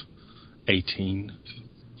about 18.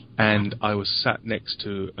 And I was sat next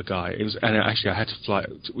to a guy. I had to fly.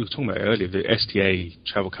 We were talking about it earlier. The STA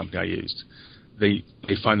travel company I used, they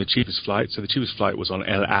find the cheapest flight. So the cheapest flight was on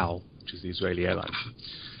El Al, which is the Israeli airline.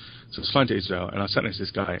 So I was flying to Israel, and I was sat next to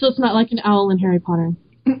this guy. So it's not like an owl in Harry Potter.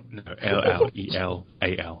 No,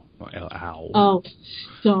 L-L-E-L-A-L, not El Al. Oh,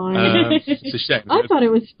 darn! It's a shame. I thought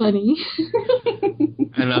it was funny.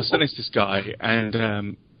 And I was sat next to this guy,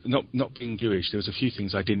 and not being Jewish, there was a few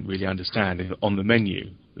things I didn't really understand on the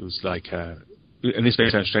menu. It was like, and this may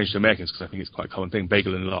sound strange to Americans because I think it's quite a common thing,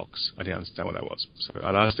 bagel and lox. I didn't understand what that was. So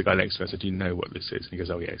I asked the guy next to me, I said, do you know what this is? And he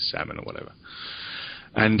goes, oh yeah, it's salmon or whatever.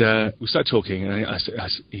 And we started talking, and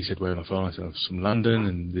he said, where am I from? I said, I'm from London,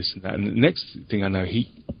 and this and that. And the next thing I know,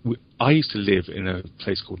 I used to live in a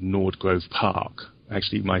place called Nordgrove Park.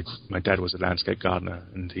 Actually, my dad was a landscape gardener,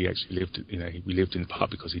 and he actually we lived in the park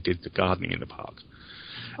because he did the gardening in the park.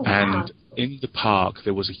 Oh, wow. And in the park,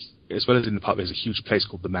 as well as in the park, there's a huge place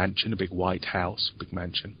called the Mansion, a big white house, big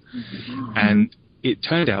mansion. Mm-hmm. And it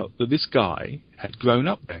turned out that this guy had grown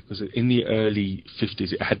up there, because in the early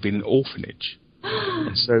 50s, it had been an orphanage.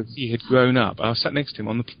 And so he had grown up. I was sat next to him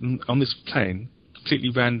on this plane, completely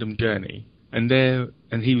random journey,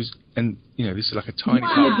 he was, this is like a tiny.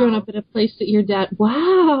 Wow. He had grown up at a place that your dad.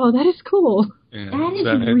 Wow, that is cool. Yeah, that is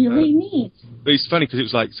really neat. But it's funny because it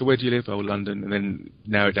was like, so where do you live? Oh, London, and then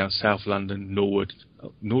narrowed down South London, Norwood,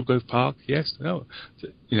 Nordgrove Park. Yes, no,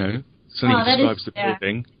 suddenly he describes the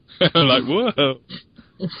building. I'm like, whoa.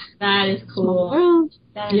 That is cool.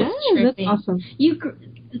 That is trippy. That's awesome.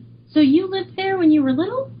 So you lived there when you were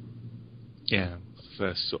little? Yeah,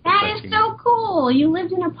 first sort of. That is so cool. You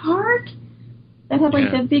lived in a park that had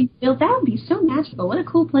that big build. That would be so magical. What a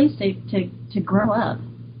cool place to grow up.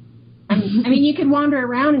 I mean, you could wander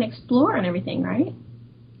around and explore and everything, right?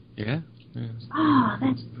 Yeah. Ah,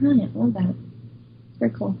 that's brilliant. I love that.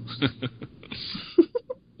 Very cool.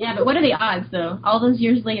 Yeah, but what are the odds, though? All those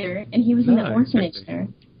years later, and he was in the orphanage there.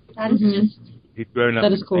 That is just... He'd grown up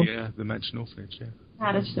that is cool. The Mansion orphanage, yeah.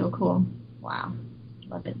 That is so cool. Wow.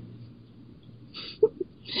 Love it.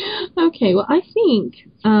 Okay, well, I think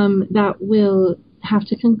that we'll have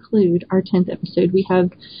to conclude our 10th episode.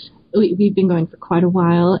 We've been going for quite a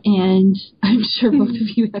while, and I'm sure both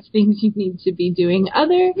of you have things you need to be doing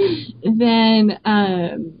other than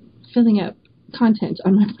filling up content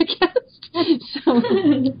on my podcast. So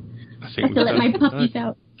I think to let my puppies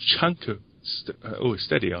out. Chunk of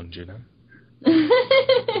steady on, Gina.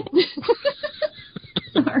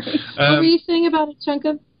 Sorry. What were you saying about a chunk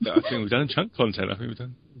of? I think we've done chunk content. I think we've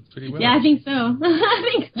done pretty well. Yeah, I think so.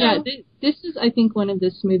 Yeah, this is, I think, one of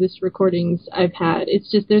the smoothest recordings I've had.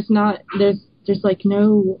 It's just there's like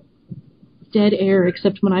no dead air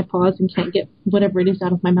except when I pause and can't get whatever it is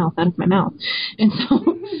out of my mouth. And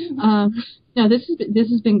so, no, this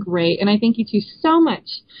has been great, and I thank you two so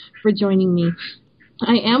much for joining me.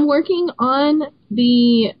 I am working on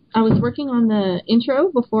I was working on the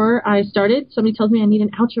intro before I started. Somebody tells me I need an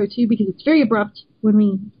outro too because it's very abrupt when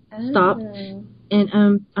we stop.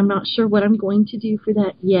 And I'm not sure what I'm going to do for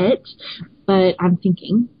that yet, but I'm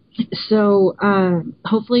thinking. So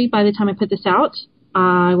hopefully by the time I put this out,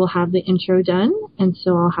 I will have the intro done. And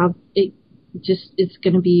so I'll have it it's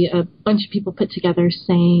going to be a bunch of people put together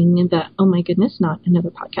saying that, oh my goodness, not another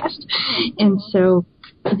podcast. And so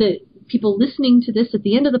the people listening to this at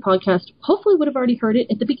the end of the podcast hopefully would have already heard it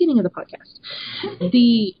at the beginning of the podcast.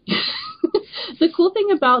 The cool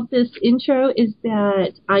thing about this intro is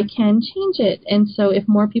that I can change it. And so if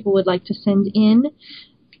more people would like to send in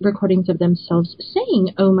recordings of themselves saying,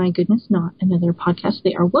 oh my goodness, not another podcast,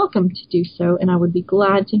 they are welcome to do so. And I would be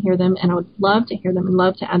glad to hear them. And I would love to hear them and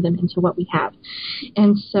love to add them into what we have.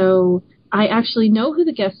 And so I actually know who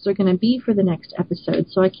the guests are going to be for the next episode.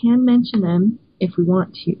 So I can mention them if we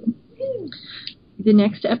want to. The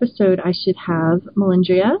next episode, I should have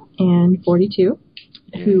Melindria and 42.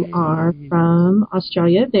 who are from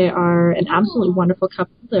Australia. They are an absolutely wonderful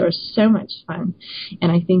couple. They're so much fun.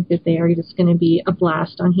 And I think that they are just going to be a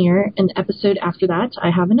blast on here. And the episode after that, I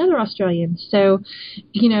have another Australian. So,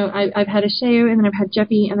 I've had a Sheo, and then I've had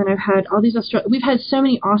Jeppy, and then I've had all these We've had so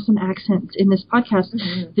many awesome accents in this podcast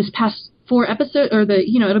this past 4 episodes, or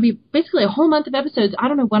it'll be basically a whole month of episodes. I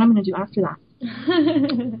don't know what I'm going to do after that.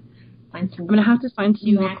 I'm going to have to find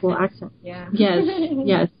some more cool accents. Yeah.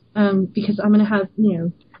 Yes. Because I'm going to have,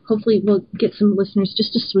 hopefully we'll get some listeners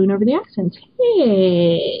just to swoon over the accents.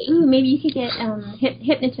 Hey. Ooh, maybe you could get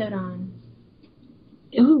Hypnotoad on.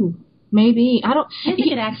 Ooh, maybe. I don't. He has a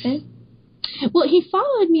good accent. Well, he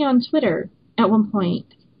followed me on Twitter at one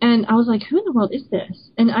point, and I was like, "Who in the world is this?"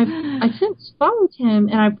 And I since followed him,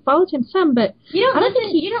 and I've followed him some, but you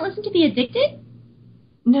don't listen to The Addicted?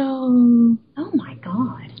 No. Oh my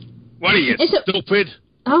God. What are you, stupid?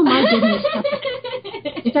 Oh my goodness.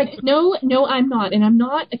 In fact, no, I'm not. And I'm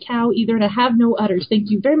not a cow either, and I have no udders. Thank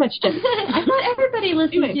you very much, Jeff. I thought everybody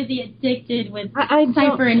listened to The Addicted with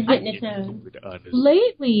Cypher and Hypnotoad.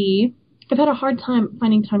 Lately, I've had a hard time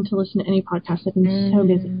finding time to listen to any podcast. I've been so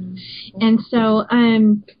busy. And so,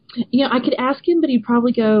 I could ask him, but he'd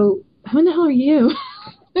probably go, "Who in the hell are you?"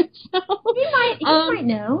 So, he might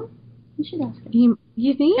know. You should ask him.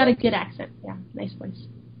 You think? Got a good accent. Yeah, nice voice.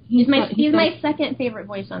 He's my second favorite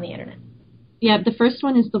voice on the internet. Yeah, the first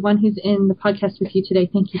one is the one who's in the podcast with you today.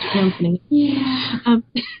 Thank you for mentioning. Yeah.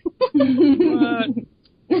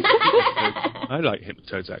 I like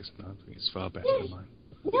Hypnotoad's accent. I think it's far better than mine.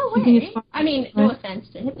 No way. I mean, no offense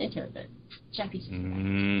to Hypnotoad, but Jeppy's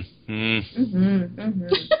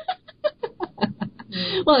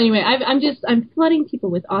Well, anyway, I'm flooding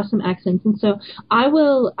people with awesome accents, and so I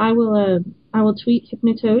will tweet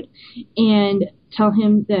Hypnotoad and tell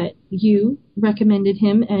him that you recommended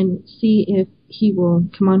him and see if he will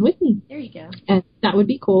come on with me. There you go. And that would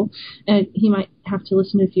be cool. And he might have to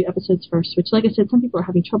listen to a few episodes first, which, like I said, some people are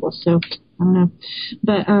having trouble, so I don't know.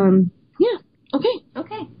 But, yeah. Okay.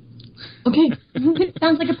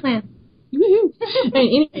 Sounds like a plan. Woohoo! All right,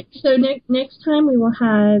 anyway, so next time we will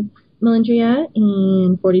have Melandria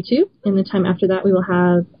and 42, and the time after that we will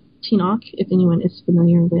have Tinoch, if anyone is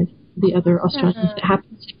familiar with the other Australians that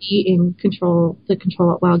happen to be in the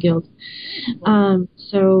Control at WoW Guild.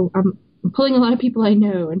 So I'm pulling a lot of people I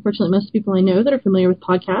know. Unfortunately, most of the people I know that are familiar with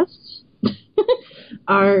podcasts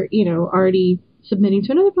are, already submitting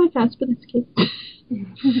to another podcast, but that's okay.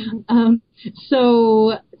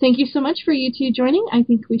 So thank you so much for you two joining. I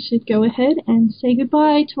think we should go ahead and say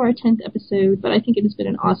goodbye to our 10th episode, but I think it has been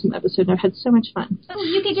an awesome episode, and I've had so much fun. Oh,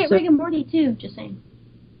 you could get Rigor Morty too, just saying.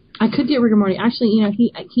 I could get Rigor Morty. Actually,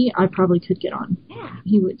 I probably could get on. Yeah.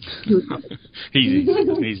 He would probably.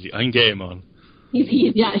 Easy. I can get him on. He's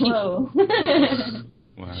easy. Yeah. Slow.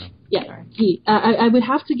 Wow. Yeah. I would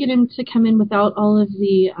have to get him to come in without all of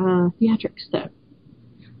the theatrics, though.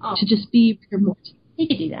 Oh. To just be Rigor Morty. He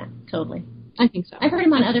could do that, totally. I think so. I've heard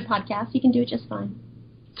him on other podcasts. He can do it just fine.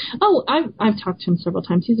 Oh, I've talked to him several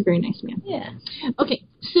times. He's a very nice man. Yeah. Okay,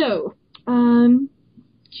 so,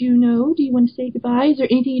 Juno, do you want to say goodbye? Is there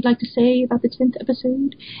anything you'd like to say about the 10th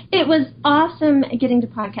episode? It was awesome getting to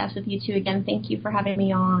podcast with you two again. Thank you for having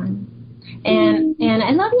me on. And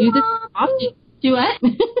I love you. Do this more often. Do what?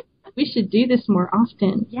 We should do this more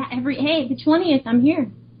often. Yeah, the 20th, I'm here.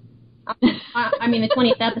 I mean, the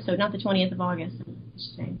 20th episode, not the 20th of August.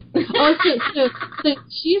 Oh, so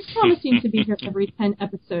she's promising to be here every 10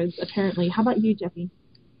 episodes, apparently. How about you, Jeppy?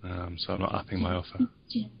 So I'm not upping my offer. But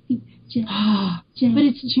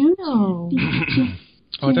it's Juno.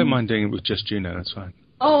 I don't mind doing it with just Juno, that's fine.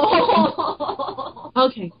 Oh.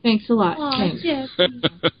 Okay, thanks a lot. Oh, thanks.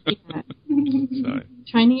 Sorry.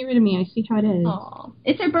 Trying to get rid of me. I see how it is. Oh.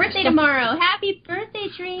 It's her birthday tomorrow. Happy birthday,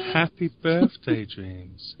 Dreams. Happy birthday,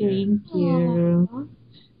 Dreams. Thank you. Aww.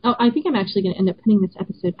 Oh, I think I'm actually going to end up putting this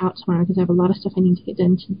episode out tomorrow because I have a lot of stuff I need to get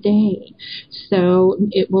done today. So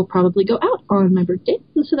it will probably go out on my birthday.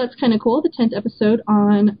 So that's kind of cool. The 10th episode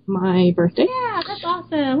on my birthday. Yeah, that's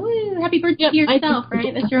awesome. Woo. Happy birthday to yourself,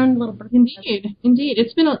 right? That's your own little birthday. Indeed.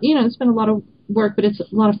 It's been a lot of work, but it's a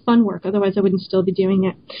lot of fun work. Otherwise, I wouldn't still be doing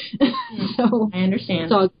it. So I understand.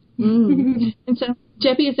 So, And so,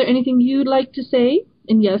 Jeppy, is there anything you'd like to say?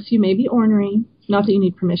 And yes, you may be ornery. Not that you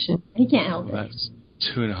need permission. He can't help it. That's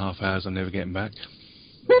 2.5 hours I'm never getting back.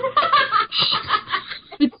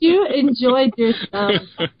 But you enjoyed yourself.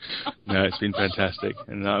 No, it's been fantastic,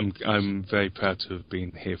 and I'm very proud to have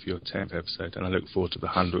been here for your 10th episode, and I look forward to the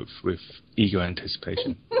 100th with eager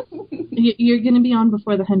anticipation. You're going to be on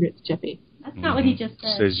before the 100th, Jeppy. That's not what he just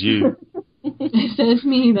said. Says you. It says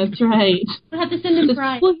me, that's right. We'll have to send him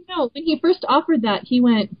prize. Well, when he first offered that, he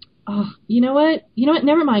went, oh, you know what?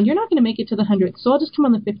 Never mind. You're not going to make it to the 100th, so I'll just come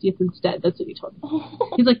on the 50th instead. That's what he told me.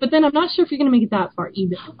 Oh. He's like, but then I'm not sure if you're going to make it that far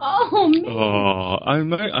either. Oh, man. Oh, I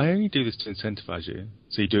only do this to incentivize you.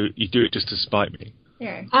 So you do it just to spite me.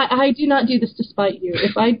 Here. I do not do this to spite you.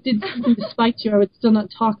 If I did something to spite you, I would still not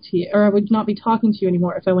talk to you, or I would not be talking to you anime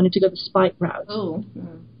if I wanted to go the spite route. Oh.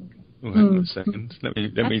 Oh, hang on a second. Let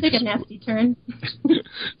me take a nasty turn.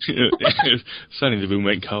 Suddenly the room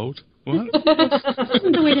went cold. What? This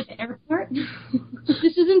isn't the way to the airport.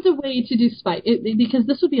 This isn't the way to do spite, because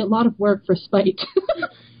this would be a lot of work for spite.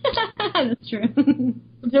 That's true.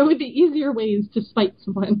 There would be easier ways to spite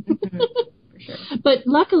someone. For sure. But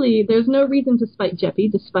luckily, there's no reason to spite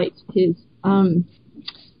Jeppy, despite his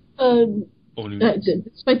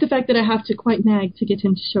despite the fact that I have to quite nag to get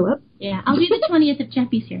him to show up. Yeah, I'll do the 20th if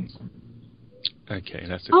Jeppy's here. So. Okay,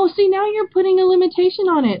 that's it. Oh, see, now you're putting a limitation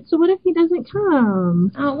on it. So what if he doesn't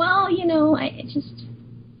come? Oh, well, I just...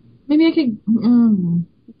 Maybe I could...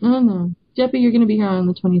 I don't know. Jeppy, you're going to be here on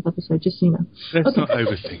the 20th episode, just so you know. Let's not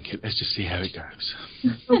overthink it. Let's just see how it goes.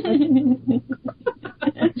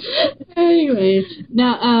 Anyway,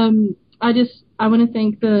 now, I want to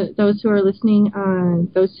thank those who are listening,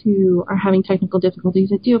 those who are having technical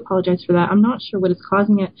difficulties. I do apologize for that. I'm not sure what is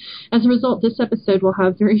causing it. As a result, this episode will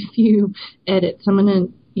have very few edits. I'm going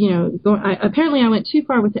to, apparently I went too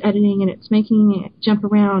far with the editing, and it's making it jump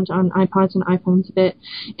around on iPods and iPhones a bit.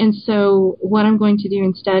 And so what I'm going to do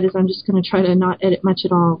instead is I'm just going to try to not edit much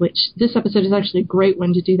at all, which this episode is actually a great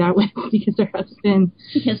one to do that with, because there has been...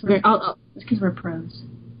 Because we're pros.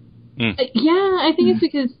 Yeah, I think it's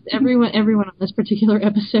because everyone on this particular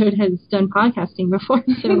episode has done podcasting before.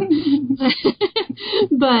 So,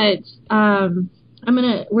 but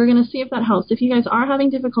we're gonna see if that helps. If you guys are having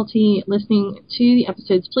difficulty listening to the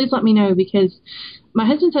episodes, please let me know, because my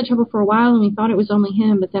husband's had trouble for a while, and we thought it was only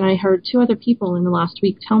him. But then I heard 2 other people in the last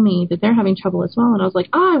week tell me that they're having trouble as well, and I was like,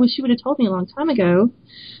 I wish you would have told me a long time ago,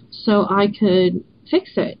 so I could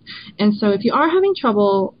fix it. And so if you are having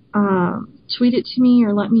trouble, tweet it to me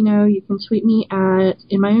or let me know. You can tweet me at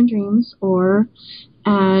In My Own Dreams or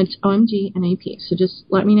at OMGNAP. So just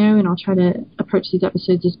let me know, and I'll try to approach these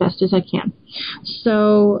episodes as best as I can.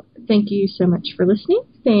 So thank you so much for listening.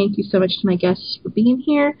 Thank you so much to my guests for being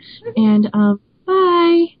here. And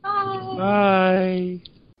bye. Bye. Bye.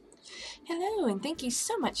 Hello, and thank you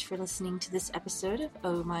so much for listening to this episode of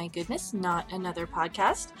Oh My Goodness, Not Another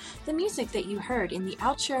Podcast. The music that you heard in the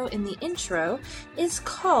outro and the intro is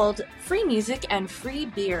called Free Music and Free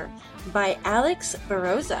Beer by Alex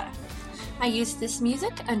Baroza. I used this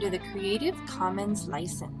music under the Creative Commons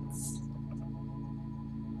license.